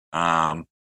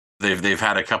 They've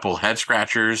had a couple head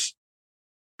scratchers,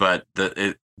 but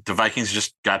the Vikings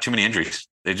just got too many injuries.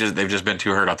 They've just been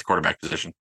too hurt at the quarterback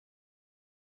position.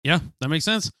 Yeah, that makes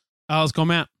sense. Let's go,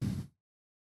 Matt.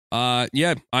 I'm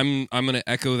going to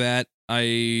echo that.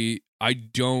 I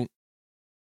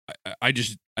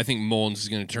think Mullins is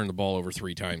going to turn the ball over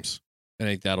 3 times. I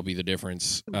think that'll be the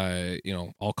difference.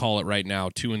 I'll call it right now: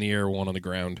 2 in the air, 1 on the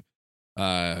ground.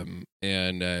 And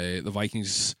the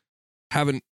Vikings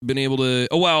haven't been able to.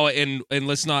 Oh well, and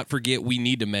let's not forget we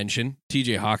need to mention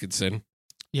T.J. Hawkinson.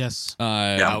 Yes.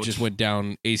 Just went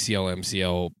down ACL,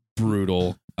 MCL,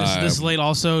 brutal. This late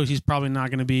also, he's probably not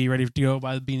going to be ready to go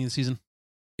by the beginning of the season.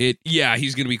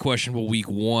 He's going to be questionable week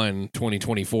 1,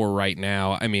 2024 right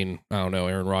now. I mean, I don't know,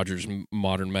 Aaron Rodgers,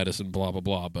 modern medicine, blah, blah,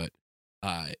 blah. But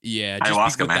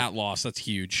just with that loss, that's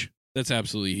huge. That's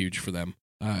absolutely huge for them.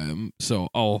 So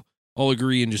I'll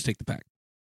agree and just take the pack.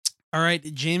 All right,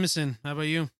 Jameson, how about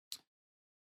you?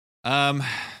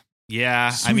 Yeah,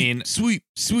 sweep, I mean,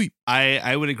 sweep.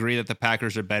 I would agree that the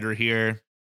Packers are better here.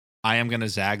 I am going to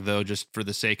zag though, just for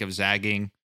the sake of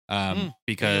zagging,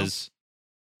 because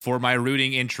for my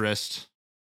rooting interest,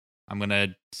 I'm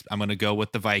gonna go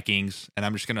with the Vikings, and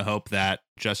I'm just gonna hope that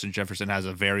Justin Jefferson has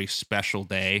a very special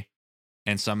day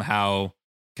and somehow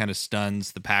kind of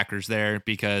stuns the Packers there.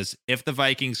 Because if the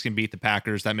Vikings can beat the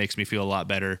Packers, that makes me feel a lot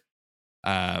better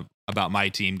about my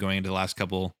team going into the last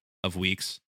couple of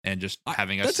weeks and just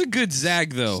having us. That's a good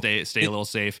zag though. Stay a little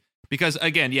safe. Because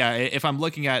again, if I'm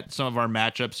looking at some of our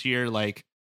matchups here, like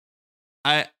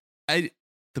the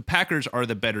Packers are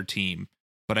the better team,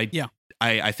 but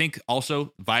I think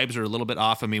also vibes are a little bit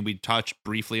off. I mean, we touched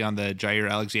briefly on the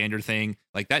Jair Alexander thing.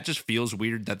 Like that just feels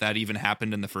weird that even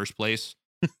happened in the first place.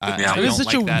 It was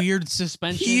such a weird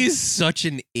suspension. He is such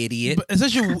an idiot. But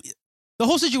the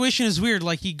whole situation is weird.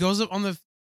 Like he goes up on the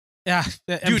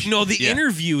the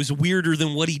interview is weirder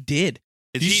than what he did.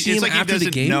 It's like he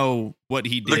doesn't know what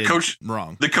he did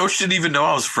wrong. The coach didn't even know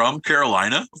I was from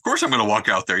Carolina. Of course I'm going to walk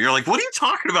out there. You're like, what are you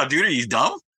talking about, dude? Are you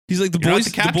dumb? He's like, the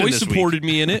boys supported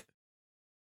me in it.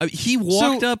 He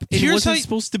walked up and wasn't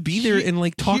supposed to be there and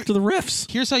like talk to the refs.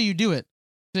 Here's how you do it.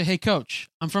 Say, hey, coach,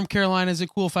 I'm from Carolina. Is it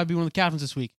cool if I be one of the captains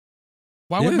this week?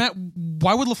 Why would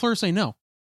LaFleur say no?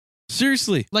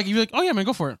 Seriously. Like, you're like, oh, yeah, man,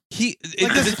 go for it.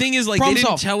 The thing is, like, they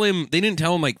didn't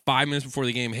tell him like 5 minutes before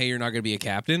the game, hey, you're not going to be a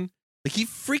captain. Like, he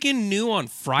freaking knew on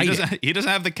Friday. He doesn't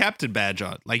have the captain badge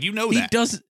on. Like, you know that. He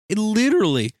doesn't.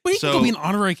 Literally. But he can go be an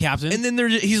honorary captain. And then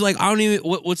he's like, I don't even,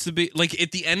 what's the big, like,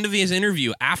 at the end of his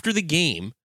interview, after the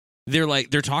game,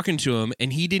 they're talking to him,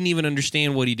 and he didn't even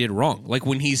understand what he did wrong. Like,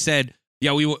 when he said,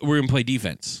 yeah, we're going to play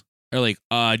defense. They're like,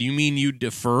 do you mean you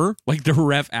defer? Like, the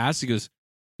ref asked, he goes,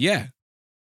 yeah.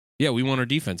 Yeah, we want our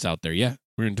defense out there. Yeah,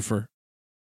 we're going to defer.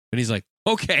 And he's like,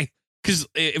 okay. Because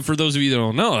for those of you that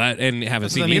don't know that and haven't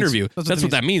seen the interview, that's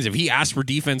what that means. If he asks for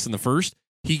defense in the first,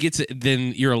 he gets it.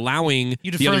 Then you're allowing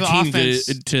the other team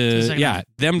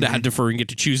to defer and get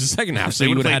to choose the second half. So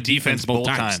you would have had defense both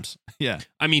times. Yeah,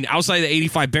 I mean, outside the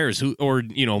 85 Bears,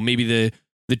 maybe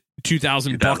the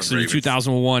 2000 Bucks or the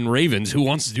 2001 Ravens, who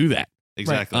wants to do that?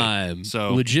 Exactly.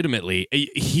 So legitimately,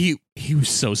 he was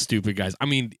so stupid, guys. I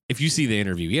mean, if you see the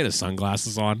interview, he had his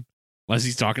sunglasses on, unless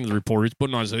he's talking to the reporters,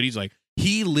 putting on his hoodie. He's like,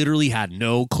 he literally had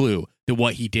no clue that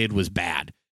what he did was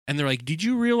bad. And they're like, did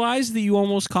you realize that you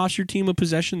almost cost your team a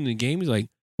possession in the game? He's like,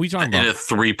 what are you talking about? In a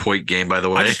 3-point game, by the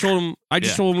way. I just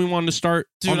told him we wanted to start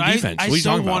on defense. I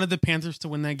so wanted the Panthers to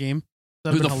win that game.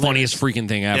 It was the funniest freaking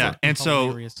thing ever. Yeah, and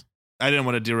so I didn't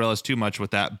want to derail us too much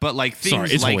with that, but like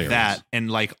things like that and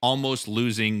like almost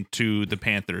losing to the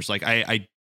Panthers. Like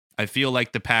I feel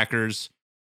like the Packers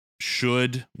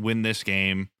should win this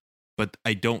game, but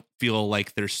I don't feel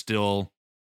like they're still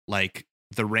like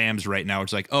the Rams right now.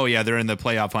 It's like, oh yeah, they're in the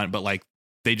playoff hunt, but like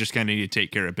they just kind of need to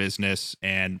take care of business,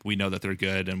 and we know that they're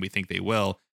good, and we think they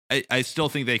will. I still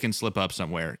think they can slip up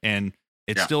somewhere, and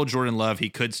it's still Jordan Love. He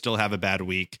could still have a bad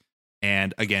week,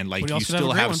 and again, like you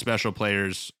still have special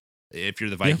players if you're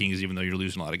the Vikings, even though you're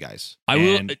losing a lot of guys.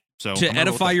 To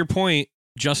edify your point,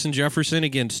 Justin Jefferson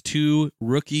against 2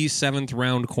 rookie 7th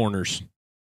round corners.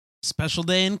 Special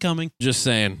day incoming. Just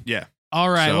saying. Yeah. All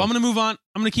right. Well, I'm going to move on.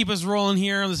 I'm going to keep us rolling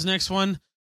here on this next one.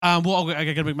 I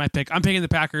got to make my pick. I'm picking the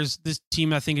Packers. This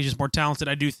team, I think, is just more talented.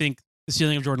 I do think the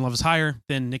ceiling of Jordan Love is higher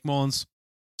than Nick Mullins.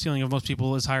 The ceiling of most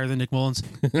people is higher than Nick Mullins.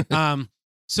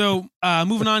 So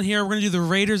moving on here, we're going to do the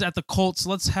Raiders at the Colts.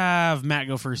 Let's have Matt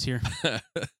go first here.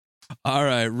 All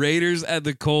right. Raiders at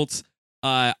the Colts.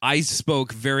 I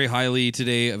spoke very highly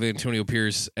today of Antonio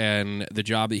Pierce and the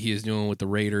job that he is doing with the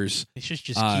Raiders. He should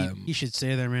he should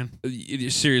stay there, man.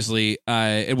 Seriously,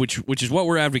 which is what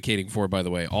we're advocating for, by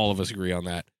the way. All of us agree on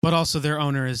that. But also their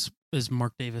owner is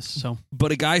Mark Davis. So,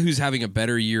 but a guy who's having a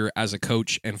better year as a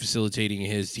coach and facilitating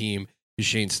his team is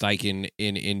Shane Steichen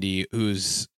in Indy,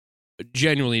 who's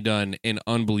genuinely done an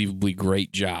unbelievably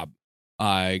great job,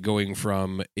 going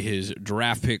from his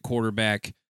draft pick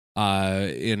quarterback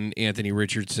in Anthony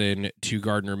Richardson to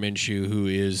Gardner Minshew, who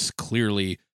is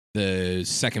clearly the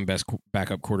second best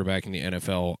backup quarterback in the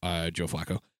NFL, Joe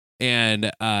Flacco.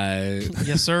 And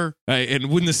yes, sir. And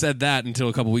wouldn't have said that until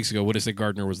a couple weeks ago. Would have said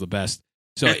Gardner was the best.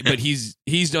 So, but he's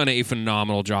done a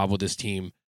phenomenal job with this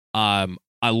team. I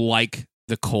like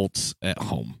the Colts at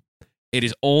home. It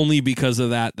is only because of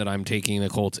that I'm taking the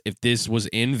Colts. If this was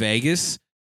in Vegas,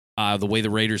 the way the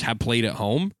Raiders have played at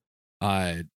home,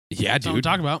 yeah, That's what I'm dude,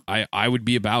 talking about. I would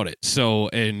be about it. So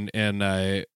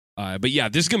but yeah,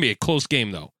 this is gonna be a close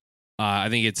game though. I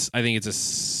think it's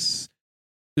this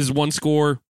is one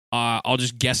score. I'll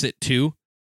just guess it 2.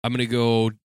 I'm gonna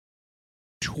go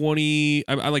 20.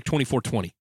 I like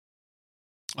 24-20.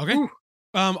 Okay. Ooh.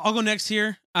 I'll go next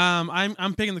here.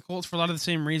 I'm picking the Colts for a lot of the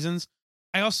same reasons.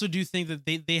 I also do think that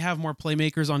they have more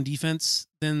playmakers on defense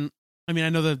than. I mean, I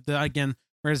know that again,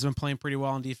 Raiders have been playing pretty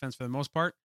well on defense for the most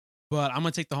part, but I'm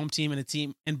gonna take the home team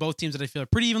and both teams that I feel are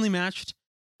pretty evenly matched.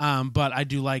 But I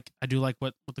do like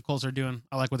what the Colts are doing.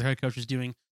 I like what their head coach is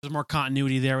doing. There's more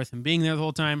continuity there with him being there the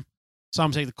whole time. So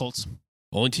I'm gonna take the Colts.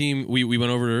 Only team we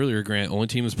went over it earlier, Grant. Only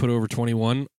team that's put over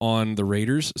 21 on the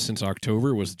Raiders since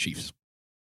October was the Chiefs.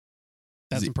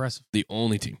 That's impressive. The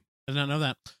only team. I did not know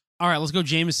that. All right, let's go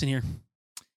Jameson here.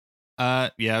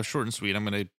 Yeah, short and sweet. I'm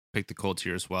gonna pick the Colts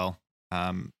here as well.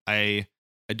 I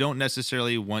don't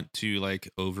necessarily want to like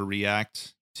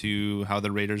overreact to how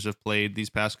the Raiders have played these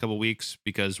past couple weeks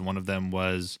because one of them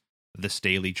was the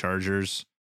Staley Chargers,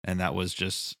 and that was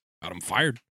just Got them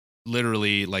fired.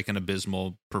 Literally like an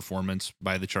abysmal performance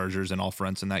by the Chargers in all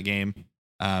fronts in that game.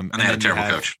 And they had a terrible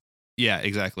coach. Yeah,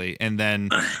 exactly. And then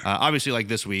obviously like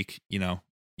this week,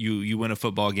 you win a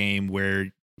football game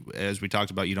where, as we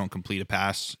talked about, you don't complete a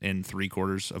pass in 3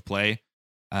 quarters of play,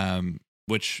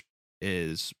 which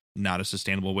is not a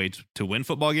sustainable way to win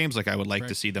football games. Like I would like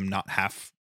to see them not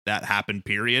have that happen,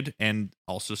 period, and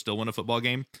also still win a football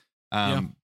game.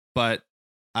 But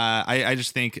I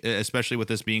just think, especially with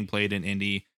this being played in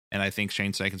Indy, and I think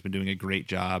Shane Steichen's been doing a great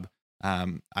job.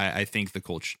 I think the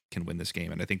Colts can win this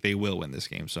game, and I think they will win this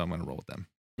game. So I'm going to roll with them.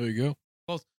 There you go.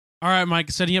 All right, Mike,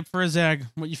 setting up for a zag.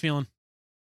 What you feeling?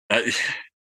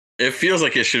 It feels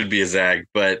like it should be a zag,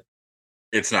 but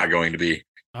it's not going to be.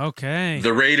 Okay.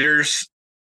 The Raiders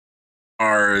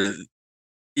are,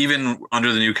 even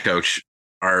under the new coach,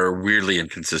 are weirdly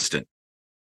inconsistent.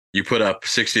 You put up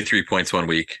 63 points one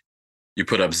week. You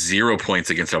put up 0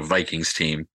 points against a Vikings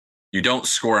team. You don't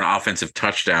score an offensive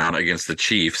touchdown against the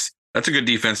Chiefs. That's a good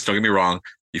defense. Don't get me wrong.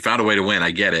 You found a way to win. I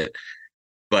get it.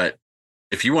 But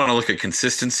if you want to look at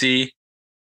consistency,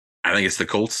 I think it's the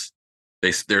Colts.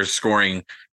 They're scoring,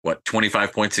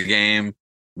 25 points a game,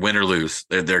 win or lose.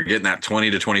 They're getting that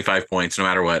 20 to 25 points no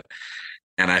matter what.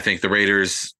 And I think the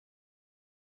Raiders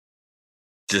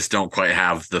just don't quite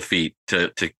have the feet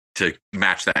to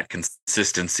match that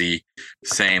consistency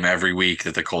same every week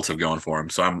that the Colts have going for them.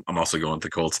 So I'm also going with the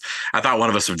Colts. I thought one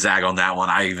of us would zag on that one.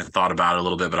 I even thought about it a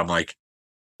little bit, but I'm like,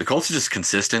 the Colts are just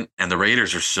consistent and the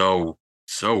Raiders are so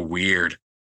weird.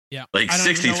 Yeah. Like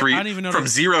 63 from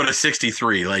 0 to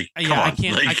 63. Like, come on.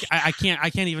 I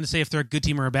can't even say if they're a good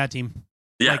team or a bad team.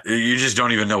 Yeah. You just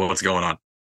don't even know what's going on.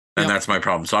 And that's my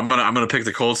problem. So I'm going to pick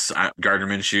the Colts. Gardner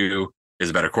Minshew is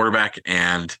a better quarterback,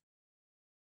 and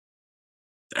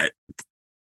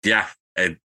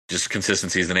just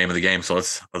consistency is the name of the game. So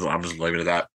I'm just leaving it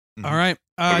at that. All right,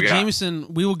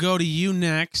 Jameson, we will go to you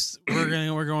next.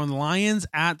 We're going Lions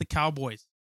at the Cowboys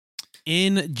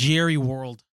in Jerry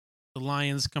World. The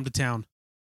Lions come to town.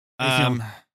 I'm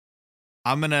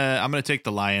gonna take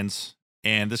the Lions,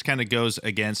 and this kind of goes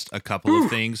against a couple of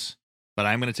things, but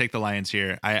I'm gonna take the Lions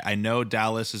here. I know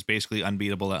Dallas is basically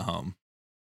unbeatable at home.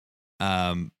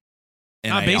 And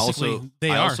they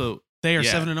are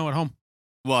 7-0 at home.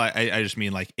 Well, I just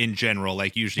mean like in general,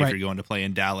 like usually if you're going to play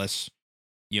in Dallas,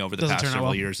 over the past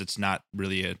several years, it's not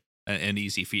really an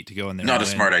easy feat to go in there. Not a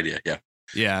smart idea. Yeah.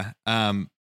 Yeah.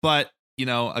 But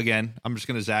again, I'm just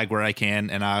going to zag where I can.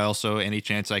 And I also, any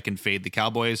chance I can fade the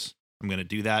Cowboys, I'm going to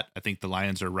do that. I think the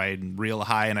Lions are riding real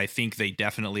high. And I think they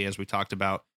definitely, as we talked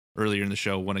about earlier in the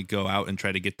show, want to go out and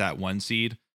try to get that 1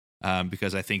 seed.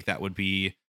 Because I think that would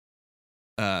be,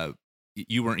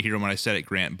 you weren't here when I said it,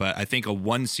 Grant, but I think a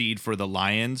 1 seed for the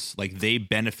Lions, like they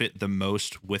benefit the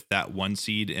most with that 1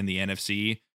 seed in the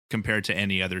NFC compared to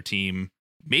any other team,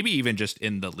 maybe even just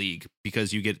in the league,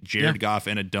 because you get Jared Goff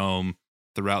in a dome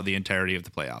throughout the entirety of the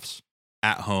playoffs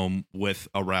at home with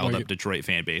a riled up Detroit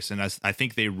fan base. And I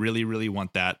think they really, really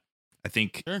want that. I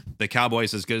think the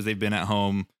Cowboys, as good as they've been at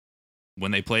home,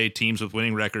 when they play teams with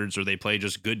winning records or they play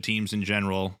just good teams in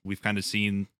general, we've kind of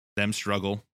seen them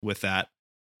struggle with that.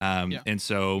 And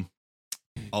so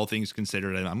all things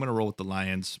considered, I'm going to roll with the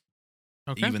Lions,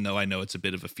 even though I know it's a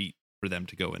bit of a feat for them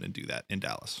to go in and do that in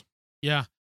Dallas. Yeah.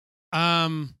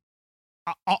 I'll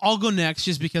go next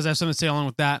just because I have something to say along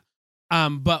with that.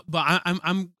 But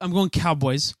I'm going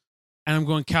Cowboys, and I'm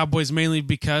going Cowboys mainly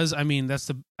because I don't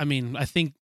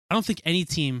think any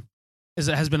team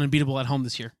has been unbeatable at home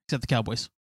this year, except the Cowboys.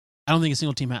 I don't think a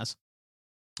single team has.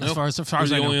 As far as We're I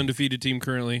the know. only undefeated team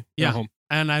currently Yeah. at home.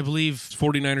 And I believe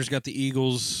 49ers got the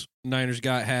Eagles. Niners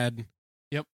had.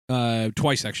 Yep.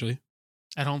 Twice actually.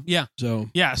 at home. Yeah. So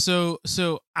Yeah. So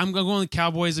I'm going with the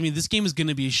Cowboys. I mean, this game is going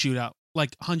to be a shootout,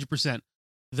 like 100%.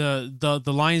 The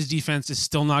Lions defense is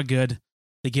still not good.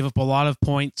 They give up a lot of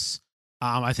points.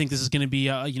 I think this is going to be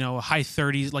a high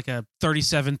 30s, like a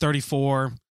 37,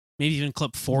 34, maybe even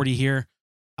clip 40 here.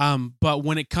 But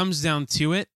when it comes down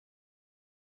to it,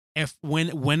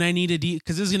 when I need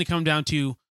because this is going to come down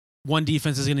to one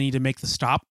defense is going to need to make the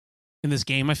stop in this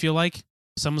game. I feel like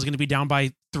someone's going to be down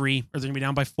by 3, or they're going to be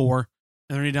down by 4,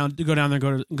 and they're going to go down there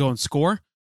and go and score.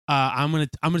 I'm gonna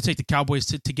take the Cowboys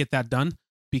to get that done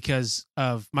because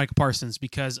of Micah Parsons,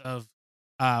 because of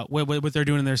what they're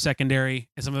doing in their secondary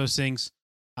and some of those things.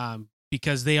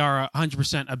 Because they are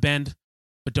 100% a bend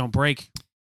but don't break.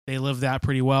 They live that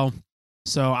pretty well.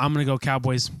 So I'm gonna go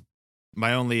Cowboys.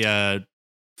 My only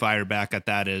fire back at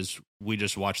that is we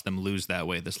just watched them lose that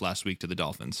way this last week to the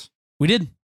Dolphins. We did,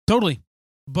 totally.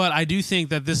 But I do think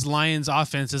that this Lions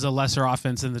offense is a lesser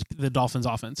offense than the Dolphins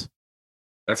offense.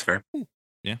 That's fair.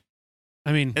 Yeah.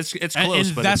 I mean, it's close,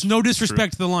 and but that's it's no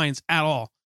disrespect true. to the Lions at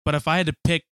all. But if I had to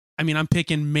pick, I mean, I'm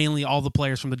picking mainly all the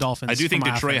players from the Dolphins. I do think for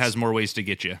my Detroit offense. has more ways to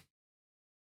get you. They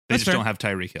That's just fair. don't have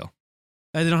Tyreek Hill.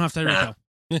 They don't have Tyreek Hill.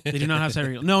 They do not have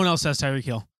Tyreek Hill. No one else has Tyreek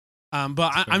Hill.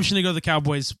 But I'm just going to go to the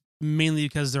Cowboys mainly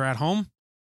because they're at home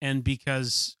and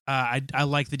because I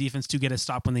like the defense to get a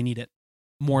stop when they need it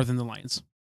more than the Lions.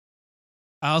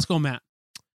 Let's go, Matt.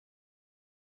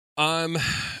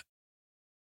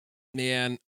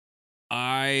 Man,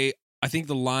 I think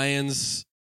the Lions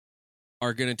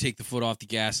are going to take the foot off the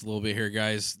gas a little bit here,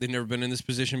 guys. They've never been in this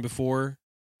position before,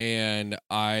 and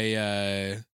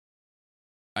I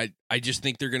just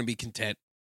think they're going to be content.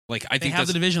 Like I think they have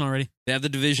the division already. They have the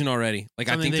division already. Like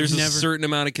I think there's a certain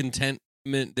amount of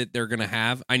contentment that they're going to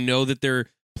have. I know that they're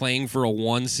playing for a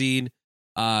 1 seed,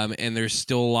 and there's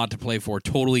still a lot to play for.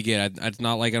 Totally get it. It's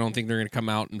not like I don't think they're going to come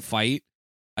out and fight.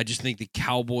 I just think the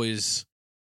Cowboys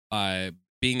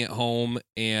being at home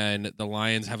and the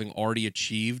Lions having already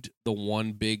achieved the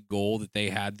one big goal that they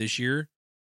had this year,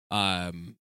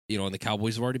 and the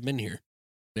Cowboys have already been here.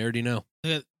 They already know.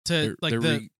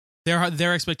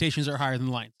 Their expectations are higher than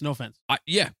the Lions. No offense.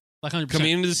 Yeah. Like 100%.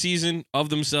 Coming into the season of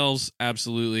themselves,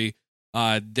 absolutely.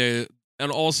 And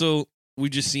also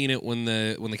we've just seen it when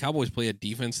the Cowboys play a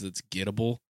defense that's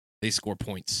gettable, they score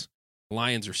points. The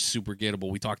Lions are super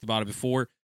gettable. We talked about it before.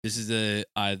 This is the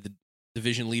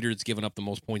division leader that's given up the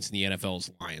most points in the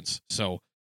NFL's Lions. So,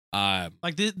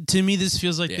 to me, this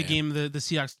feels like yeah. the game, the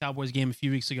Seahawks Cowboys game a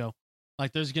few weeks ago.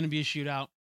 Like there's going to be a shootout,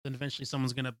 then eventually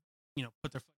someone's going to,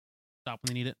 put their foot stop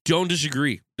when they need it. Don't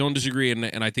disagree.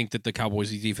 And I think that the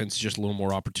Cowboys defense is just a little more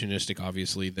opportunistic,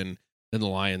 obviously, than the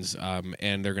Lions.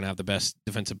 And they're going to have the best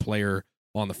defensive player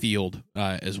on the field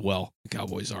as well. The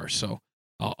Cowboys are. So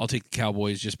I'll take the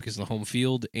Cowboys just because of the home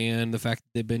field and the fact that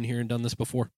they've been here and done this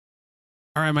before.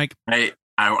 All right, Mike.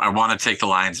 I want to take the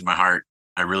Lions in my heart.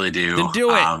 I really do. Then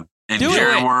do it. In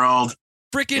Jared world,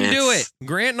 freaking do it.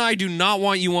 Grant and I do not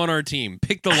want you on our team.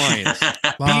 Pick the Lions.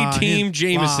 Be Team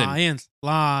Jameson.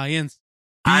 Lions.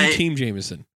 Be Team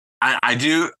Jameson. I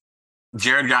do.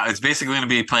 Jared Goff. It's basically going to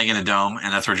be playing in a dome,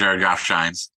 and that's where Jared Goff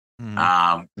shines.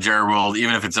 Jared world,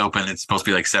 even if it's open, it's supposed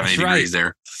to be like 70 degrees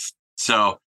there.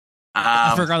 So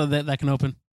I forgot that can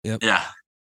open. Yep. Yeah.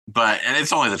 And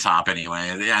it's only the top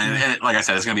anyway. Yeah, and like I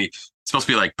said, it's supposed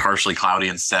to be like partially cloudy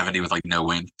and 70 with like no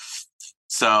wind.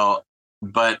 So,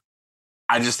 but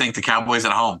I just think the Cowboys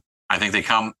at home. I think they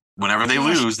come whenever they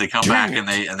lose, they come back and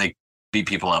they beat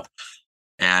people up,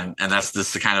 and that's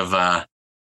the kind of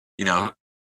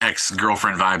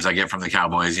ex-girlfriend vibes I get from the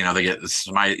Cowboys. They get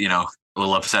a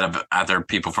little upset at their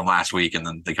people from last week, and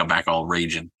then they come back all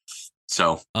raging.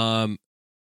 So, I'm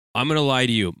gonna lie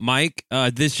to you, Mike.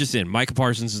 This just in: Micah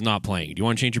Parsons is not playing. Do you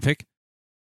want to change your pick?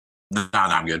 No,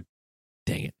 I'm good.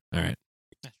 Dang it! All right.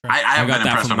 I haven't been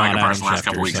impressed with Micah Parsons the last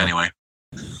couple weeks anyway.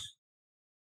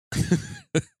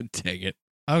 Dang it.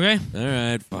 Okay. All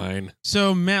right, fine.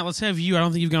 So, Matt, let's have you. I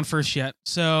don't think you've gone first yet.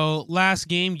 So, last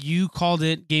game, you called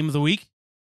it Game of the Week.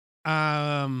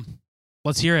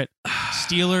 Let's hear it.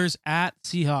 Steelers at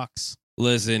Seahawks.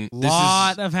 Listen,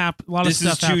 lot of this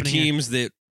stuff is two happening teams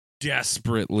that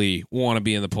desperately want to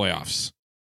be in the playoffs.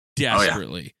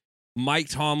 Desperately. Oh, yeah. Mike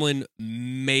Tomlin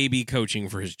may be coaching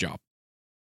for his job.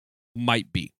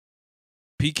 Might be.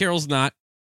 Pete Carroll's not,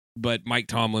 but Mike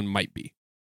Tomlin might be.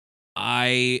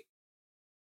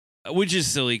 Which is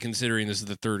silly considering this is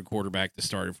the third quarterback that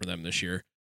started for them this year.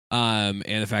 And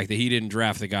the fact that he didn't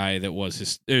draft the guy that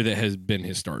has been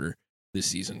his starter. this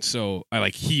season. So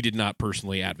he did not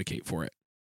personally advocate for it.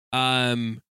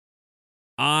 I'm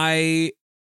trying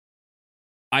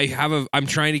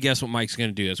to guess what Mike's going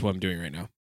to do. That's what I'm doing right now.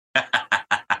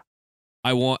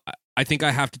 I think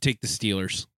I have to take the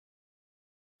Steelers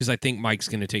because I think Mike's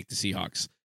going to take the Seahawks.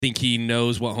 I think he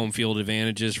knows what home field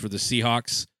advantage is for the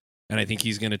Seahawks, and I think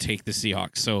he's going to take the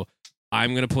Seahawks. So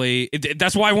I'm going to play.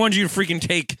 That's why I wanted you to freaking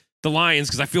take the Lions,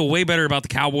 because I feel way better about the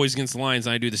Cowboys against the Lions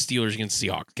than I do the Steelers against the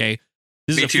Seahawks, okay?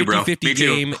 This is a 50-50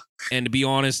 game, and to be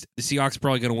honest, the Seahawks are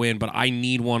probably going to win, but I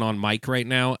need one on Mike right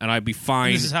now, and I'd be fine.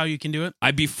 And this is how you can do it?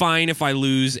 I'd be fine if I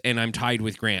lose and I'm tied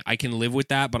with Grant. I can live with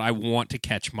that, but I want to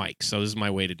catch Mike, so this is my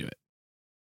way to do it.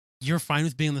 You're fine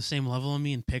with being on the same level on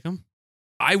me and pick him?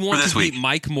 I want to beat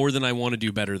Mike more than I want to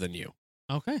do better than you.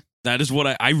 Okay. That is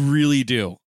what I really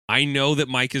do. I know that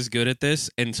Mike is good at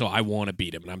this, and so I want to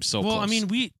beat him, and I'm so close. Well, I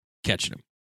mean, catching him.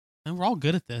 And we're all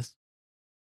good at this.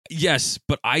 Yes,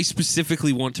 but I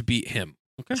specifically want to beat him.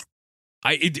 Okay.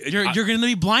 You're going to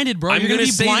be blinded, bro. I'm going to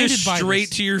say this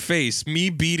straight to your face. Me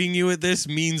beating you at this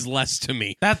means less to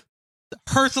me. That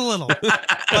hurts a little,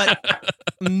 but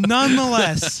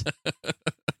nonetheless.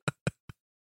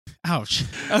 Ouch.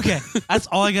 Okay, that's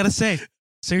all I got to say.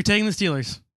 So you're taking the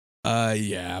Steelers?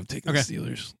 Yeah, I'm taking the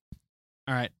Steelers.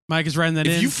 All right, Mike is writing that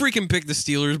in. If you freaking pick the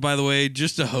Steelers, by the way,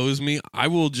 just to hose me, I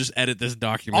will just edit this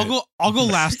document. I'll go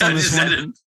last on this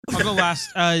one. I'll go last.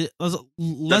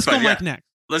 Let's go Mike next.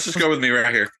 Let's just go with me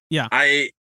right here. Yeah. I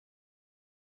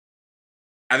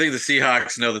think the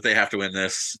Seahawks know that they have to win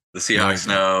this. The Seahawks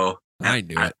know. I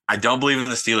knew it. I don't believe in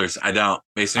the Steelers. I don't.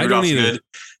 Mason Rudolph's good.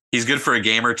 He's good for a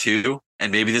game or two,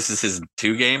 and maybe this is his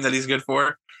 2 game that he's good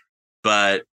for.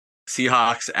 But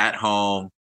Seahawks at home.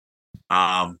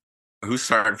 Who's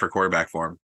starting for quarterback for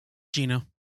him?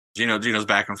 Geno's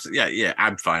back. Yeah.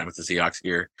 I'm fine with the Seahawks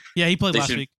here. Yeah, he played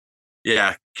last week.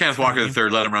 Yeah, Kenneth Walker the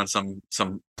third. Let him run some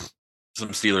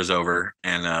Steelers over,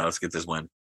 and let's get this win.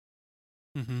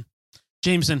 Mm-hmm.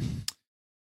 Jameson.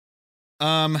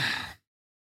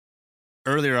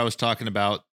 Earlier I was talking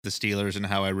about the Steelers and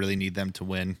how I really need them to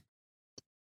win,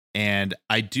 and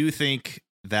I do think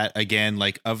that again,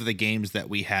 of the games that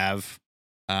we have.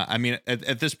 I mean,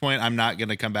 at this point, I'm not going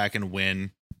to come back and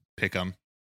pick them.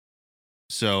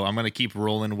 So I'm going to keep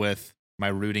rolling with my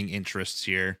rooting interests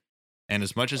here. And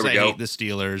as much as I hate the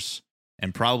Steelers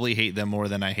and probably hate them more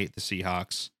than I hate the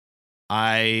Seahawks,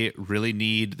 I really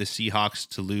need the Seahawks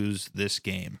to lose this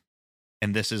game.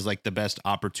 And this is the best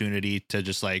opportunity to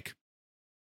just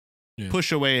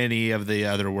push away any of the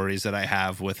other worries that I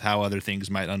have with how other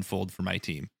things might unfold for my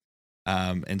team.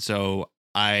 And so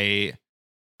I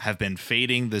have been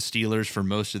fading the Steelers for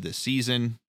most of this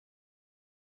season.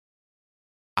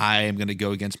 I am going to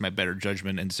go against my better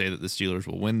judgment and say that the Steelers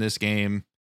will win this game.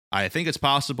 I think it's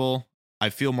possible. I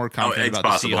feel more confident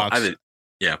about the Seahawks.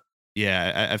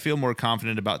 Yeah, I feel more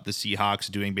confident about the Seahawks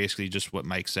doing basically just what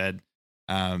Mike said.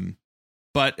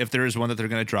 But if there is one that they're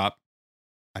going to drop,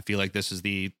 I feel like this is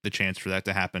the chance for that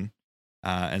to happen.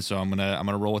 And so I'm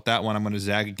gonna roll with that one. I'm gonna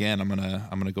zag again. I'm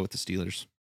gonna go with the Steelers.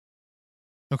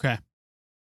 Okay.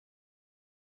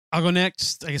 I'll go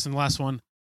next. I guess in the last one.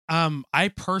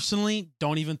 I personally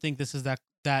don't even think this is that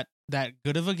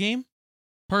good of a game,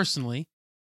 personally,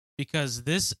 because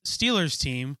this Steelers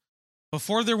team,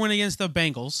 before their win against the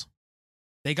Bengals,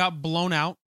 they got blown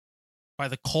out by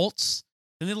the Colts.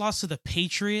 Then they lost to the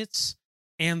Patriots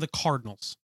and the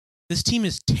Cardinals. This team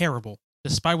is terrible,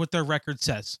 despite what their record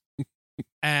says.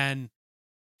 And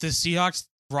the Seahawks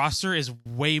roster is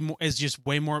just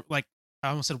way more I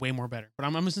almost said way more better, but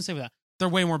I'm just gonna say that they're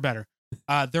way more better.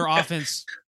 Their offense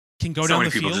can go down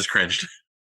the field. So many people just cringed.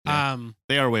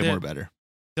 They are way more better.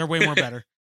 They're way more better.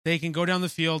 They can go down the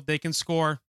field. They can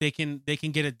score. They can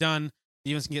get it done.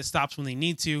 The defense can get stops when they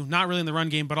need to. Not really in the run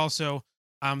game, but also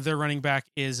their running back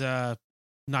is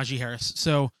Najee Harris.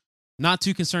 So not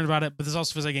too concerned about it. But this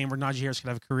also feels like a game where Najee Harris could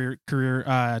have a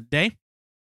career day.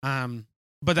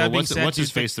 But that being said, what's his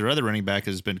face? Their other running back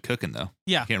has been cooking though.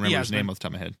 Yeah, I can't remember his name off the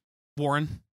top of my head.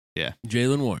 Warren. Yeah,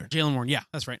 Jalen Warren. Yeah,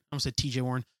 that's right. I almost said TJ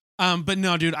Warren. But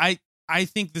no, dude, I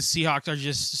think the Seahawks are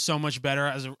just so much better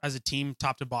as a team,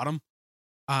 top to bottom.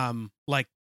 And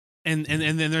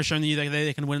then they're showing you that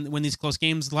they can win these close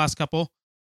games the last couple.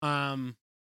 And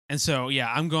so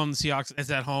yeah, I'm going the Seahawks.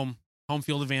 It's at home. Home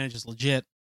field advantage is legit.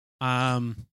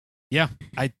 Yeah,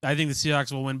 I think the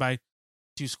Seahawks will win by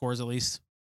 2 scores at least.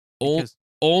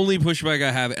 Only pushback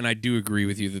I have, and I do agree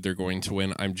with you that they're going to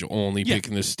win. I'm only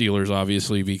picking the Steelers,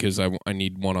 obviously, because I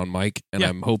need one on Mike, and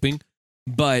I'm hoping.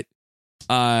 But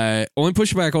only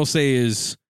pushback I'll say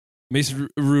is Mason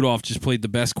Rudolph just played the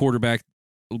best quarterback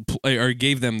or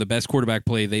gave them the best quarterback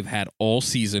play they've had all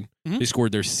season. Mhm. They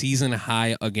scored their season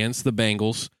high against the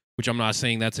Bengals, which I'm not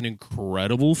saying that's an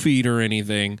incredible feat or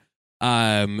anything.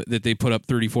 That they put up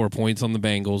 34 points on the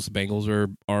Bengals. The Bengals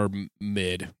are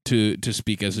mid to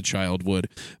speak as a child would,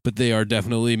 but they are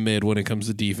definitely mid when it comes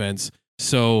to defense.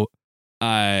 So,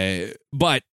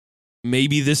 but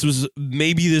maybe this was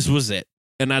it,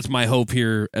 and that's my hope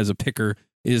here as a picker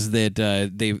is that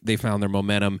they found their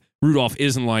momentum. Rudolph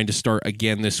is in line to start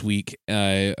again this week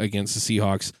against the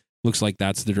Seahawks. Looks like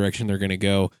that's the direction they're going to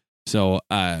go. So,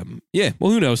 yeah,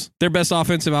 well, who knows? Their best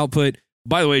offensive output.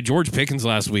 By the way, George Pickens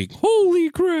last week. Holy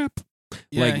crap.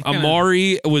 Yeah, like,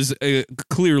 Amari was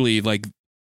clearly, like,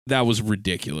 that was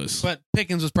ridiculous. But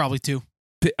Pickens was probably 2.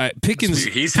 Pickens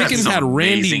He's Pickens had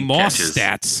Randy amazing Moss catches.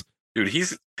 stats.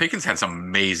 Dude, Pickens had some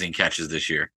amazing catches this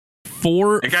year.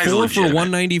 Four That guy's for legitimate.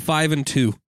 195 and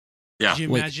 2. Yeah. Could you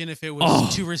Like, imagine if it was oh.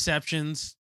 2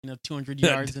 receptions, 200 Yeah.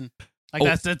 yards, and like Oh.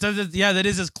 that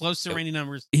is as close to Randy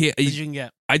numbers He, as you can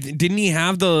get. didn't he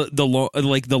have the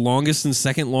longest and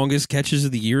second longest catches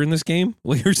of the year in this game,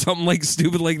 like or something like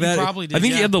stupid like that? probably did, I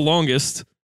think he yeah. had the longest,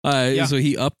 Yeah. so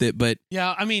he upped it. But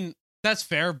Yeah, I mean that's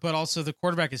fair, but also the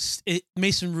quarterback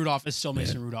Mason Rudolph is still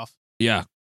Mason Rudolph. yeah,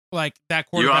 Like that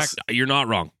quarterback. you're not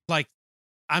wrong. Like,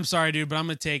 I'm sorry, dude, but I'm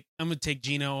gonna take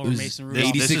Gino over It was Mason This,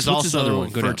 Rudolph. 86, this is what's his other also one?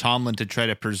 Go for down. Tomlin to try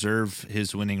to preserve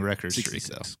his winning record streak,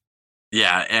 though. 66.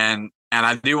 Yeah, and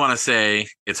I do want to say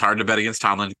it's hard to bet against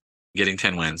Tomlin getting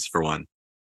 10 wins for one.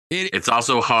 It's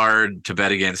also hard to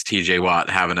bet against TJ Watt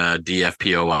having a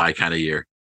DFPOY kind of year.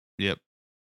 Yep.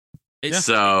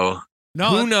 So No,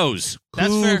 Who knows? that's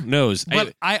Who fair. knows?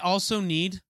 But I also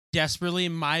need desperately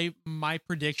my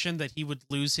prediction that he would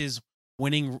lose his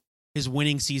winning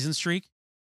season streak.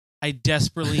 I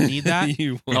desperately need that.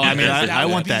 No, I mean, That I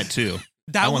would want be- that too. I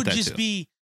That want would that just too. be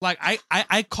like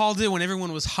I called it when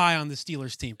everyone was high on the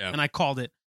Steelers team, Yeah. and I called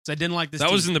it because I didn't like this. that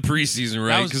team. was in the preseason,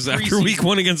 right? was Because after preseason. week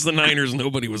 1 against the Niners,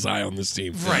 nobody was high on this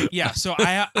team. right. Yeah. So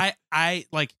I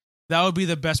like that would be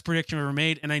the best prediction I've ever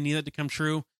made, and I need it to come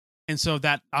true. And so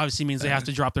that obviously means they have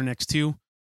to drop their next 2.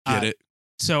 Get it?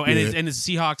 So Yeah. it's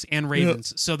Seahawks and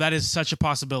Ravens. So that is such a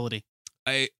possibility.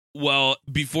 Well,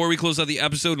 before we close out the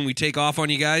episode and we take off on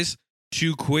you guys,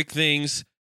 2 quick things.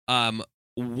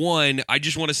 One, I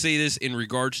just want to say this in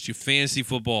regards to fantasy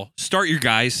football. Start your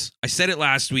guys. I said it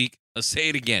last week. I'll say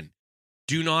it again.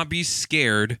 Do not be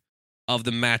scared of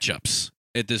the matchups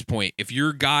at this point. If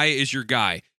your guy is your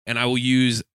guy, and I will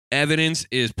use evidence,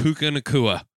 is Puka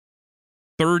Nacua.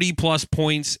 30-plus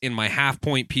points in my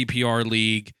half-point PPR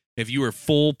league. If you were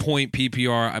full-point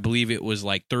PPR, I believe it was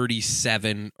like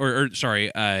 37,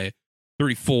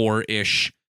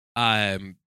 34-ish.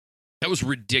 That was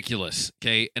ridiculous,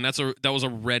 okay? And that was a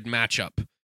red matchup.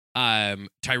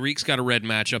 Tyreek's got a red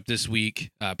matchup this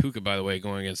week. Puka, by the way,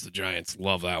 going against the Giants.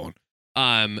 Love that one.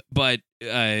 But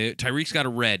Tyreek's got a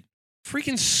red.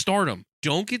 Freaking start him.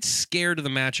 Don't get scared of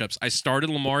the matchups. I started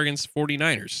Lamar against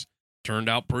 49ers. Turned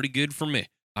out pretty good for me.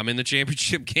 I'm in the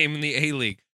championship game in the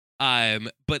A-League.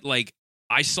 But like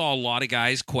I saw a lot of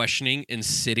guys questioning and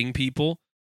sitting people.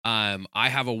 I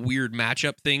have a weird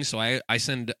matchup thing, so I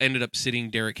ended up sitting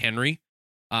Derrick Henry,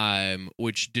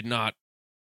 which did not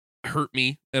hurt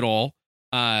me at all.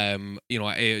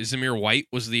 Zamir White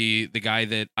was the guy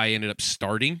that I ended up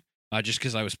starting, just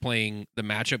because I was playing the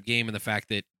matchup game and the fact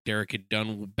that Derrick had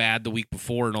done bad the week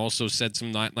before and also said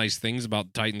some not nice things about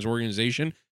the Titans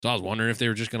organization. So I was wondering if they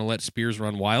were just going to let Spears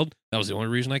run wild. That was the only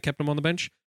reason I kept him on the bench.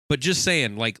 But just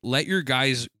saying, like, let your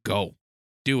guys go.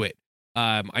 Do it.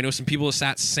 I know some people have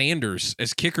sat Sanders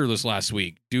as kicker this last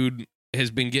week. Dude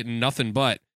has been getting nothing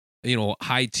but,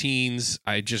 high teens.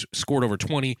 I just scored over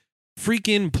 20.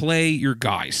 Freaking play your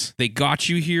guys. They got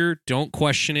you here. Don't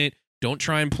question it. Don't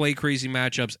try and play crazy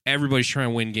matchups. Everybody's trying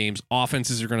to win games.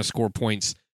 Offenses are going to score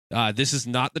points. This is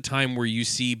not the time where you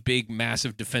see big,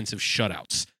 massive defensive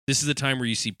shutouts. This is the time where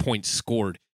you see points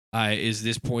scored, is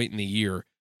this point in the year.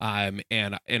 And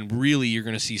really, you're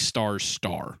going to see star.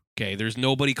 Okay, there's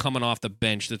nobody coming off the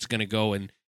bench that's going to go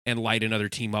and light another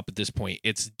team up at this point.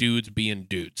 It's dudes being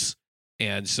dudes.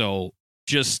 And so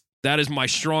just that is my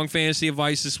strong fantasy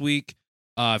advice this week.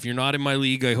 If you're not in my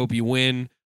league, I hope you win.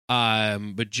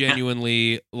 But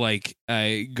genuinely,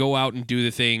 go out and do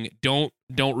the thing. Don't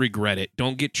regret it.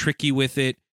 Don't get tricky with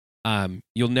it.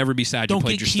 You'll never be sad you Don't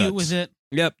played get your cute studs. with it.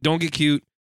 Yep, don't get cute.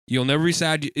 You'll never be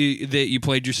sad that you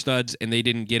played your studs and they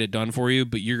didn't get it done for you,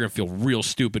 but you're going to feel real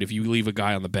stupid if you leave a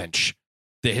guy on the bench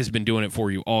that has been doing it for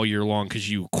you all year long because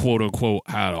you, quote-unquote,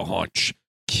 had a hunch.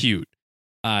 Cute.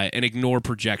 And ignore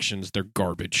projections. They're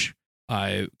garbage.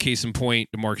 Case in point,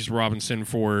 DeMarcus Robinson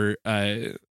for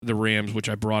the Rams, which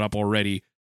I brought up already.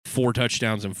 4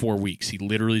 touchdowns in 4 weeks. He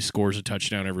literally scores a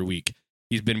touchdown every week.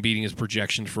 He's been beating his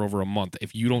projections for over a month.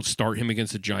 If you don't start him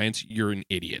against the Giants, you're an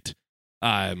idiot.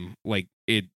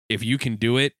 If you can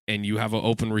do it and you have an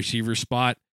open receiver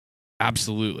spot,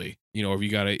 absolutely. If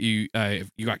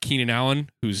you got Keenan Allen,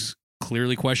 who's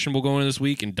clearly questionable going into this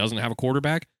week and doesn't have a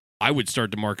quarterback, I would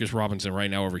start DeMarcus Robinson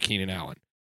right now over Keenan Allen.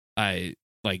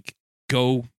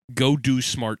 Go do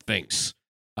smart things,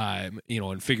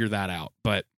 and figure that out.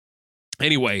 But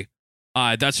anyway,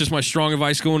 that's just my strong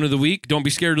advice going into the week. Don't be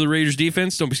scared of the Raiders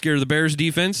defense. Don't be scared of the Bears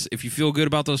defense. If you feel good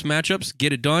about those matchups,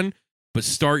 get it done. But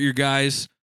start your guys.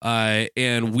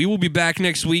 And we will be back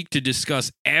next week to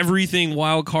discuss everything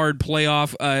wild card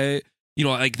playoff.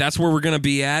 That's where we're going to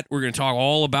be at. We're going to talk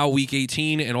all about week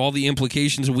 18 and all the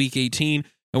implications of week 18.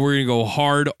 And we're going to go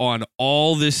hard on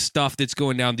all this stuff that's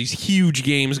going down, these huge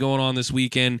games going on this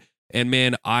weekend. And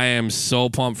man, I am so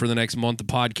pumped for the next month of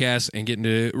podcasts and getting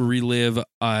to relive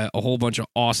a whole bunch of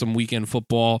awesome weekend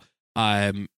football.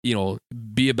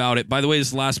 Be about it. By the way,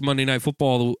 this last Monday Night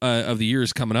Football of the year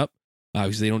is coming up.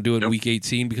 Because they don't do it in week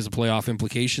 18 because of playoff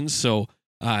implications. So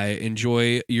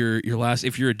enjoy your last.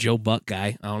 If you're a Joe Buck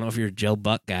guy, I don't know if you're a Joe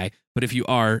Buck guy, but if you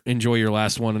are, enjoy your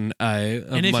last one. And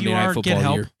if Monday Night Football get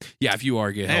help. Year. Yeah, if you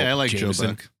are, get help. Hey, I like Jameson.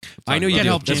 Joe Buck. I know you get do.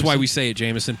 help. That's why we say it,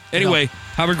 Jameson. Anyway,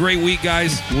 have a great week,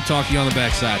 guys. We'll talk to you on the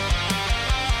backside.